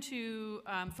I'm going to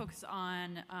focus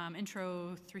on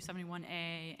Intro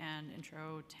 371A and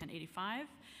Intro 1085.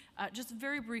 Just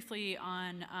very briefly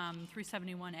on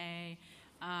 371A,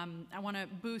 I want to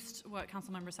boost what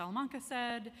Councilmember Salamanca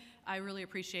said. I really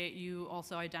appreciate you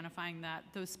also identifying that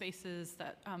those spaces,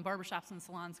 that barbershops and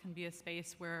salons can be a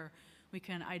space where we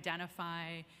can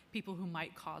identify people who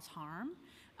might cause harm.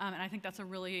 And I think that's a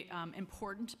really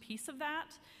important piece of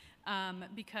that.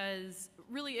 Because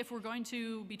really, if we're going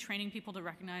to be training people to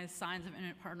recognize signs of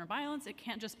intimate partner violence, it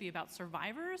can't just be about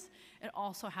survivors. It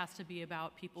also has to be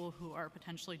about people who are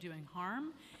potentially doing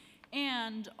harm.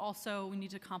 And also, we need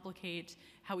to complicate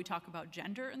how we talk about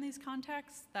gender in these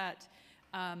contexts, that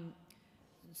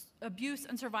abuse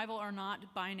and survival are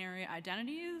not binary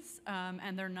identities,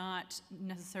 and they're not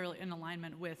necessarily in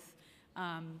alignment with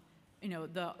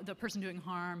the person doing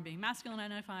harm being masculine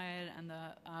identified and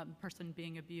the person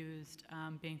being abused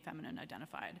being feminine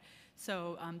identified.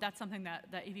 So that's something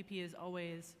that EVP is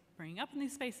always bringing up in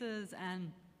these spaces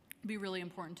and be really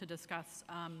important to discuss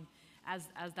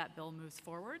as that bill moves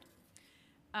forward.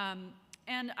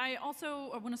 And I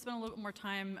also want to spend a little bit more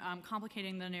time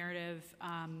complicating the narrative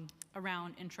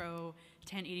around Intro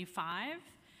 1085.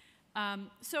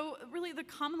 So really the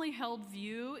commonly held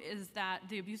view is that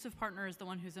the abusive partner is the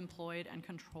one who's employed and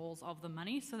controls all of the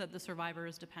money so that the survivor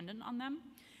is dependent on them.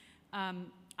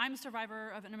 I'm a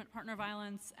survivor of intimate partner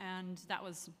violence, and that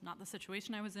was not the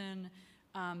situation I was in.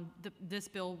 This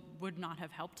bill would not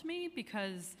have helped me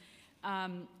because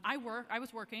I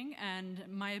was working and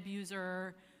my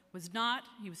abuser was not.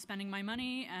 He was spending my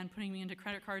money and putting me into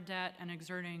credit card debt and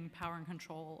exerting power and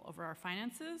control over our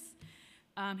finances.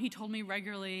 He told me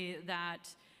regularly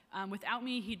that without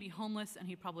me, he'd be homeless and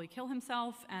he'd probably kill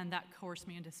himself, and that coerced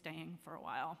me into staying for a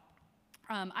while.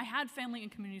 I had family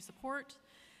and community support,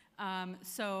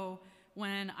 so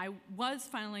when I was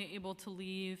finally able to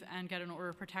leave and get an order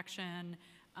of protection,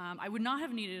 I would not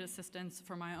have needed assistance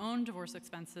for my own divorce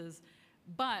expenses,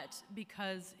 but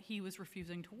because he was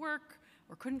refusing to work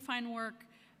or couldn't find work,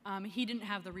 he didn't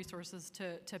have the resources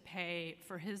to pay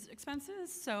for his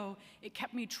expenses, so it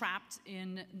kept me trapped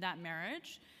in that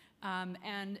marriage.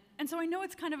 And so I know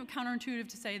it's kind of counterintuitive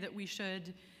to say that we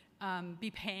should be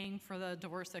paying for the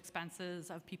divorce expenses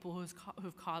of people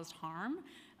who've caused harm,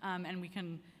 and we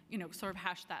can sort of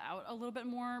hash that out a little bit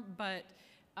more, but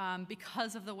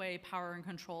because of the way power and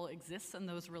control exists in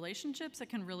those relationships, it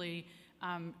can really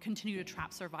continue to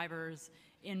trap survivors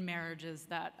in marriages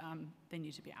that they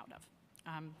need to be out of.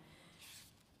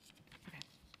 Okay,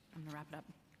 I'm gonna wrap it up.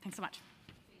 Thanks so much.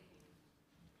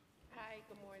 Hi,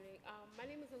 good morning. My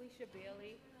name is Alicia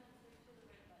Bailey.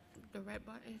 The red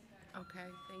button? Okay,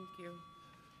 thank you.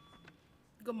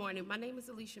 Good morning. My name is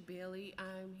Alicia Bailey.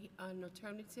 I'm an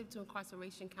alternative to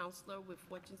incarceration counselor with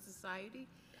Fortune Society.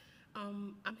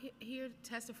 I'm here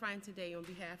testifying today on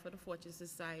behalf of the Fortune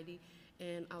Society,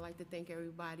 and I'd like to thank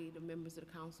everybody, the members of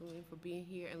the council, for being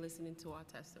here and listening to our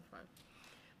testify.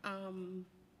 I'll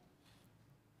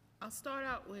start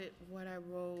out with what I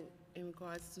wrote in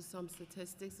regards to some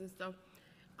statistics and stuff.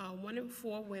 1 in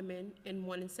 4 women and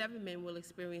 1 in 7 men will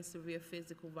experience severe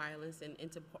physical violence and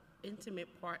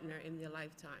intimate partner in their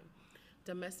lifetime.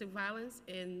 Domestic violence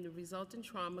and the resulting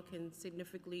trauma can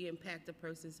significantly impact a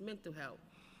person's mental health.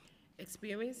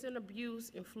 Experiencing abuse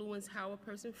influences how a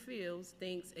person feels,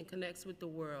 thinks, and connects with the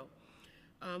world.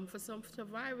 For some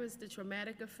survivors, the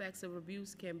traumatic effects of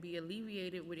abuse can be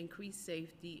alleviated with increased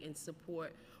safety and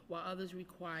support, while others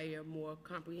require more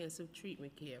comprehensive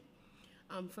treatment care.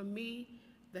 For me,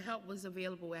 the help was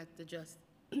available at the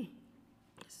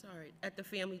at the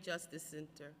Family Justice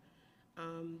Center.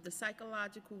 The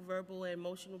psychological, verbal, and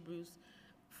emotional abuse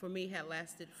for me had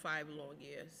lasted 5 long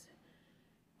years.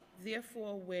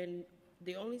 Therefore, when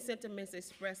the only sentiments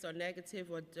expressed are negative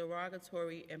or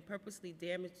derogatory and purposely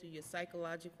damage to your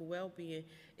psychological well-being,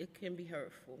 it can be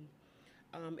hurtful.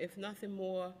 If nothing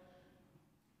more,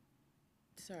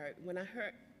 when I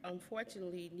heard,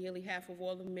 unfortunately, nearly half of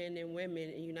all the men and women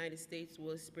in the United States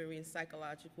will experience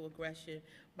psychological aggression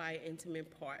by an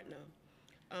intimate partner.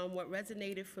 What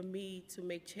resonated for me to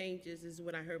make changes is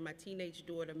when I heard my teenage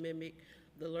daughter mimic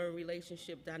the learned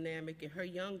relationship dynamic in her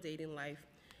young dating life,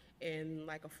 and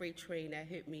like a freight train that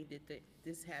hit me, that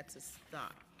this had to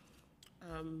stop.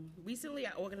 Recently,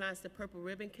 I organized the Purple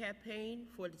Ribbon Campaign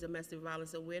for the Domestic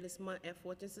Violence Awareness Month at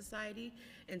Fortune Society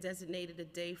and designated a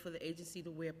day for the agency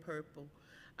to wear purple.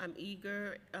 I'm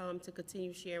eager to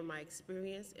continue sharing my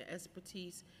experience and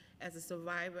expertise as a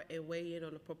survivor and weigh in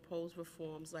on the proposed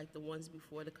reforms like the ones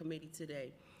before the committee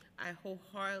today. I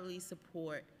wholeheartedly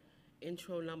support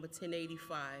intro number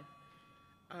 1085.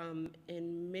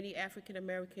 In many African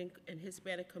American and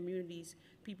Hispanic communities,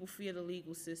 people fear the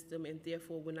legal system and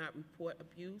therefore will not report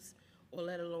abuse or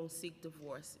let alone seek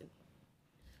divorce.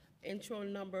 Intro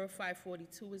number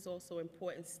 542 is also an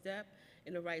important step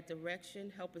in the right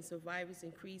direction, helping survivors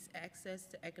increase access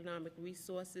to economic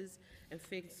resources and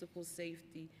physical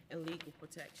safety and legal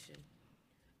protection.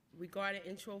 Regarding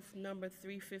intro number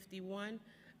 351,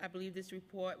 I believe this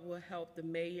report will help the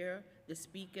mayor, the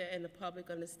speaker, and the public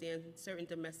understand certain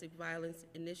domestic violence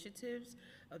initiatives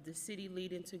of the city,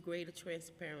 leading to greater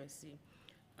transparency.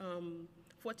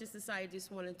 Fortune Society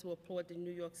just wanted to applaud the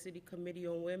New York City Committee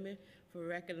on Women for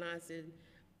recognizing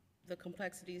the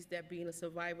complexities that being a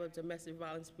survivor of domestic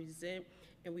violence present,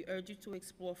 and we urge you to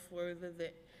explore further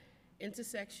the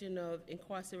intersection of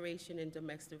incarceration and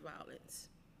domestic violence.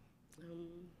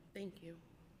 Thank you.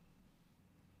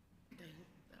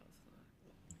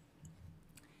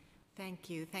 Thank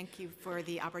you. Thank you for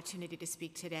the opportunity to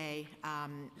speak today.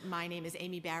 My name is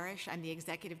Amy Barish. I'm the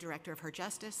Executive Director of Her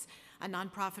Justice, a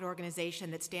nonprofit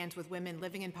organization that stands with women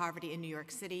living in poverty in New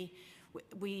York City.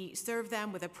 We serve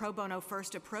them with a pro bono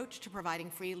first approach to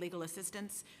providing free legal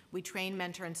assistance. We train,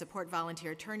 mentor, and support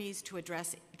volunteer attorneys to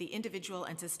address the individual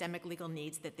and systemic legal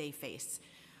needs that they face.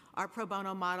 Our pro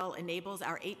bono model enables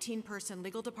our 18-person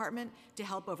legal department to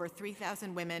help over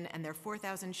 3,000 women and their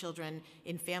 4,000 children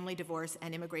in family, divorce,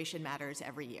 and immigration matters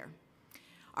every year.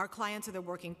 Our clients are the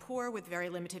working poor with very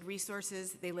limited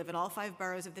resources. They live in all 5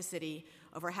 boroughs of the city.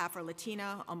 Over half are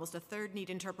Latina, almost a third need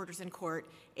interpreters in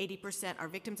court, 80% are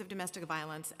victims of domestic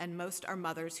violence, and most are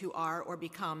mothers who are or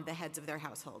become the heads of their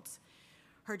households.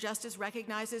 Her Justice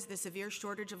recognizes the severe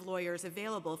shortage of lawyers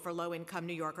available for low-income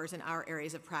New Yorkers in our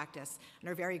areas of practice, and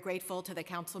are very grateful to the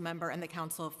council member and the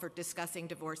council for discussing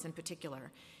divorce in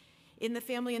particular. In the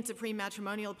family and supreme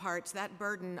matrimonial parts, that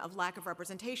burden of lack of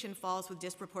representation falls with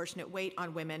disproportionate weight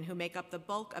on women who make up the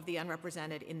bulk of the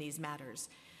unrepresented in these matters.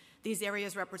 These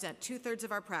areas represent 2/3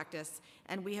 of our practice,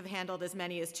 and we have handled as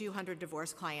many as 200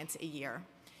 divorce clients a year.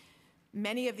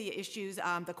 Many of the issues,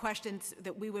 the questions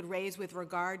that we would raise with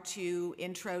regard to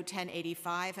Intro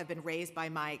 1085 have been raised by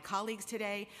my colleagues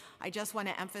today. I just want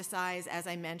to emphasize, as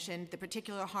I mentioned, the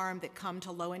particular harm that come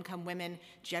to low-income women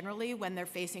generally when they're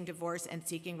facing divorce and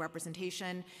seeking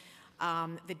representation,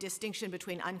 the distinction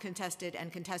between uncontested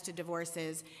and contested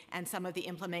divorces, and some of the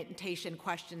implementation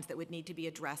questions that would need to be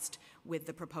addressed with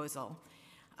the proposal.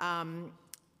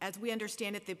 As we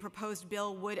understand it, the proposed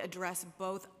bill would address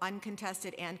both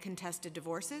uncontested and contested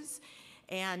divorces.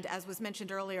 And as was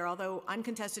mentioned earlier, although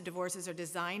uncontested divorces are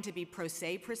designed to be pro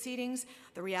se proceedings,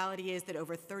 the reality is that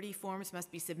over 30 forms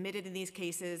must be submitted in these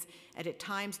cases, and at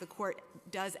times the court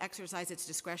does exercise its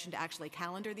discretion to actually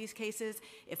calendar these cases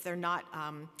if they're not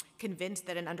convinced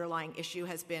that an underlying issue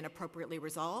has been appropriately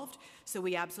resolved. So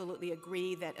we absolutely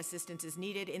agree that assistance is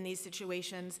needed in these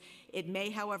situations. It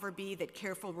may, however, be that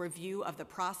careful review of the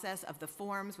process of the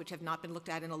forms, which have not been looked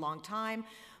at in a long time,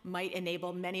 might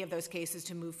enable many of those cases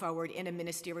to move forward in a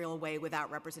ministerial way without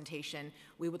representation.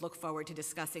 We would look forward to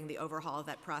discussing the overhaul of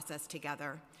that process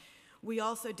together. We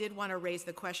also did want to raise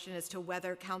the question as to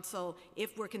whether counsel,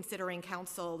 if we're considering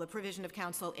counsel, the provision of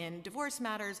counsel in divorce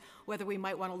matters, whether we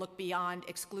might want to look beyond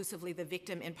exclusively the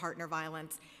victim in partner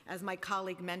violence. As my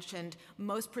colleague mentioned,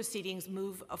 most proceedings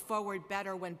move forward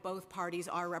better when both parties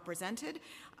are represented.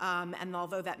 And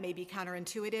although that may be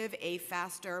counterintuitive, a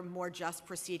faster, more just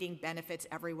proceeding benefits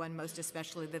everyone, most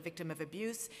especially the victim of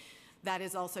abuse. That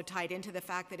is also tied into the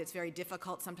fact that it's very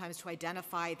difficult sometimes to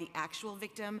identify the actual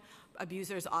victim.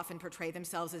 Abusers often portray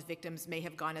themselves as victims, may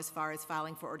have gone as far as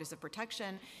filing for orders of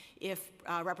protection. If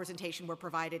representation were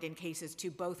provided in cases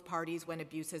to both parties when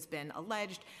abuse has been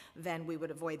alleged, then we would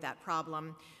avoid that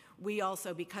problem. We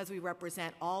also, because we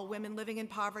represent all women living in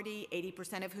poverty,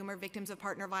 80% of whom are victims of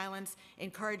partner violence,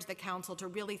 encourage the council to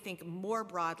really think more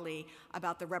broadly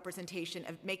about the representation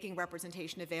of making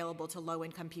representation available to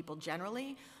low-income people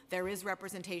generally. There is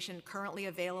representation currently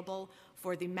available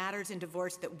for the matters in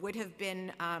divorce that would have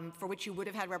been, for which you would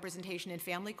have had representation in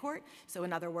family court, so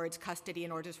in other words, custody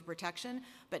and orders of protection,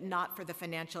 but not for the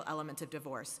financial elements of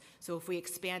divorce. So if we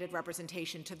expanded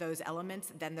representation to those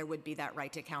elements, then there would be that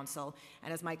right to counsel.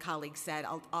 And as my colleague said,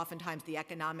 oftentimes the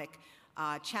economic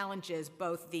challenges,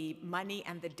 both the money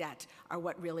and the debt, are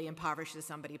what really impoverishes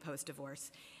somebody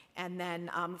post-divorce. And then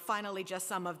finally, just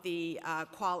some of the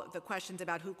questions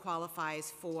about who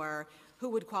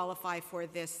would qualify for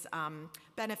this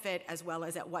benefit, as well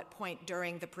as at what point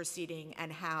during the proceeding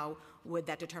and how would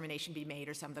that determination be made,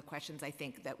 are some of the questions I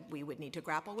think that we would need to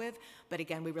grapple with. But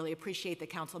again, we really appreciate the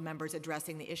council members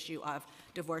addressing the issue of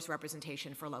divorce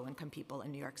representation for low-income people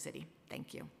in New York City.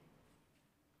 Thank you.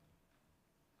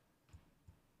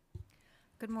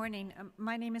 Good morning.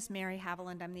 My name is Mary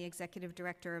Haviland. I'm the Executive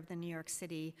Director of the New York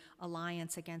City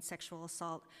Alliance Against Sexual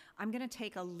Assault. I'm going to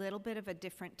take a little bit of a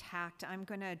different tact. I'm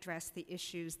going to address the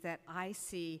issues that I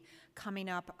see coming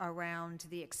up around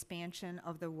the expansion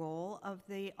of the role of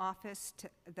the office,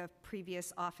 the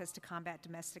previous Office to Combat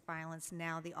Domestic Violence,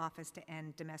 now the Office to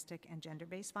End Domestic and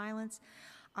Gender-Based Violence.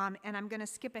 And I'm going to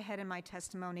skip ahead in my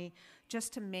testimony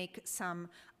just to make some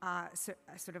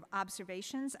sort of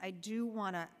observations. I do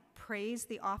want to praise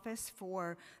the office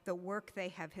for the work they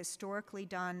have historically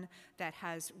done that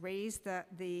has raised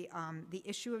the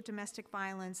issue of domestic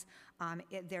violence.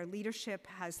 Their leadership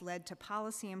has led to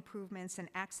policy improvements and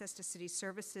access to city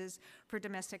services for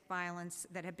domestic violence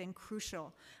that have been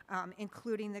crucial,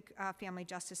 including the family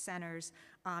justice centers,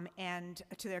 and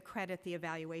to their credit, the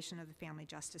evaluation of the family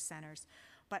justice centers.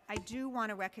 But I do want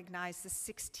to recognize the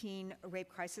 16 rape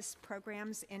crisis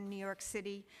programs in New York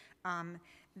City.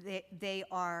 They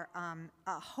are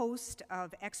a host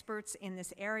of experts in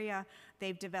this area.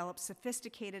 They've developed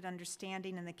sophisticated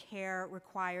understanding in the care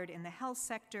required in the health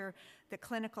sector, the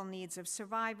clinical needs of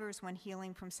survivors when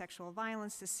healing from sexual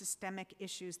violence, the systemic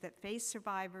issues that face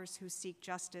survivors who seek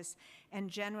justice, and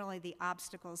generally the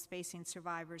obstacles facing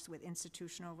survivors with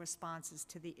institutional responses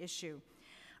to the issue.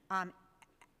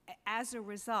 As a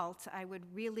result, I would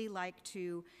really like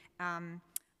to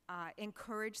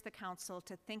encourage the council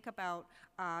to think about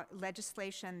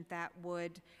legislation that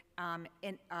would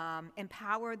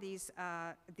empower these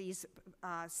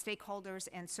stakeholders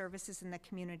and services in the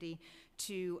community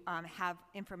to have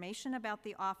information about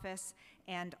the office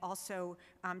and also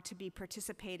to be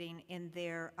participating in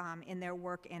their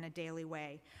work in a daily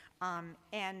way.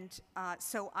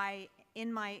 So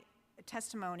in my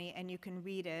testimony, and you can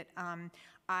read it,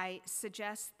 I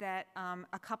suggest that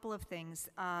a couple of things,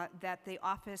 that the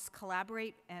office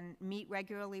collaborate and meet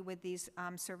regularly with these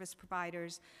service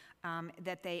providers,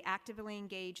 that they actively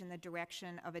engage in the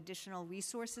direction of additional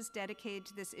resources dedicated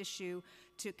to this issue,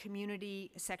 to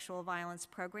community sexual violence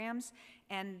programs,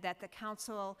 and that the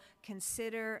council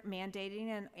consider mandating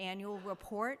an annual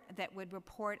report that would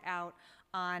report out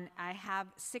on, I have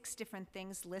 6 different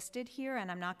things listed here, and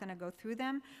I'm not going to go through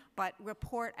them, but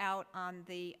report out on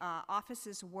the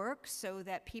office's work so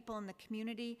that people in the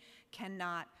community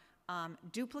cannot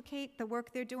duplicate the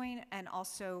work they're doing and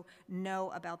also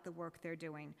know about the work they're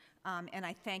doing. And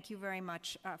I thank you very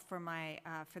much for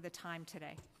the time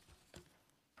today.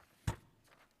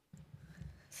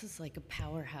 This is like a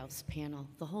powerhouse panel.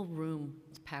 The whole room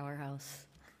is powerhouse.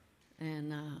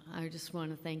 And I just want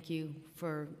to thank you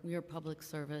for your public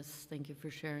service. Thank you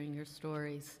for sharing your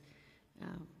stories.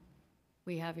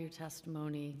 We have your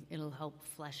testimony. It'll help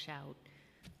flesh out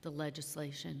the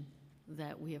legislation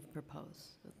that we have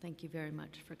proposed. So thank you very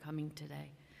much for coming today.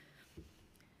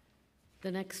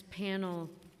 The next panel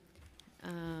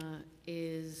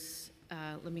is,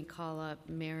 let me call up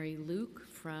Mary Luke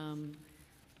from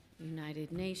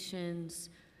United Nations,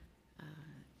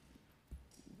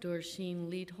 Dorsheen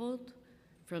Leedholt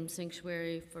from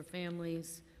Sanctuary for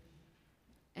Families,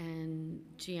 and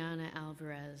Gianna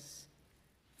Alvarez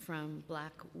from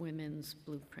Black Women's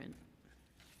Blueprint.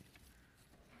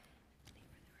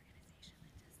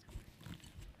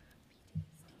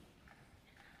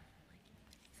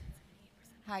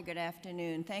 Hi, good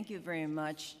afternoon. Thank you very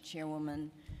much, Chairwoman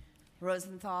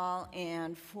Rosenthal,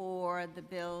 and for the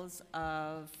bills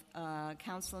of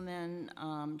Councilman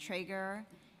Traeger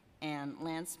and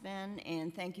Landsman,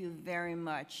 and thank you very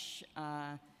much,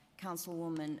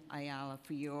 Councilwoman Ayala,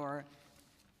 for your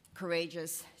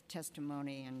courageous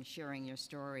testimony and sharing your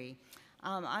story.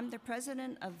 I'm the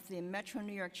president of the Metro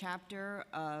New York chapter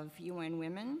of UN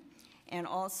Women, and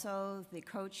also the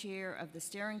co-chair of the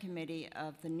steering committee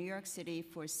of the New York City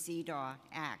for CEDAW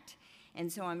Act. And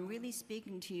so I'm really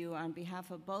speaking to you on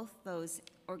behalf of both those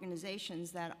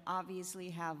organizations that obviously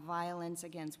have violence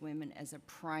against women as a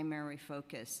primary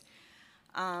focus.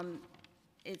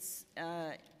 It's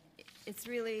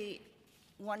really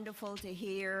wonderful to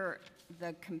hear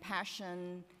the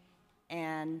compassion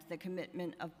and the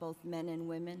commitment of both men and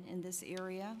women in this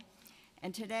area.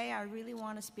 And today I really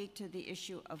want to speak to the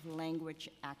issue of language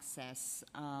access.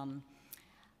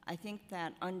 I think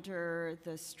that under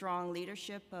the strong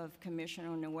leadership of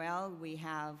Commissioner Noel, we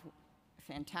have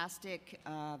fantastic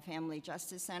family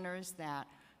justice centers that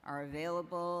are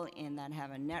available and that have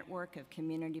a network of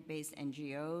community-based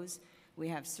NGOs. We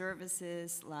have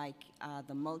services like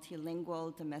the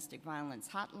multilingual domestic violence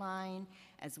hotline,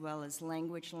 as well as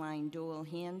language line dual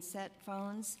handset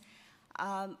phones.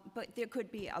 But there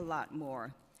could be a lot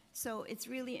more. So it's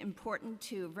really important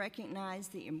to recognize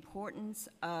the importance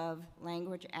of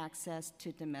language access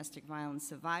to domestic violence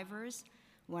survivors.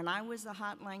 When I was a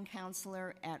hotline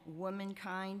counselor at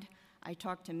Womankind, I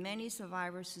talked to many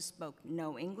survivors who spoke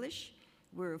no English.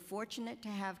 We were fortunate to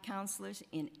have counselors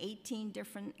in 18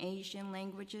 different Asian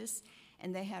languages,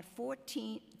 and they had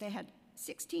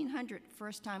 1,600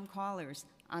 first-time callers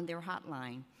on their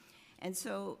hotline. And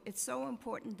so it's so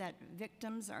important that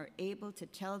victims are able to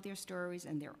tell their stories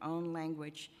in their own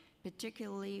language,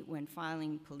 particularly when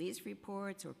filing police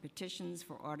reports or petitions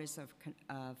for orders of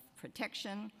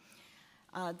protection.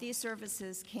 These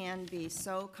services can be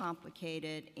so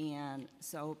complicated and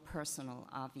so personal,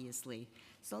 obviously.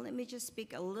 So let me just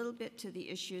speak a little bit to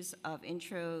the issues of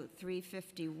Intro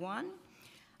 351.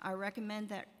 I recommend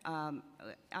that, I'm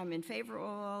in favor of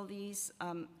all these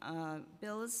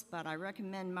bills, but I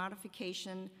recommend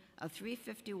modification of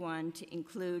 351 to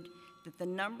include that the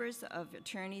numbers of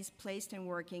attorneys placed and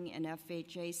working in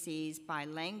FHACs by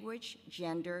language,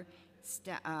 gender,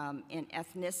 and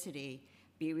ethnicity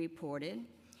be reported.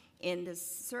 In the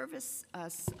service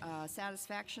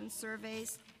satisfaction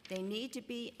surveys, they need to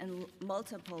be in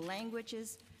multiple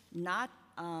languages, not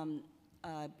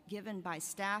given by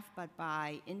staff, but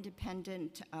by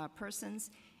independent persons,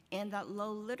 and that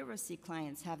low literacy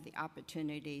clients have the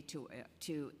opportunity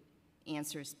to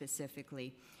answer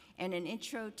specifically. And in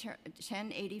Intro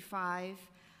 1085,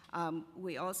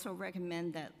 we also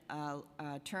recommend that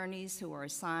attorneys who are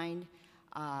assigned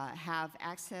have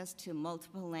access to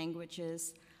multiple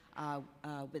languages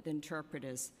with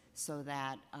interpreters so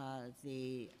that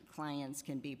the clients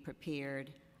can be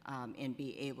prepared and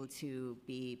be able to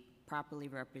be properly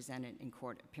represented in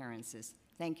court appearances.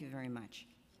 Thank you very much.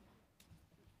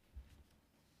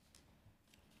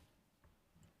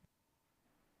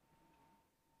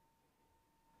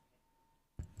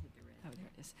 Oh, there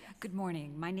it is. Good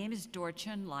morning. My name is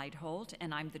Dorchen Leitholt,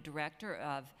 and I'm the director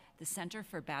of the Center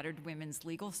for Battered Women's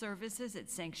Legal Services at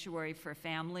Sanctuary for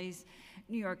Families,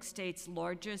 New York State's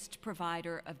largest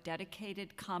provider of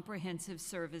dedicated, comprehensive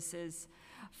services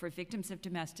for victims of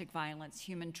domestic violence,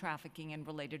 human trafficking, and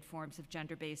related forms of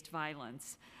gender-based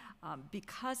violence.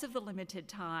 Because of the limited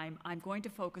time, I'm going to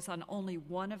focus on only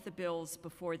one of the bills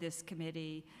before this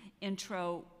committee,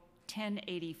 Intro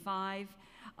 1085,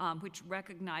 which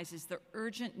recognizes the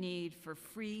urgent need for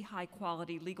free,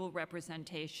 high-quality legal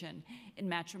representation in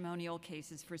matrimonial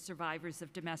cases for survivors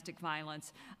of domestic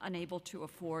violence unable to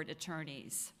afford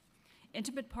attorneys.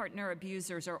 Intimate partner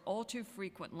abusers are all too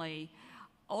frequently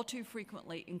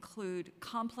include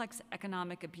complex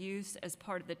economic abuse as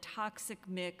part of the toxic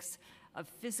mix of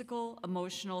physical,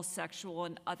 emotional, sexual,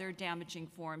 and other damaging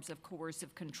forms of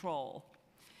coercive control.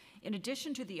 In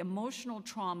addition to the emotional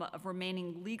trauma of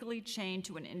remaining legally chained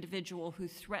to an individual who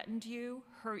threatened you,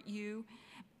 hurt you,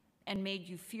 and made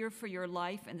you fear for your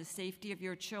life and the safety of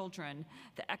your children,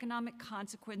 the economic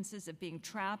consequences of being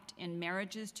trapped in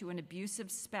marriages to an abusive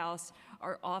spouse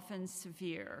are often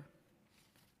severe.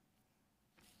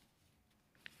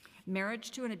 Marriage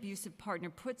to an abusive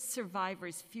partner puts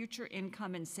survivors' future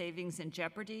income and savings in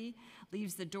jeopardy,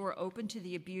 leaves the door open to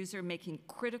the abuser making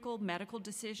critical medical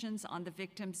decisions on the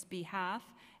victim's behalf,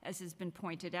 as has been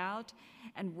pointed out,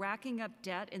 and racking up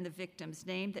debt in the victim's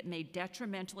name that may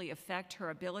detrimentally affect her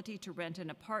ability to rent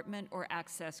an apartment or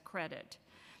access credit.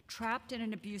 Trapped in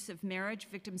an abusive marriage,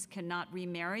 victims cannot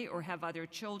remarry or have other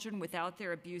children without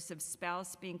their abusive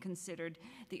spouse being considered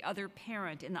the other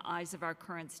parent in the eyes of our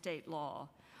current state law.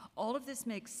 All of this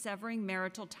makes severing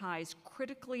marital ties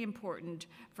critically important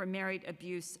for married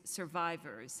abuse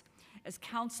survivors. As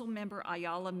Council Member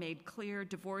Ayala made clear,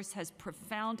 divorce has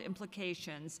profound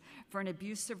implications for an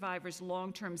abuse survivor's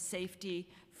long-term safety,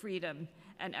 freedom,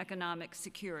 and economic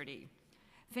security.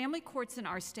 Family courts in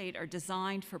our state are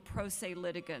designed for pro se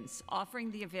litigants, offering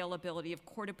the availability of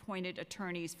court-appointed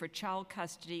attorneys for child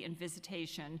custody and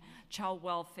visitation, child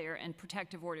welfare, and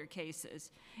protective order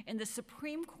cases. In the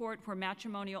Supreme Court, where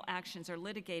matrimonial actions are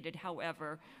litigated,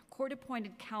 however,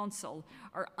 court-appointed counsel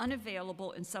are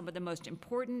unavailable in some of the most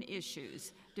important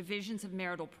issues: divisions of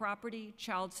marital property,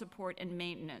 child support, and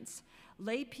maintenance.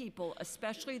 Lay people,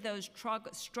 especially those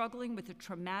struggling with the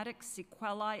traumatic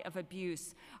sequelae of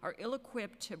abuse, are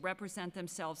ill-equipped to represent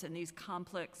themselves in these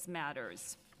complex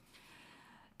matters.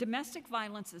 Domestic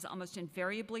violence is almost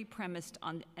invariably premised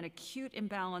on an acute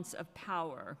imbalance of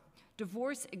power.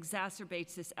 Divorce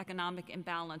exacerbates this economic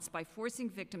imbalance by forcing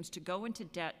victims to go into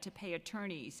debt to pay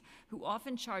attorneys, who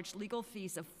often charge legal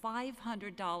fees of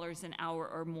 $500 an hour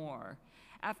or more.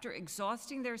 After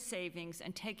exhausting their savings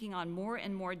and taking on more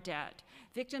and more debt,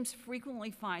 victims frequently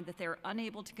find that they are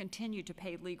unable to continue to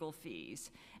pay legal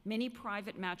fees. Many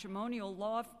private matrimonial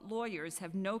lawyers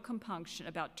have no compunction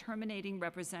about terminating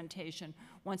representation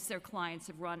once their clients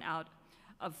have run out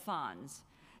of funds.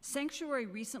 Sanctuary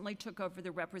recently took over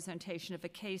the representation of a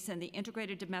case in the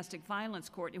Integrated Domestic Violence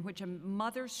Court in which a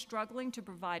mother struggling to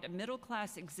provide a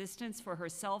middle-class existence for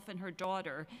herself and her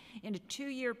daughter in a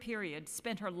 2-year period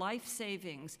spent her life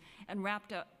savings and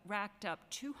racked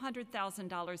up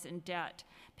 $200,000 in debt,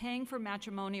 paying for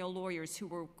matrimonial lawyers who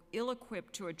were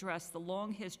ill-equipped to address the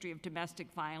long history of domestic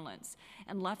violence,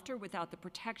 and left her without the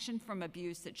protection from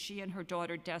abuse that she and her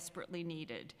daughter desperately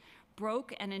needed.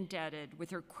 Broke and indebted, with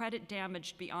her credit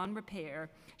damaged beyond repair,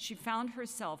 she found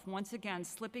herself once again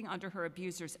slipping under her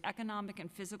abuser's economic and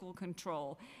physical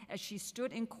control as she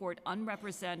stood in court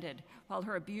unrepresented while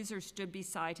her abuser stood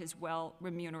beside his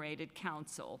well-remunerated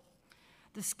counsel.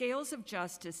 The scales of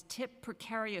justice tip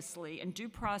precariously and due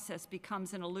process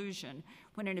becomes an illusion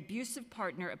when an abusive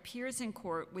partner appears in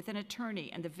court with an attorney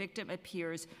and the victim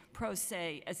appears pro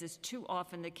se, as is too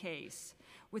often the case.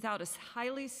 Without a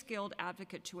highly skilled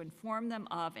advocate to inform them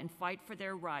of and fight for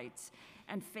their rights,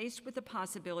 and faced with the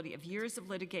possibility of years of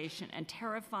litigation and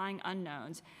terrifying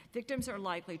unknowns, victims are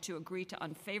likely to agree to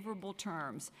unfavorable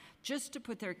terms just to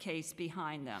put their case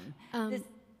behind them. Ms.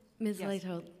 Yes.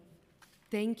 Leithold,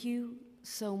 thank you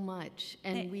so much.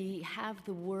 And we have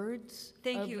the words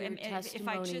Thank of you. your And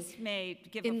testimony. if I just may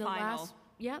give in a the final. last,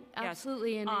 yep, Yes.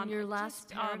 absolutely. And in your last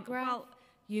just, paragraph,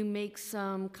 you make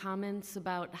some comments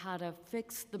about how to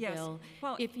fix the Yes. bill.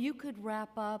 Well, if you could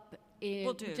wrap up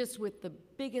Will do. just with the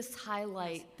biggest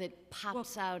highlight that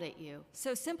pops out at you.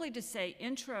 So simply to say,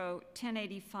 Intro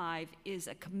 1085 is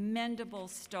a commendable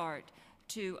start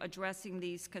to addressing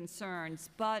these concerns,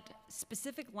 but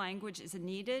specific language is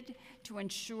needed to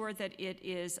ensure that it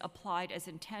is applied as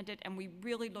intended, and we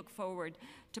really look forward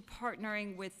to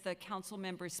partnering with the council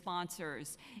member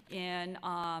sponsors in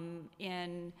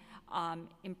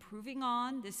improving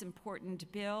on this important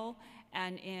bill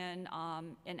and in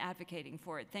advocating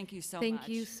for it. Thank you so much. Thank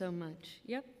you so much.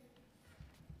 Yep.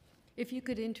 If you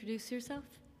could introduce yourself.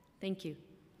 Thank you.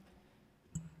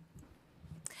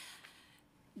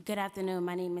 Good afternoon.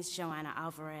 My name is Joanna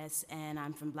Alvarez, and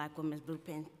I'm from Black Women's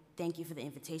Blueprint. Thank you for the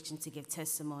invitation to give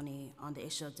testimony on the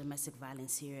issue of domestic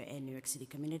violence here in New York City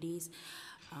communities.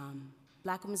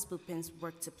 Black Women's Blueprints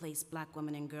work to place Black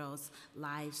women and girls'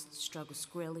 lives struggle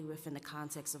squarely within the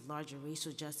context of larger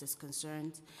racial justice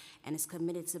concerns, and is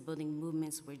committed to building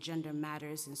movements where gender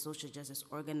matters and social justice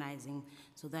organizing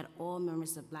so that all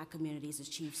members of Black communities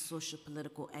achieve social,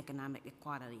 political, economic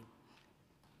equality.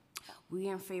 We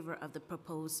are in favor of the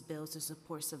proposed bills to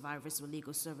support survivors with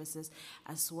legal services,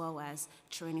 as well as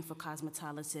training for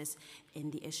cosmetologists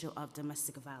in the issue of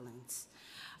domestic violence.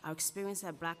 Our experience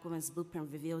at Black Women's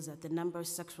Blueprint reveals that the number of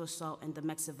sexual assault and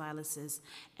domestic violences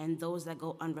and those that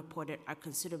go unreported are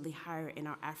considerably higher in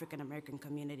our African American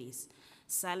communities.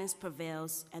 Silence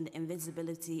prevails, and the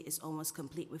invisibility is almost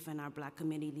complete within our Black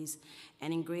communities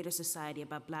and in greater society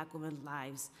about Black women's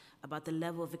lives, about the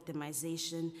level of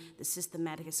victimization, the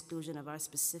systematic exclusion of our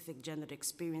specific gendered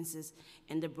experiences,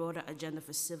 and the broader agenda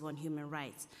for civil and human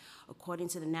rights. According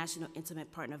to the National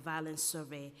Intimate Partner Violence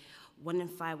Survey, 1 in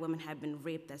 5 women have been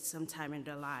raped at some time in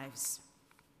their lives.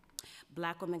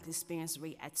 Black women experience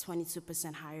rate at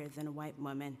 22% higher than white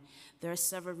women. There are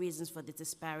several reasons for the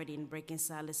disparity in breaking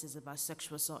silences about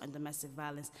sexual assault and domestic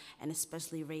violence, and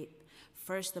especially rape.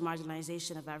 First, the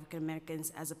marginalization of African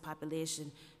Americans as a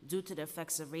population due to the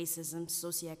effects of racism,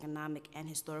 socioeconomic, and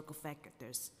historical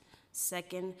factors.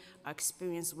 Second, our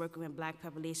experience working with Black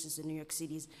populations in New York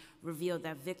City reveal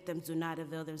that victims do not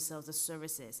avail themselves of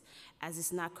services, as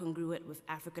it's not congruent with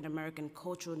African American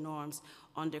cultural norms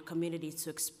on their community to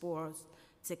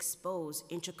expose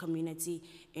intra-community,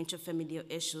 intrafamilial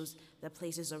issues that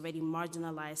places already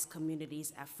marginalized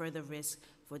communities at further risk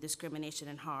for discrimination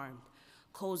and harm.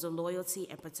 Codes of loyalty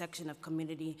and protection of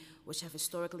community, which have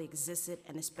historically existed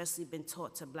and especially been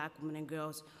taught to Black women and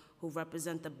girls who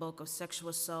represent the bulk of sexual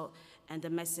assault and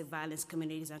domestic violence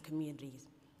communities and communities,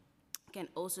 can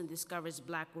also discourage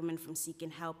Black women from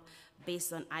seeking help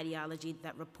based on ideology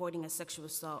that reporting a sexual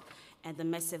assault and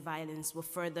domestic violence will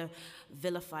further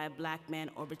vilify a Black man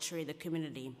or betray the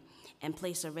community, and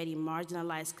place already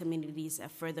marginalized communities at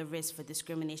further risk for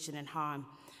discrimination and harm.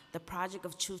 The project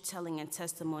of truth-telling and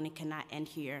testimony cannot end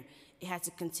here. It had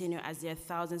to continue as there are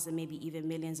thousands and maybe even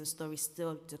millions of stories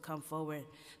still to come forward.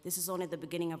 This is only the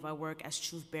beginning of our work as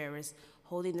truth bearers,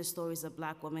 holding the stories of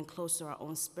Black women close to our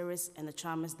own spirits and the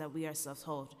traumas that we ourselves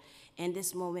hold. In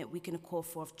this moment, we can call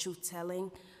forth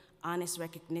truth-telling, honest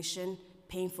recognition,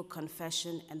 painful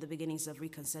confession, and the beginnings of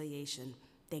reconciliation.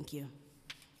 Thank you.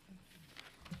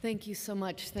 Thank you so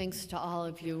much. Thanks to all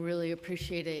of you. Really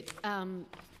appreciate it.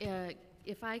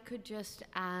 If I could just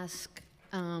ask,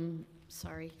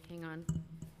 sorry, hang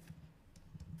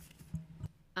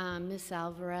on. Ms.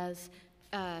 Alvarez,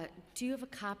 do you have a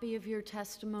copy of your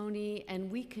testimony? And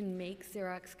we can make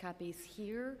Xerox copies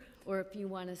here, or if you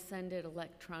want to send it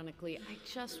electronically. I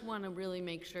just want to really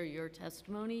make sure your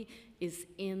testimony is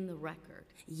in the record.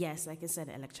 Yes, I can send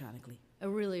it electronically. I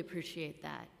really appreciate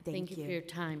that. Thank you you. for your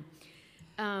time.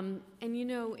 And you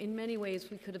know, in many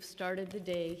ways, we could have started the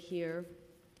day here,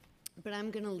 but I'm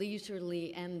going to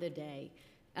leisurely end the day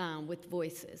with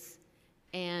voices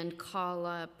and call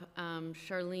up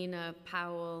Charlena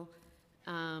Powell,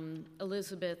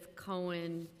 Elizabeth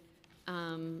Cohen,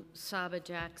 Saba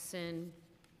Jackson,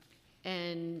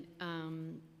 and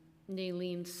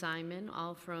Naylene Simon,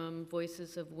 all from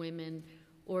Voices of Women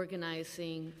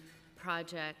Organizing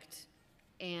Project.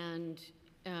 And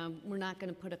we're not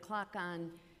going to put a clock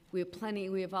on. We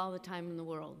have all the time in the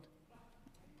world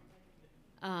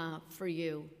for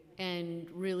you, and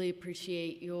really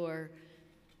appreciate your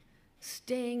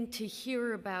staying to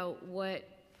hear about what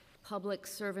public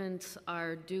servants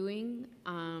are doing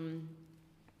on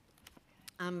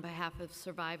behalf of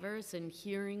survivors and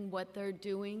hearing what they're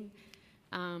doing.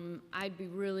 I'd be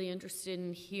really interested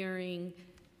in hearing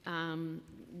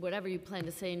whatever you plan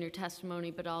to say in your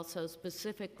testimony, but also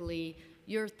specifically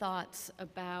your thoughts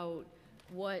about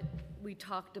what we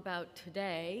talked about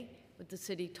today, what the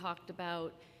city talked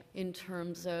about in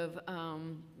terms of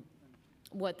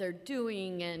what they're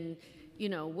doing, and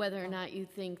whether or not you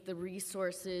think the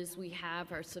resources we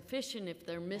have are sufficient, if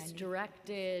they're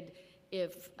misdirected,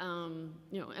 if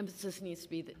emphasis needs to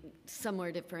be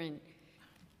somewhere different.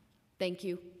 Thank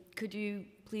you. Could you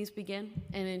please begin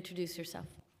and introduce yourself?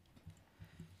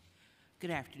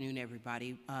 Good afternoon,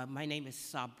 everybody. My name is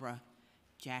Sabra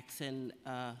Jackson.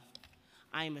 I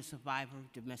am a survivor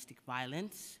of domestic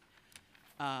violence.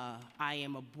 I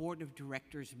am a board of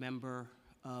directors member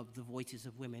of the Voices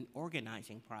of Women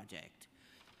Organizing Project.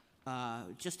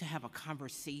 Just to have a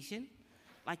conversation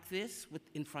like this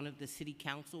in front of the City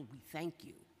Council, we thank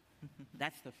you.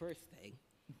 That's the first thing.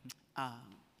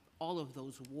 All of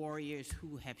those warriors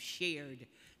who have shared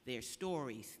their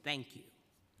stories, thank you.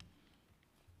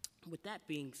 With that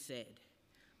being said,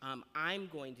 I'm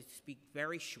going to speak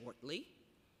very shortly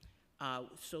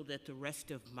so that the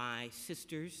rest of my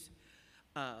sisters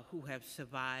who have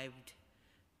survived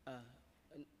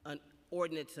an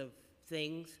ordinance of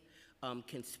things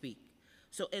can speak.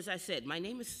 So as I said, my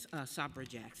name is Sabra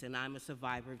Jackson. I'm a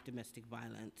survivor of domestic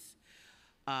violence.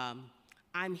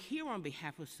 I'm here on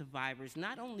behalf of survivors,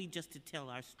 not only just to tell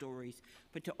our stories,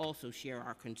 but to also share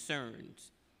our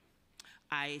concerns.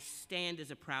 I stand as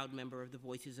a proud member of the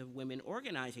Voices of Women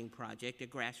Organizing Project, a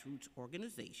grassroots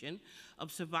organization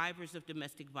of survivors of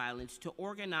domestic violence to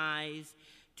organize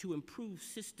to improve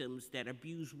systems that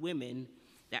abuse women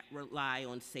that rely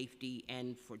on safety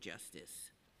and for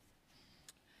justice.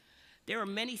 There are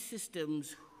many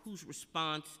systems whose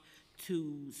response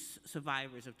to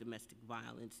survivors of domestic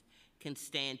violence can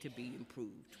stand to be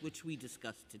improved, which we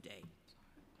discussed today.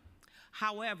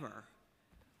 However,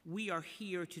 we are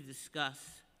here to discuss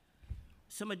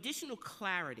some additional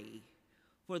clarity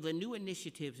for the new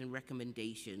initiatives and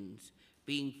recommendations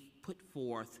being put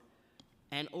forth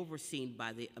and overseen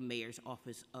by the Mayor's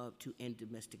Office to End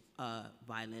Domestic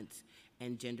Violence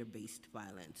and Gender-Based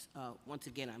Violence. Once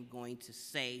again, I'm going to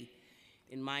say,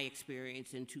 in my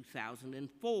experience in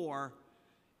 2004,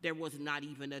 there was not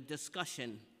even a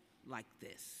discussion like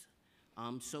this.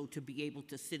 So to be able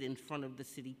to sit in front of the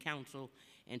City Council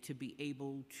and to be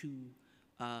able to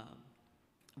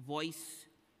voice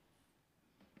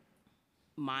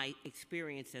my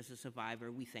experience as a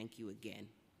survivor, we thank you again.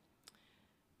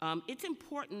 It's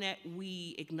important that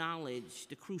we acknowledge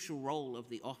the crucial role of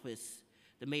the office,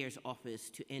 the Mayor's Office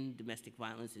to End Domestic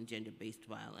Violence and Gender-Based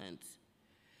Violence,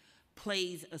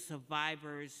 plays in the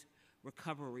survivor's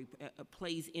recovery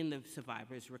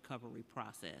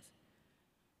process.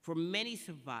 For many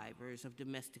survivors of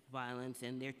domestic violence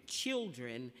and their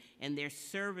children and their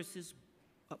services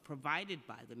provided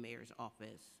by the Mayor's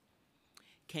Office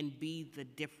can be the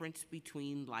difference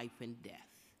between life and death.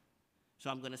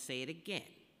 So I'm going to say it again.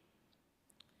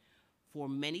 For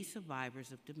many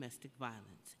survivors of domestic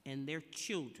violence and their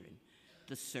children,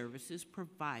 the services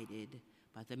provided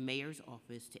by the Mayor's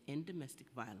Office to End Domestic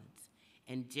Violence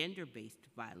and Gender-Based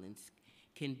Violence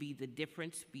can be the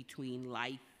difference between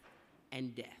life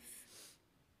and death.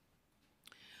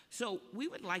 So we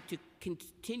would like to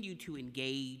continue to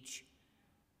engage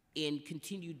in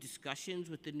continued discussions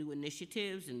with the new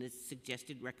initiatives and the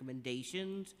suggested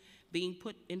recommendations being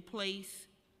put in place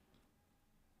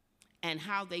and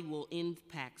how they will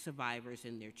impact survivors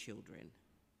and their children.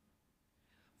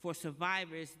 For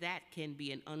survivors, that can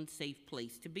be an unsafe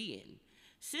place to be in.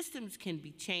 Systems can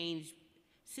change,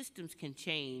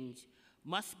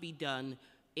 must be done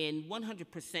in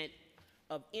 100%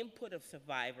 of input of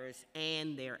survivors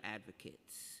and their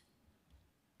advocates.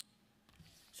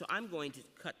 So I'm going to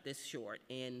cut this short,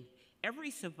 and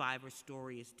every survivor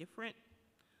story is different.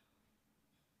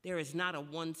 There is not a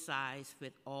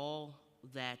one-size-fits-all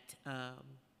that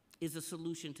is a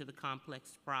solution to the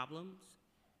complex problems.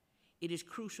 It is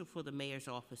crucial for the Mayor's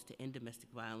Office to End Domestic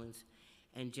Violence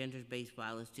and Gender-Based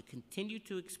Violence to continue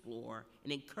to explore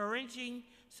and encouraging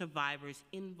survivors'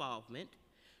 involvement,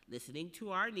 listening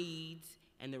to our needs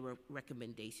and the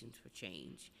recommendations for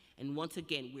change. And once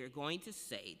again, we're going to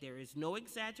say there is no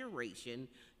exaggeration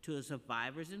to a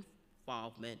survivor's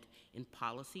involvement in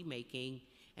policy making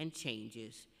and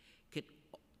changes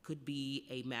could be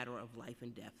a matter of life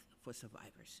and death for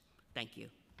survivors. Thank you.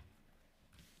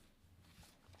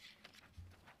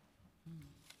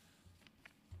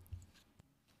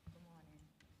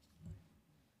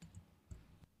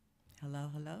 Hello,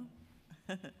 hello.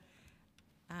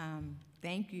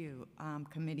 Thank you,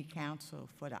 Committee Council,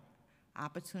 for the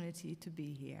opportunity to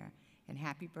be here. And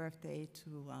happy birthday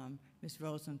to Ms.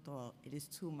 Rosenthal. It is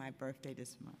too my birthday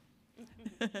this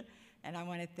month. And I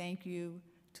want to thank you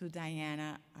to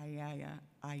Diana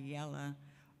Ayala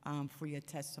for your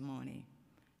testimony.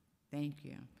 Thank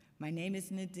you. My name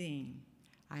is Nadine.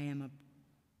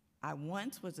 I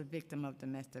once was a victim of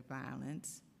domestic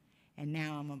violence, and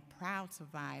now I'm a proud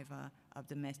survivor of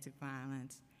domestic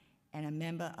violence and a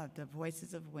member of the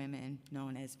Voices of Women,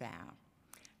 known as VOW.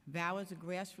 VOW is a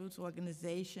grassroots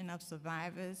organization of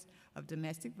survivors of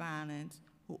domestic violence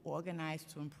who organize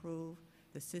to improve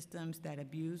the systems that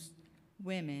abused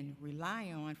women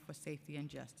rely on for safety and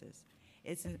justice.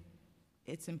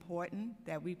 It's important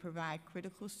that we provide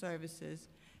critical services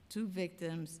to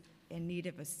victims in need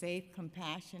of a safe,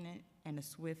 compassionate, and a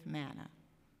swift manner.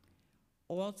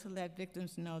 All to let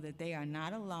victims know that they are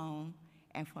not alone,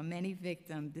 and for many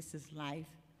victims, this is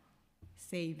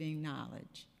life-saving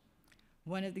knowledge.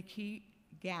 One of the key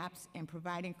gaps in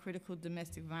providing critical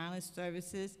domestic violence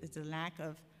services is the lack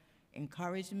of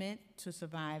encouragement to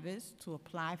survivors to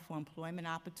apply for employment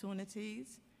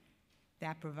opportunities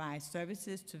that provide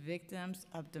services to victims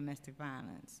of domestic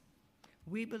violence.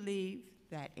 We believe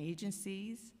that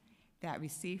agencies that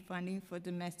receive funding for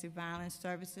domestic violence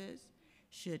services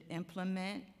should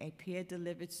implement a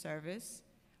peer-delivered service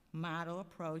model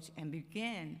approach and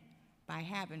begin by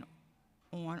having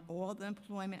on all the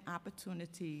employment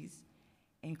opportunities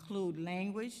include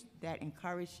language that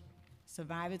encourage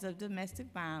survivors of domestic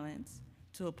violence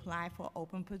to apply for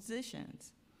open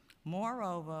positions.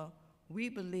 Moreover, we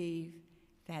believe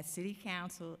that City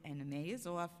Council and the Mayor's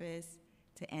Office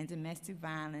to End Domestic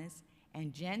Violence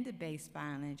and Gender-Based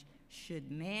Violence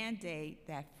should mandate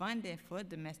that funding for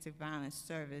domestic violence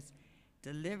service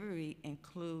delivery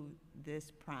include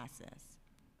this process.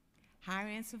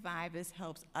 Hiring survivors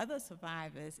helps other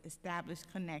survivors establish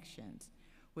connections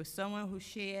with someone who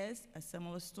shares a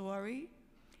similar story,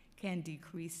 can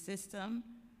decrease system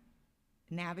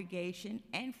navigation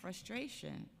and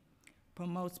frustration,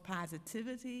 promotes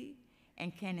positivity,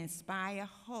 and can inspire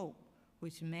hope,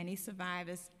 which many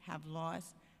survivors have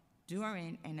lost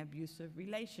during an abusive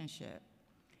relationship.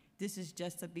 This is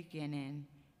just a beginning,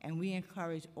 and we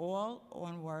encourage all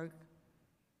on work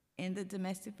in the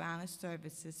domestic violence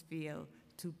services field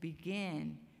to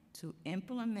begin to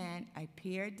implement a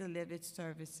peer-delivered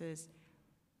services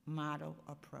model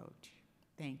approach.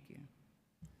 Thank you.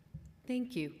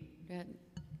 Thank you.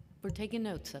 We're taking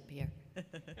notes up here.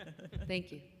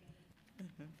 Thank you.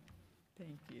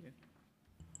 Thank you.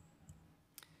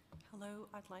 Hello,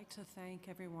 I'd like to thank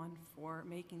everyone for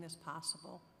making this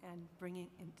possible and bringing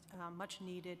in, much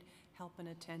needed help and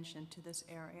attention to this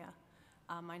area.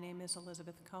 My name is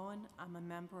Elizabeth Cohen. I'm a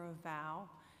member of VOW,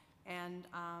 and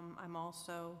I'm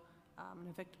also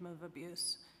a victim of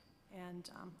abuse. And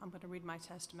I'm going to read my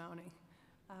testimony.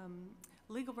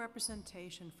 Legal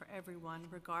representation for everyone,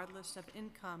 regardless of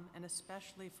income, and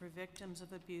especially for victims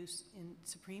of abuse in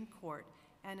Supreme Court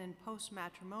and in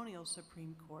post-matrimonial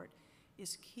Supreme Court,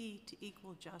 is key to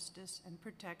equal justice and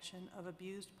protection of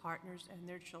abused partners and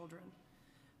their children.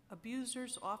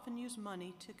 Abusers often use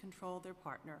money to control their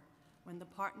partner. When the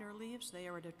partner leaves, they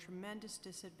are at a tremendous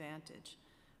disadvantage.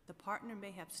 The partner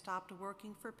may have stopped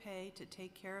working for pay to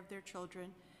take care of their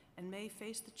children and may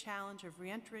face the challenge of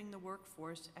reentering the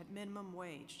workforce at minimum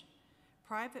wage.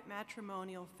 Private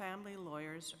matrimonial family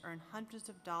lawyers earn hundreds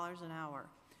of dollars an hour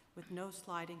with no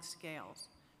sliding scales.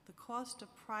 The cost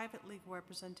of private legal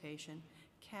representation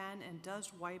can and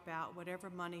does wipe out whatever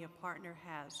money a partner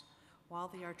has while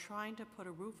they are trying to put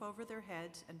a roof over their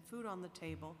heads and food on the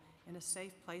table in a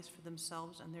safe place for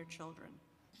themselves and their children.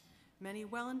 Many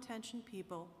well-intentioned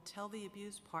people tell the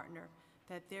abused partner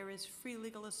that there is free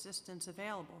legal assistance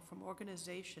available from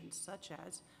organizations such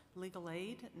as Legal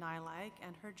Aid, NYLAG,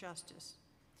 and Her Justice,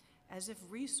 as if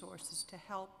resources to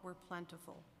help were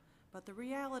plentiful. But the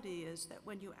reality is that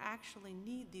when you actually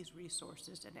need these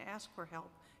resources and ask for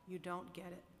help, you don't get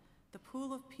it. The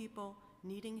pool of people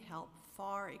needing help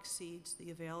far exceeds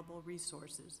the available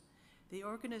resources. The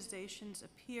organizations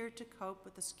appear to cope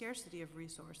with the scarcity of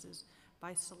resources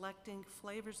by selecting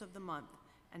flavors of the month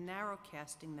and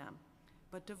narrowcasting them.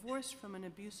 But divorce from an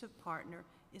abusive partner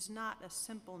is not a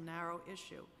simple, narrow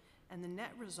issue, and the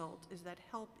net result is that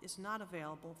help is not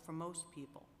available for most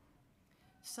people.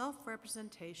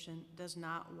 Self-representation does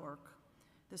not work.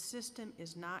 The system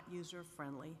is not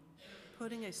user-friendly.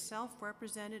 Putting a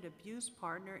self-represented abused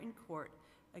partner in court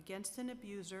against an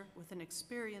abuser with an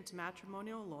experienced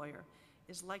matrimonial lawyer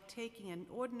is like taking an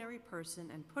ordinary person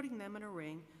and putting them in a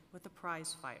ring with a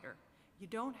prize fighter. You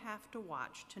don't have to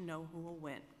watch to know who will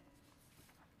win.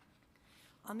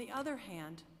 On the other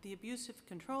hand, the abusive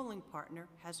controlling partner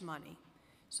has money,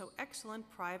 so excellent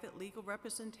private legal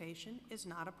representation is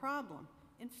not a problem.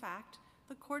 In fact,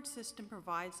 the court system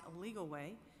provides a legal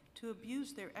way to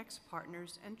abuse their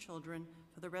ex-partners and children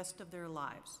for the rest of their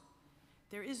lives.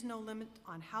 There is no limit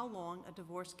on how long a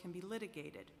divorce can be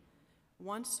litigated.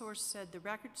 One source said the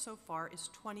record so far is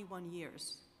 21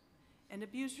 years. An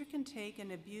abuser can take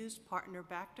an abused partner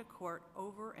back to court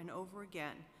over and over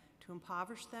again to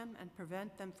impoverish them and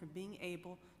prevent them from being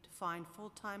able to find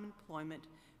full-time employment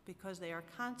because they are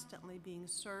constantly being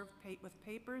served with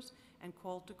papers and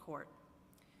called to court.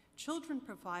 Children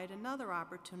provide another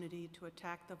opportunity to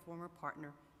attack the former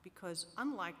partner because,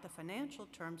 unlike the financial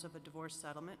terms of a divorce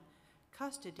settlement,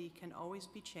 custody can always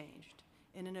be changed.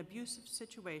 In an abusive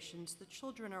situations, the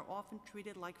children are often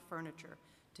treated like furniture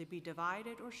to be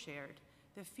divided or shared.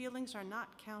 Their feelings are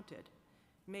not counted.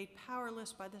 Made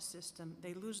powerless by the system,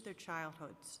 they lose their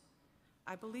childhoods.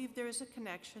 I believe there is a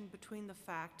connection between the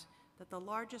fact that the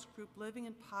largest group living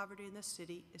in poverty in the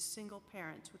city is single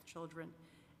parents with children,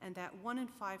 and that 1 in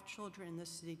 5 children in the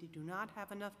city do not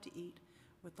have enough to eat,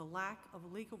 with the lack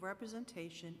of legal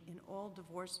representation in all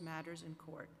divorce matters in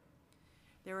court.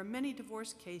 There are many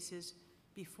divorce cases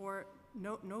before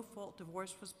no-fault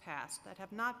divorce was passed that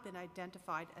have not been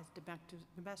identified as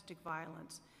domestic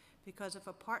violence, because if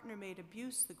a partner made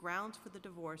abuse the grounds for the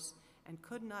divorce and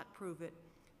could not prove it,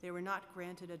 they were not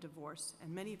granted a divorce,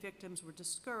 and many victims were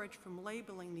discouraged from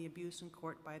labeling the abuse in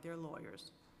court by their lawyers.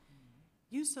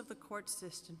 Use of the court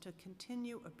system to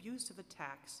continue abusive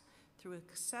attacks through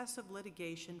excessive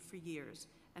litigation for years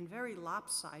and very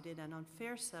lopsided and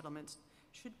unfair settlements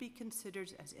should be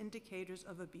considered as indicators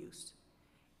of abuse.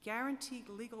 Guaranteed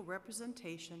legal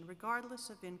representation, regardless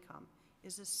of income,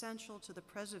 is essential to the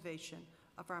preservation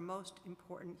of our most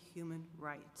important human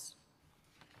rights.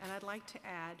 And I'd like to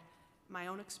add, my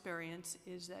own experience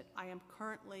is that I am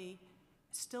currently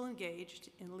still engaged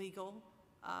in legal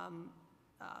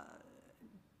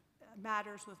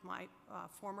matters with my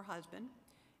former husband,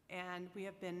 and we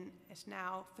have been, it's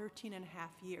now 13 and a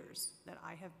half years that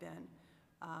I have been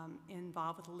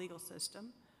involved with the legal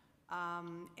system.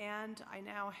 And I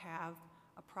now have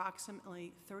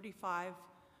approximately 35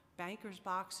 banker's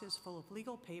boxes full of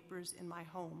legal papers in my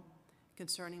home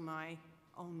concerning my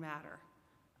own matter.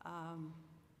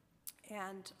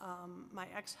 My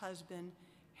ex-husband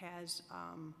has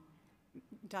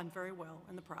done very well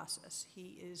in the process.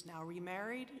 He is now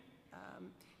remarried.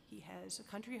 He has a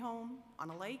country home on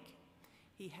a lake.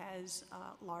 He has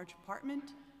a large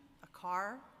apartment, a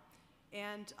car,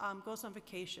 and goes on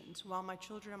vacations, while my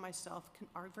children and myself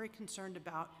are very concerned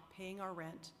about paying our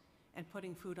rent and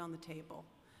putting food on the table.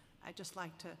 I'd just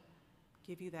like to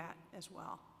give you that as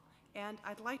well. And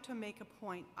I'd like to make a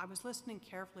point. I was listening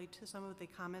carefully to some of the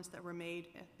comments that were made,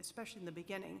 especially in the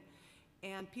beginning,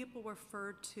 and people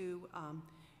referred to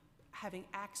having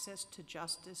access to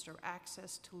justice or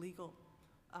access to legal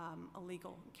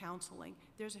counseling.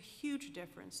 There's a huge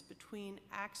difference between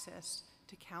access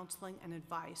to counseling and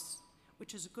advice,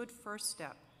 which is a good first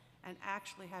step, and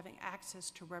actually having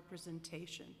access to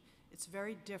representation. It's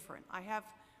very different. I have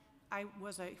I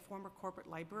was a former corporate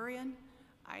librarian.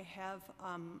 I have,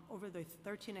 over the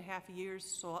 13 and a half years,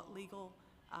 sought legal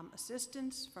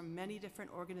assistance from many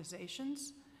different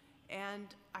organizations, and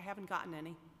I haven't gotten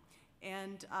any.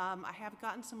 And I have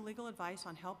gotten some legal advice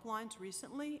on helplines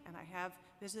recently, and I have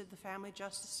visited the Family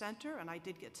Justice Center, and I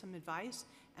did get some advice,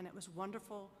 and it was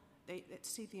wonderful. They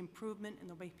see the improvement in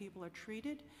the way people are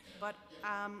treated. But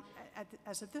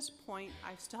as of this point,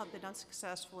 I've still been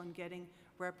unsuccessful in getting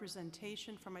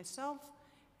representation for myself,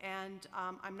 and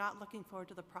I'm not looking forward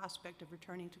to the prospect of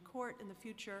returning to court in the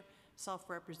future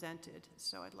self-represented.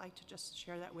 So I'd like to just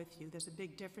share that with you. There's a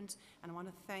big difference, and I want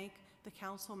to thank the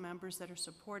council members that are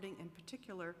supporting, in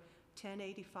particular,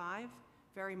 1085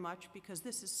 very much, because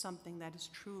this is something that is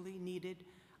truly needed.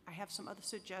 I have some other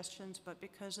suggestions, but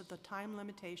because of the time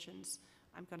limitations,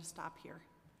 I'm going to stop here.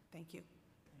 Thank you.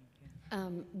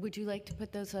 Would you like to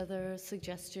put those other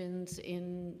suggestions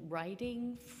in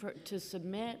writing to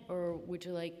submit, or would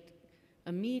you like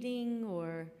a meeting,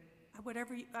 or?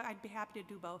 Whatever, I'd be happy to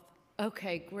do both.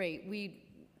 Okay, great.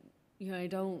 I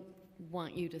don't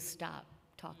want you to stop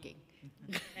talking.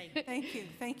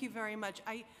 Thank you very much.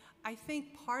 I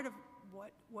think part of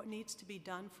what needs to be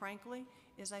done, frankly,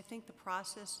 is I think the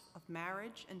process of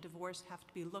marriage and divorce have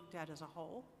to be looked at as a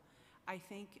whole. I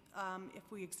think if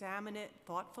we examine it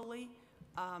thoughtfully,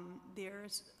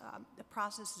 the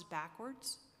process is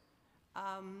backwards.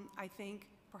 I think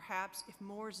perhaps if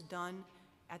more is done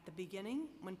at the beginning,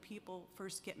 when people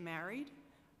first get married,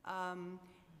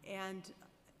 and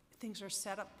things are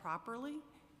set up properly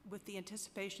with the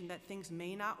anticipation that things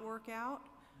may not work out,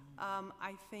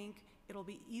 I think it'll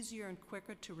be easier and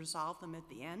quicker to resolve them at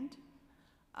the end.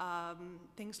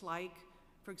 Things like,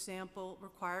 for example,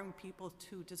 requiring people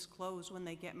to disclose when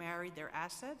they get married their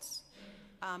assets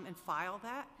and file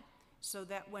that, so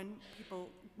that when people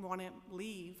want to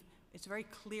leave, it's very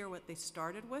clear what they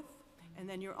started with, and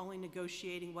then you're only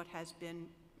negotiating what has been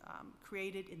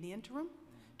created in the interim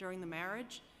during the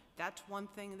marriage. That's one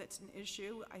thing that's an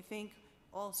issue. I think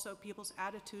also people's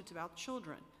attitudes about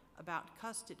children, about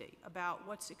custody, about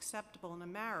what's acceptable in a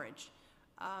marriage.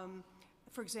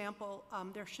 For example,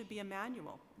 there should be a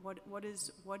manual. What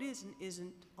is and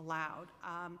isn't allowed.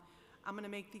 I'm going to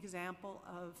make the example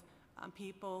of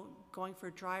people going for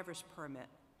a driver's permit.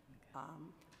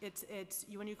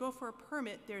 When you go for a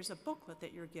permit, there's a booklet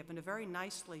that you're given, a very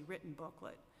nicely written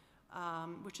booklet,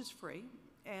 which is free,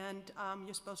 and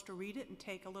you're supposed to read it and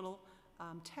take a little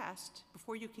test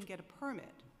before you can get a permit.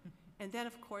 And then,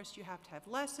 of course, you have to have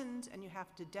lessons, and you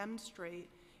have to demonstrate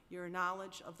your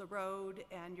knowledge of the road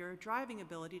and your driving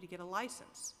ability to get a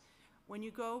license. When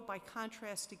you go, by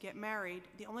contrast, to get married,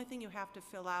 the only thing you have to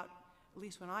fill out, at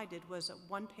least when I did, was a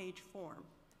one-page form,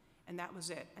 and that was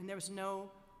it. And there was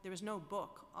no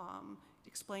book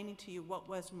explaining to you what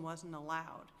was and wasn't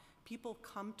allowed. People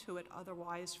come to it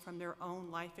otherwise from their own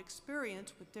life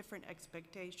experience with different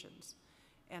expectations.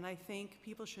 And I think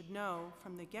people should know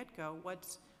from the get-go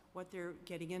what they're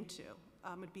getting into.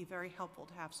 It'd be very helpful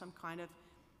to have some kind of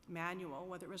manual,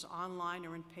 whether it was online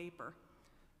or in paper.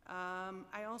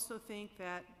 I also think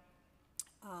that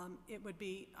it would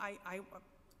be,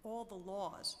 all the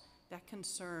laws that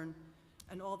concern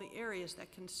and all the areas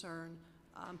that concern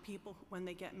people when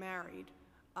they get married,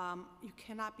 you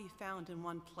cannot be found in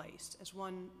one place. As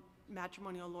one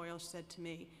matrimonial lawyer said to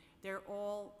me, they're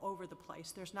all over the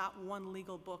place. There's not one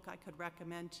legal book I could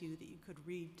recommend to you that you could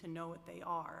read to know what they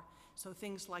are. So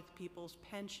things like people's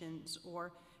pensions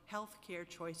or health care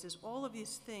choices, all of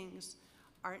these things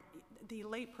the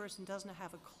layperson doesn't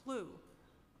have a clue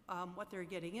what they're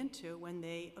getting into when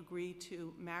they agree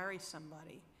to marry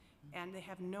somebody, and they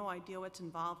have no idea what's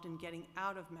involved in getting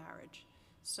out of marriage.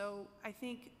 So I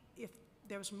think if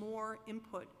there's more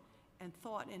input and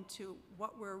thought into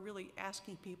what we're really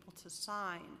asking people to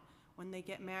sign when they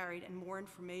get married, and more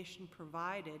information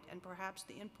provided, and perhaps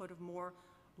the input of more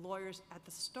lawyers at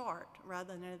the start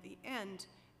rather than at the end,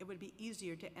 it would be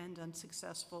easier to end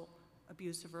unsuccessful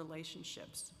abusive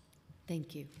relationships.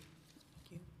 Thank you.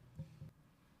 Okay.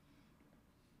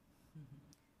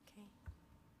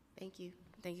 Thank you.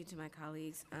 Thank you to my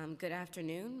colleagues. Good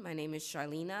afternoon. My name is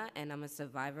Charlena, and I'm a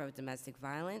survivor of domestic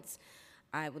violence.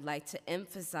 I would like to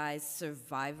emphasize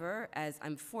survivor, as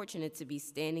I'm fortunate to be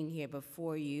standing here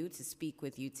before you to speak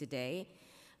with you today.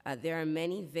 There are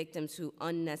many victims who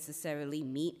unnecessarily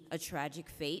meet a tragic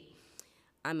fate.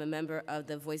 I'm a member of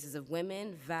the Voices of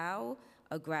Women, VOW,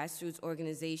 a grassroots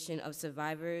organization of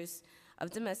survivors of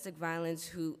domestic violence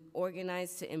who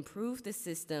organize to improve the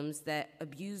systems that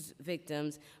abuse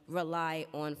victims rely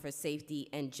on for safety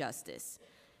and justice.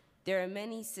 There are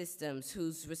many systems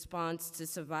whose response to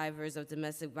survivors of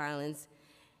domestic violence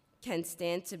can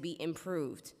stand to be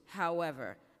improved.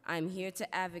 However, I'm here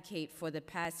to advocate for the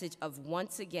passage of,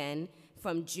 once again,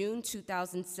 from June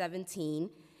 2017,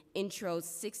 Intro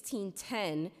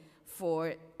 1610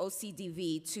 for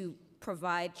OCDV to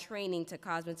provide training to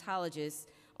cosmetologists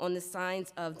on the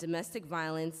signs of domestic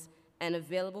violence and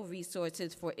available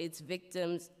resources for its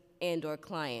victims and/or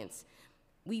clients.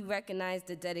 We recognize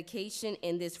the dedication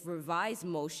in this revised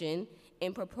motion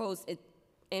in proposed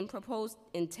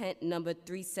intent number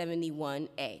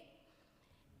 371A.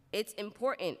 It's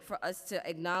important for us to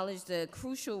acknowledge the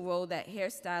crucial role that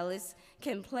hairstylists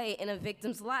can play in a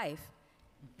victim's life.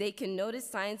 They can notice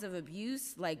signs of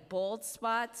abuse like bald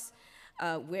spots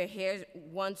where hair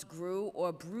once grew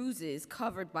or bruises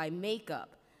covered by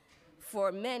makeup.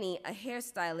 For many, a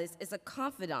hairstylist is a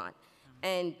confidant,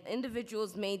 and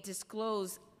individuals may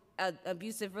disclose an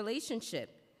abusive relationship.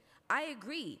 I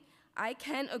agree. I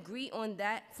can agree on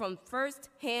that from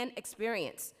first-hand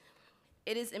experience.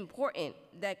 It is important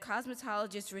that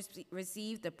cosmetologists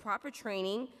receive the proper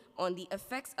training on the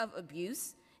effects of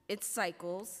abuse, its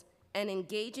cycles, and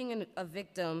engaging a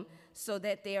victim so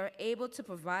that they are able to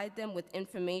provide them with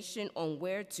information on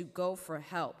where to go for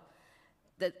help.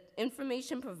 The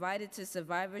information provided to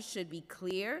survivors should be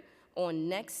clear on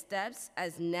next steps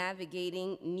as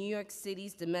navigating New York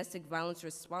City's domestic violence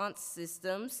response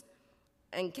systems,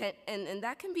 and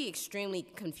that can be extremely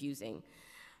confusing.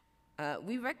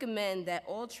 We recommend that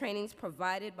all trainings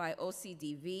provided by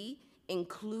OCDV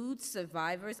include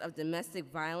survivors of domestic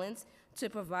violence to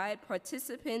provide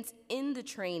participants in the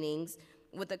trainings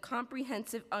with a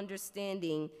comprehensive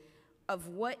understanding of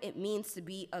what it means to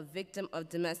be a victim of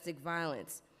domestic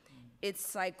violence, its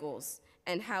cycles,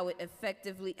 and how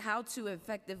to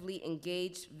effectively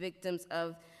engage victims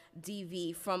of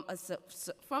DV from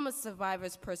a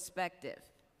survivor's perspective.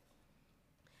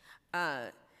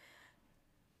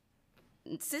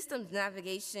 Systems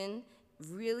navigation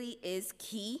really is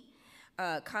key.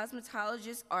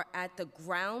 Cosmetologists are at the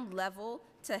ground level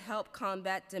to help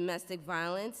combat domestic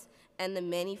violence and the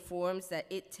many forms that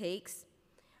it takes.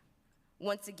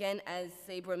 Once again, as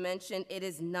Sabra mentioned, it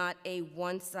is not a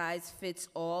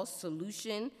one-size-fits-all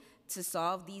solution to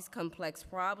solve these complex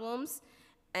problems.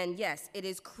 And yes, it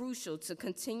is crucial to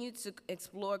continue to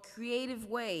explore creative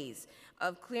ways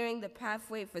of clearing the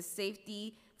pathway for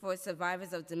safety for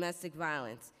survivors of domestic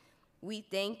violence. We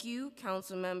thank you,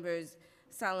 Council Members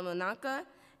Salamanca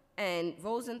and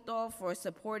Rosenthal, for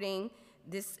supporting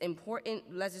this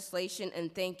important legislation,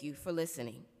 and thank you for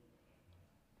listening.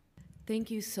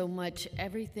 Thank you so much.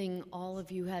 Everything all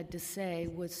of you had to say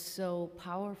was so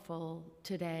powerful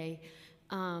today.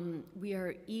 We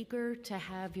are eager to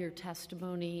have your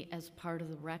testimony as part of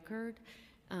the record.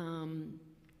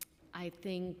 I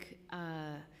think,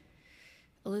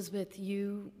 Elizabeth,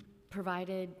 you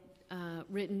provided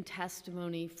written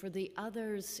testimony. For the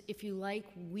others, if you like,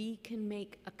 we can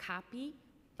make a copy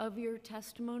of your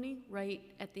testimony right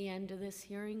at the end of this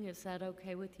hearing. Is that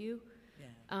okay with you?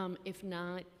 Yeah. If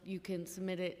not, you can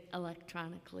submit it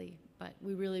electronically, but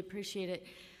we really appreciate it.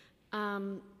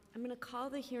 I'm going to call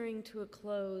the hearing to a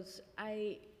close.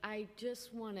 I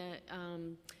just want to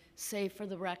say for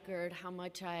the record how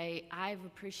much I've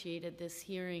appreciated this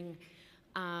hearing,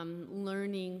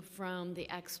 learning from the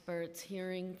experts,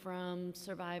 hearing from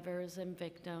survivors and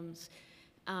victims,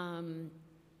 and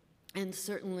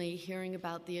certainly hearing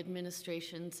about the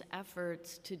administration's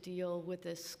efforts to deal with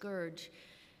this scourge.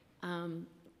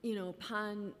 You know,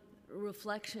 upon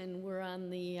reflection, we're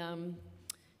on the,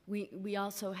 we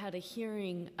also had a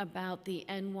hearing about the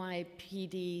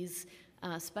NYPD's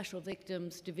Special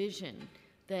Victims Division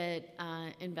that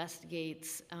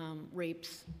investigates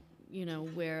rapes, you know,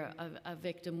 where a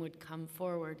victim would come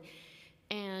forward.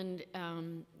 And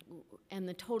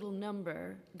the total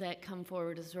number that come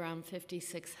forward is around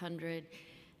 5,600.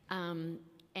 And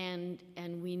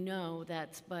we know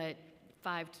that's but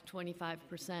 5 to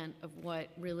 25% of what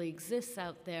really exists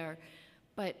out there.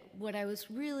 But what I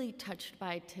was really touched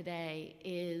by today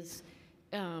is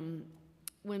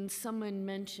when someone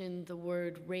mentioned the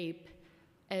word rape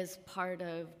as part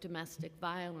of domestic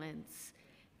violence,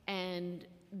 and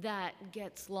that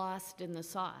gets lost in the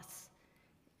sauce.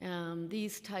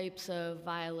 These types of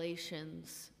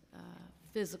violations,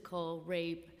 physical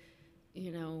rape,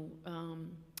 you know,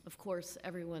 of course,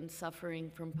 everyone's suffering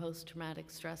from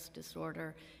post-traumatic stress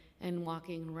disorder and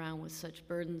walking around with such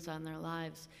burdens on their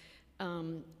lives.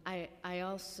 I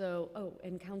also,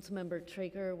 and Councilmember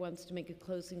Traeger wants to make a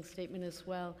closing statement as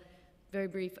well. Very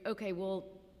brief. Okay, well,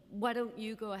 why don't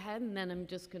you go ahead, and then I'm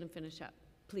just going to finish up.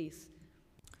 Please.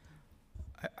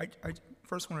 I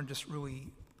first want to just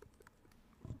really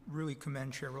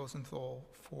commend Chair Rosenthal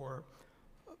for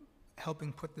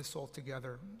helping put this all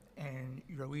together. And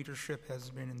your leadership has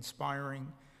been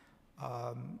inspiring,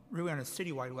 really on a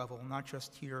citywide level, not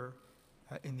just here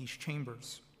in these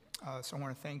chambers. So I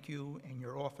want to thank you and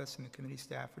your office and the committee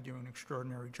staff for doing an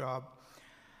extraordinary job.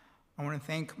 I want to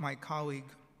thank my colleague,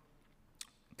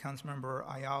 Councilmember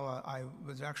Ayala. I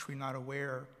was actually not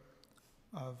aware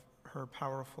of her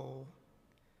powerful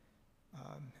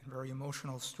and very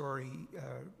emotional story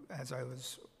as I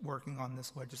was working on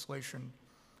this legislation,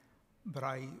 but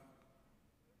I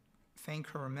thank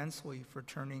her immensely for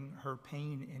turning her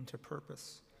pain into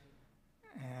purpose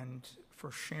and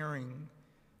for sharing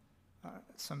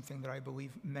something that I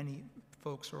believe many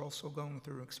folks are also going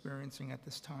through, experiencing at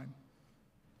this time.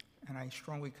 And I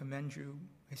strongly commend you.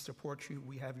 I support you.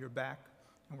 We have your back,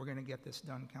 and we're going to get this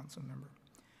done, Council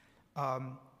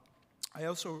Member. I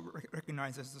also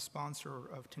recognize as the sponsor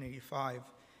of 1085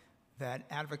 that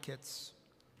advocates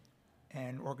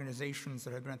and organizations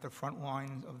that have been at the front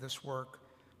line of this work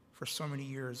for so many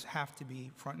years have to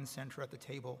be front and center at the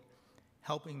table,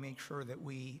 helping make sure that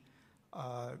we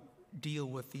deal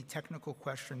with the technical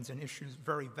questions and issues,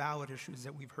 very valid issues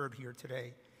that we've heard here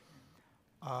today.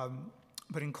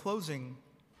 But in closing,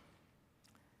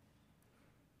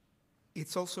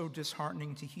 it's also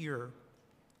disheartening to hear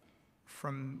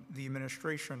from the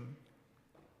administration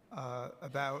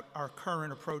about our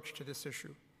current approach to this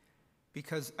issue,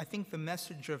 because I think the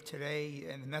message of today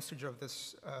and the message of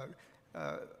this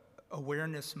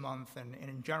Awareness Month, and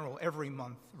in general every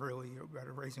month really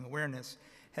about raising awareness,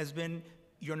 has been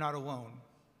you're not alone.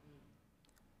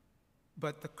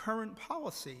 But the current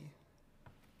policy,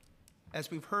 as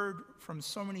we've heard from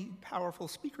so many powerful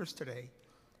speakers today,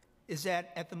 is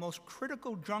that at the most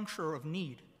critical juncture of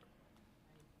need,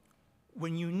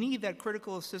 when you need that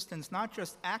critical assistance, not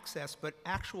just access, but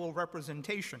actual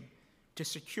representation to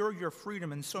secure your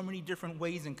freedom in so many different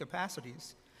ways and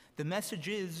capacities, the message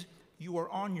is you are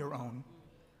on your own.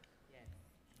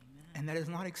 And that is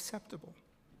not acceptable.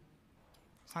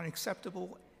 It's not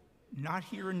acceptable, not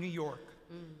here in New York.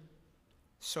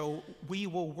 So we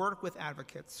will work with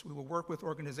advocates, we will work with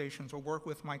organizations, we'll work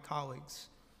with my colleagues.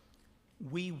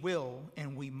 We will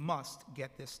and we must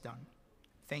get this done.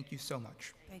 Thank you so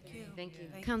much. Thank you. Thank you.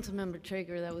 Councilmember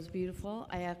Traeger, that was beautiful.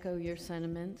 I echo your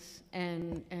sentiments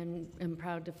and am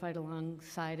proud to fight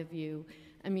alongside of you.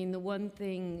 I mean, the one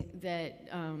thing that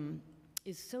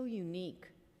is so unique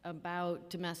about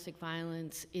domestic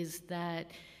violence is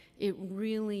that it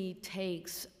really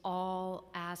takes all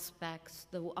aspects,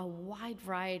 a wide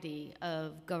variety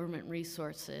of government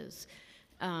resources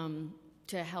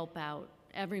to help out.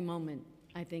 Every moment,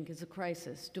 I think, is a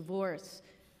crisis. Divorce,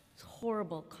 it's a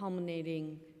horrible,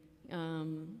 culminating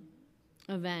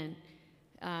event.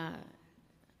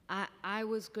 I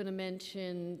was going to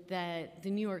mention that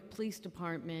the New York Police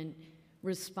Department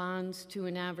responds to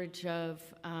an average of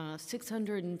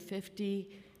 650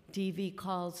 DV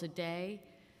calls a day.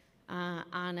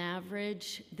 On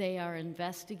average, they are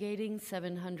investigating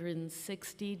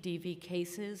 760 DV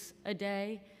cases a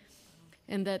day,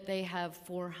 and that they have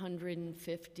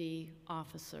 450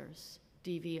 officers,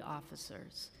 DV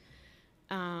officers.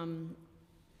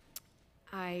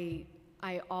 I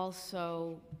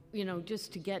also,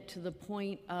 just to get to the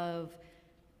point of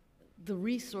the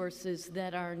resources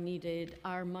that are needed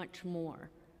are much more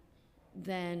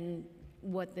than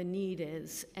what the need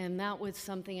is. And that was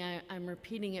something I'm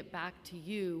repeating it back to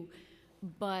you,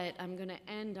 but I'm going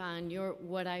to end on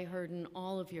what I heard in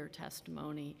all of your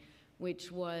testimony,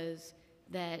 which was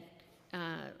that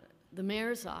the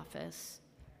mayor's office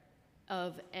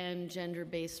of End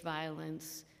Gender-Based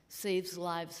Violence saves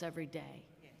lives every day.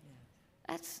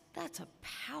 That's a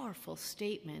powerful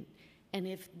statement. And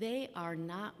if they are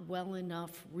not well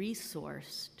enough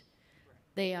resourced,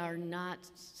 they are not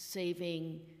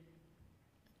saving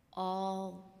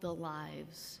all the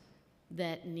lives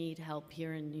that need help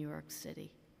here in New York City.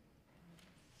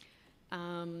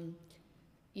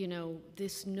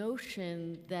 This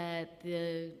notion that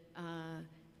the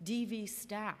DV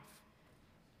staff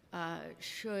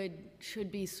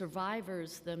should be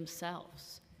survivors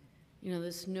themselves.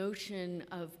 This notion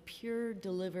of pure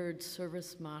delivered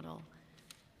service model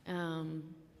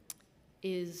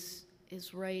is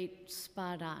right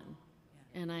spot on.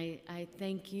 And I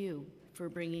thank you for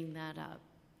bringing that up.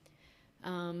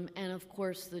 And of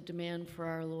course, the demand for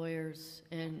our lawyers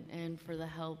and for the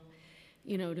help,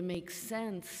 to make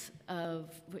sense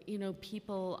of,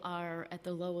 people are at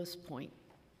the lowest point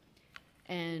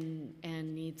and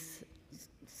needs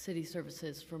city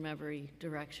services from every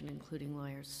direction, including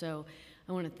lawyers. So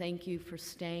I want to thank you for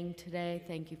staying today.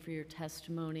 Thank you for your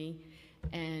testimony.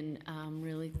 and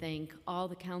really thank all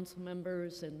the council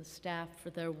members and the staff for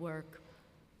their work.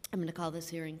 I'm going to call this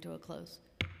hearing to a close.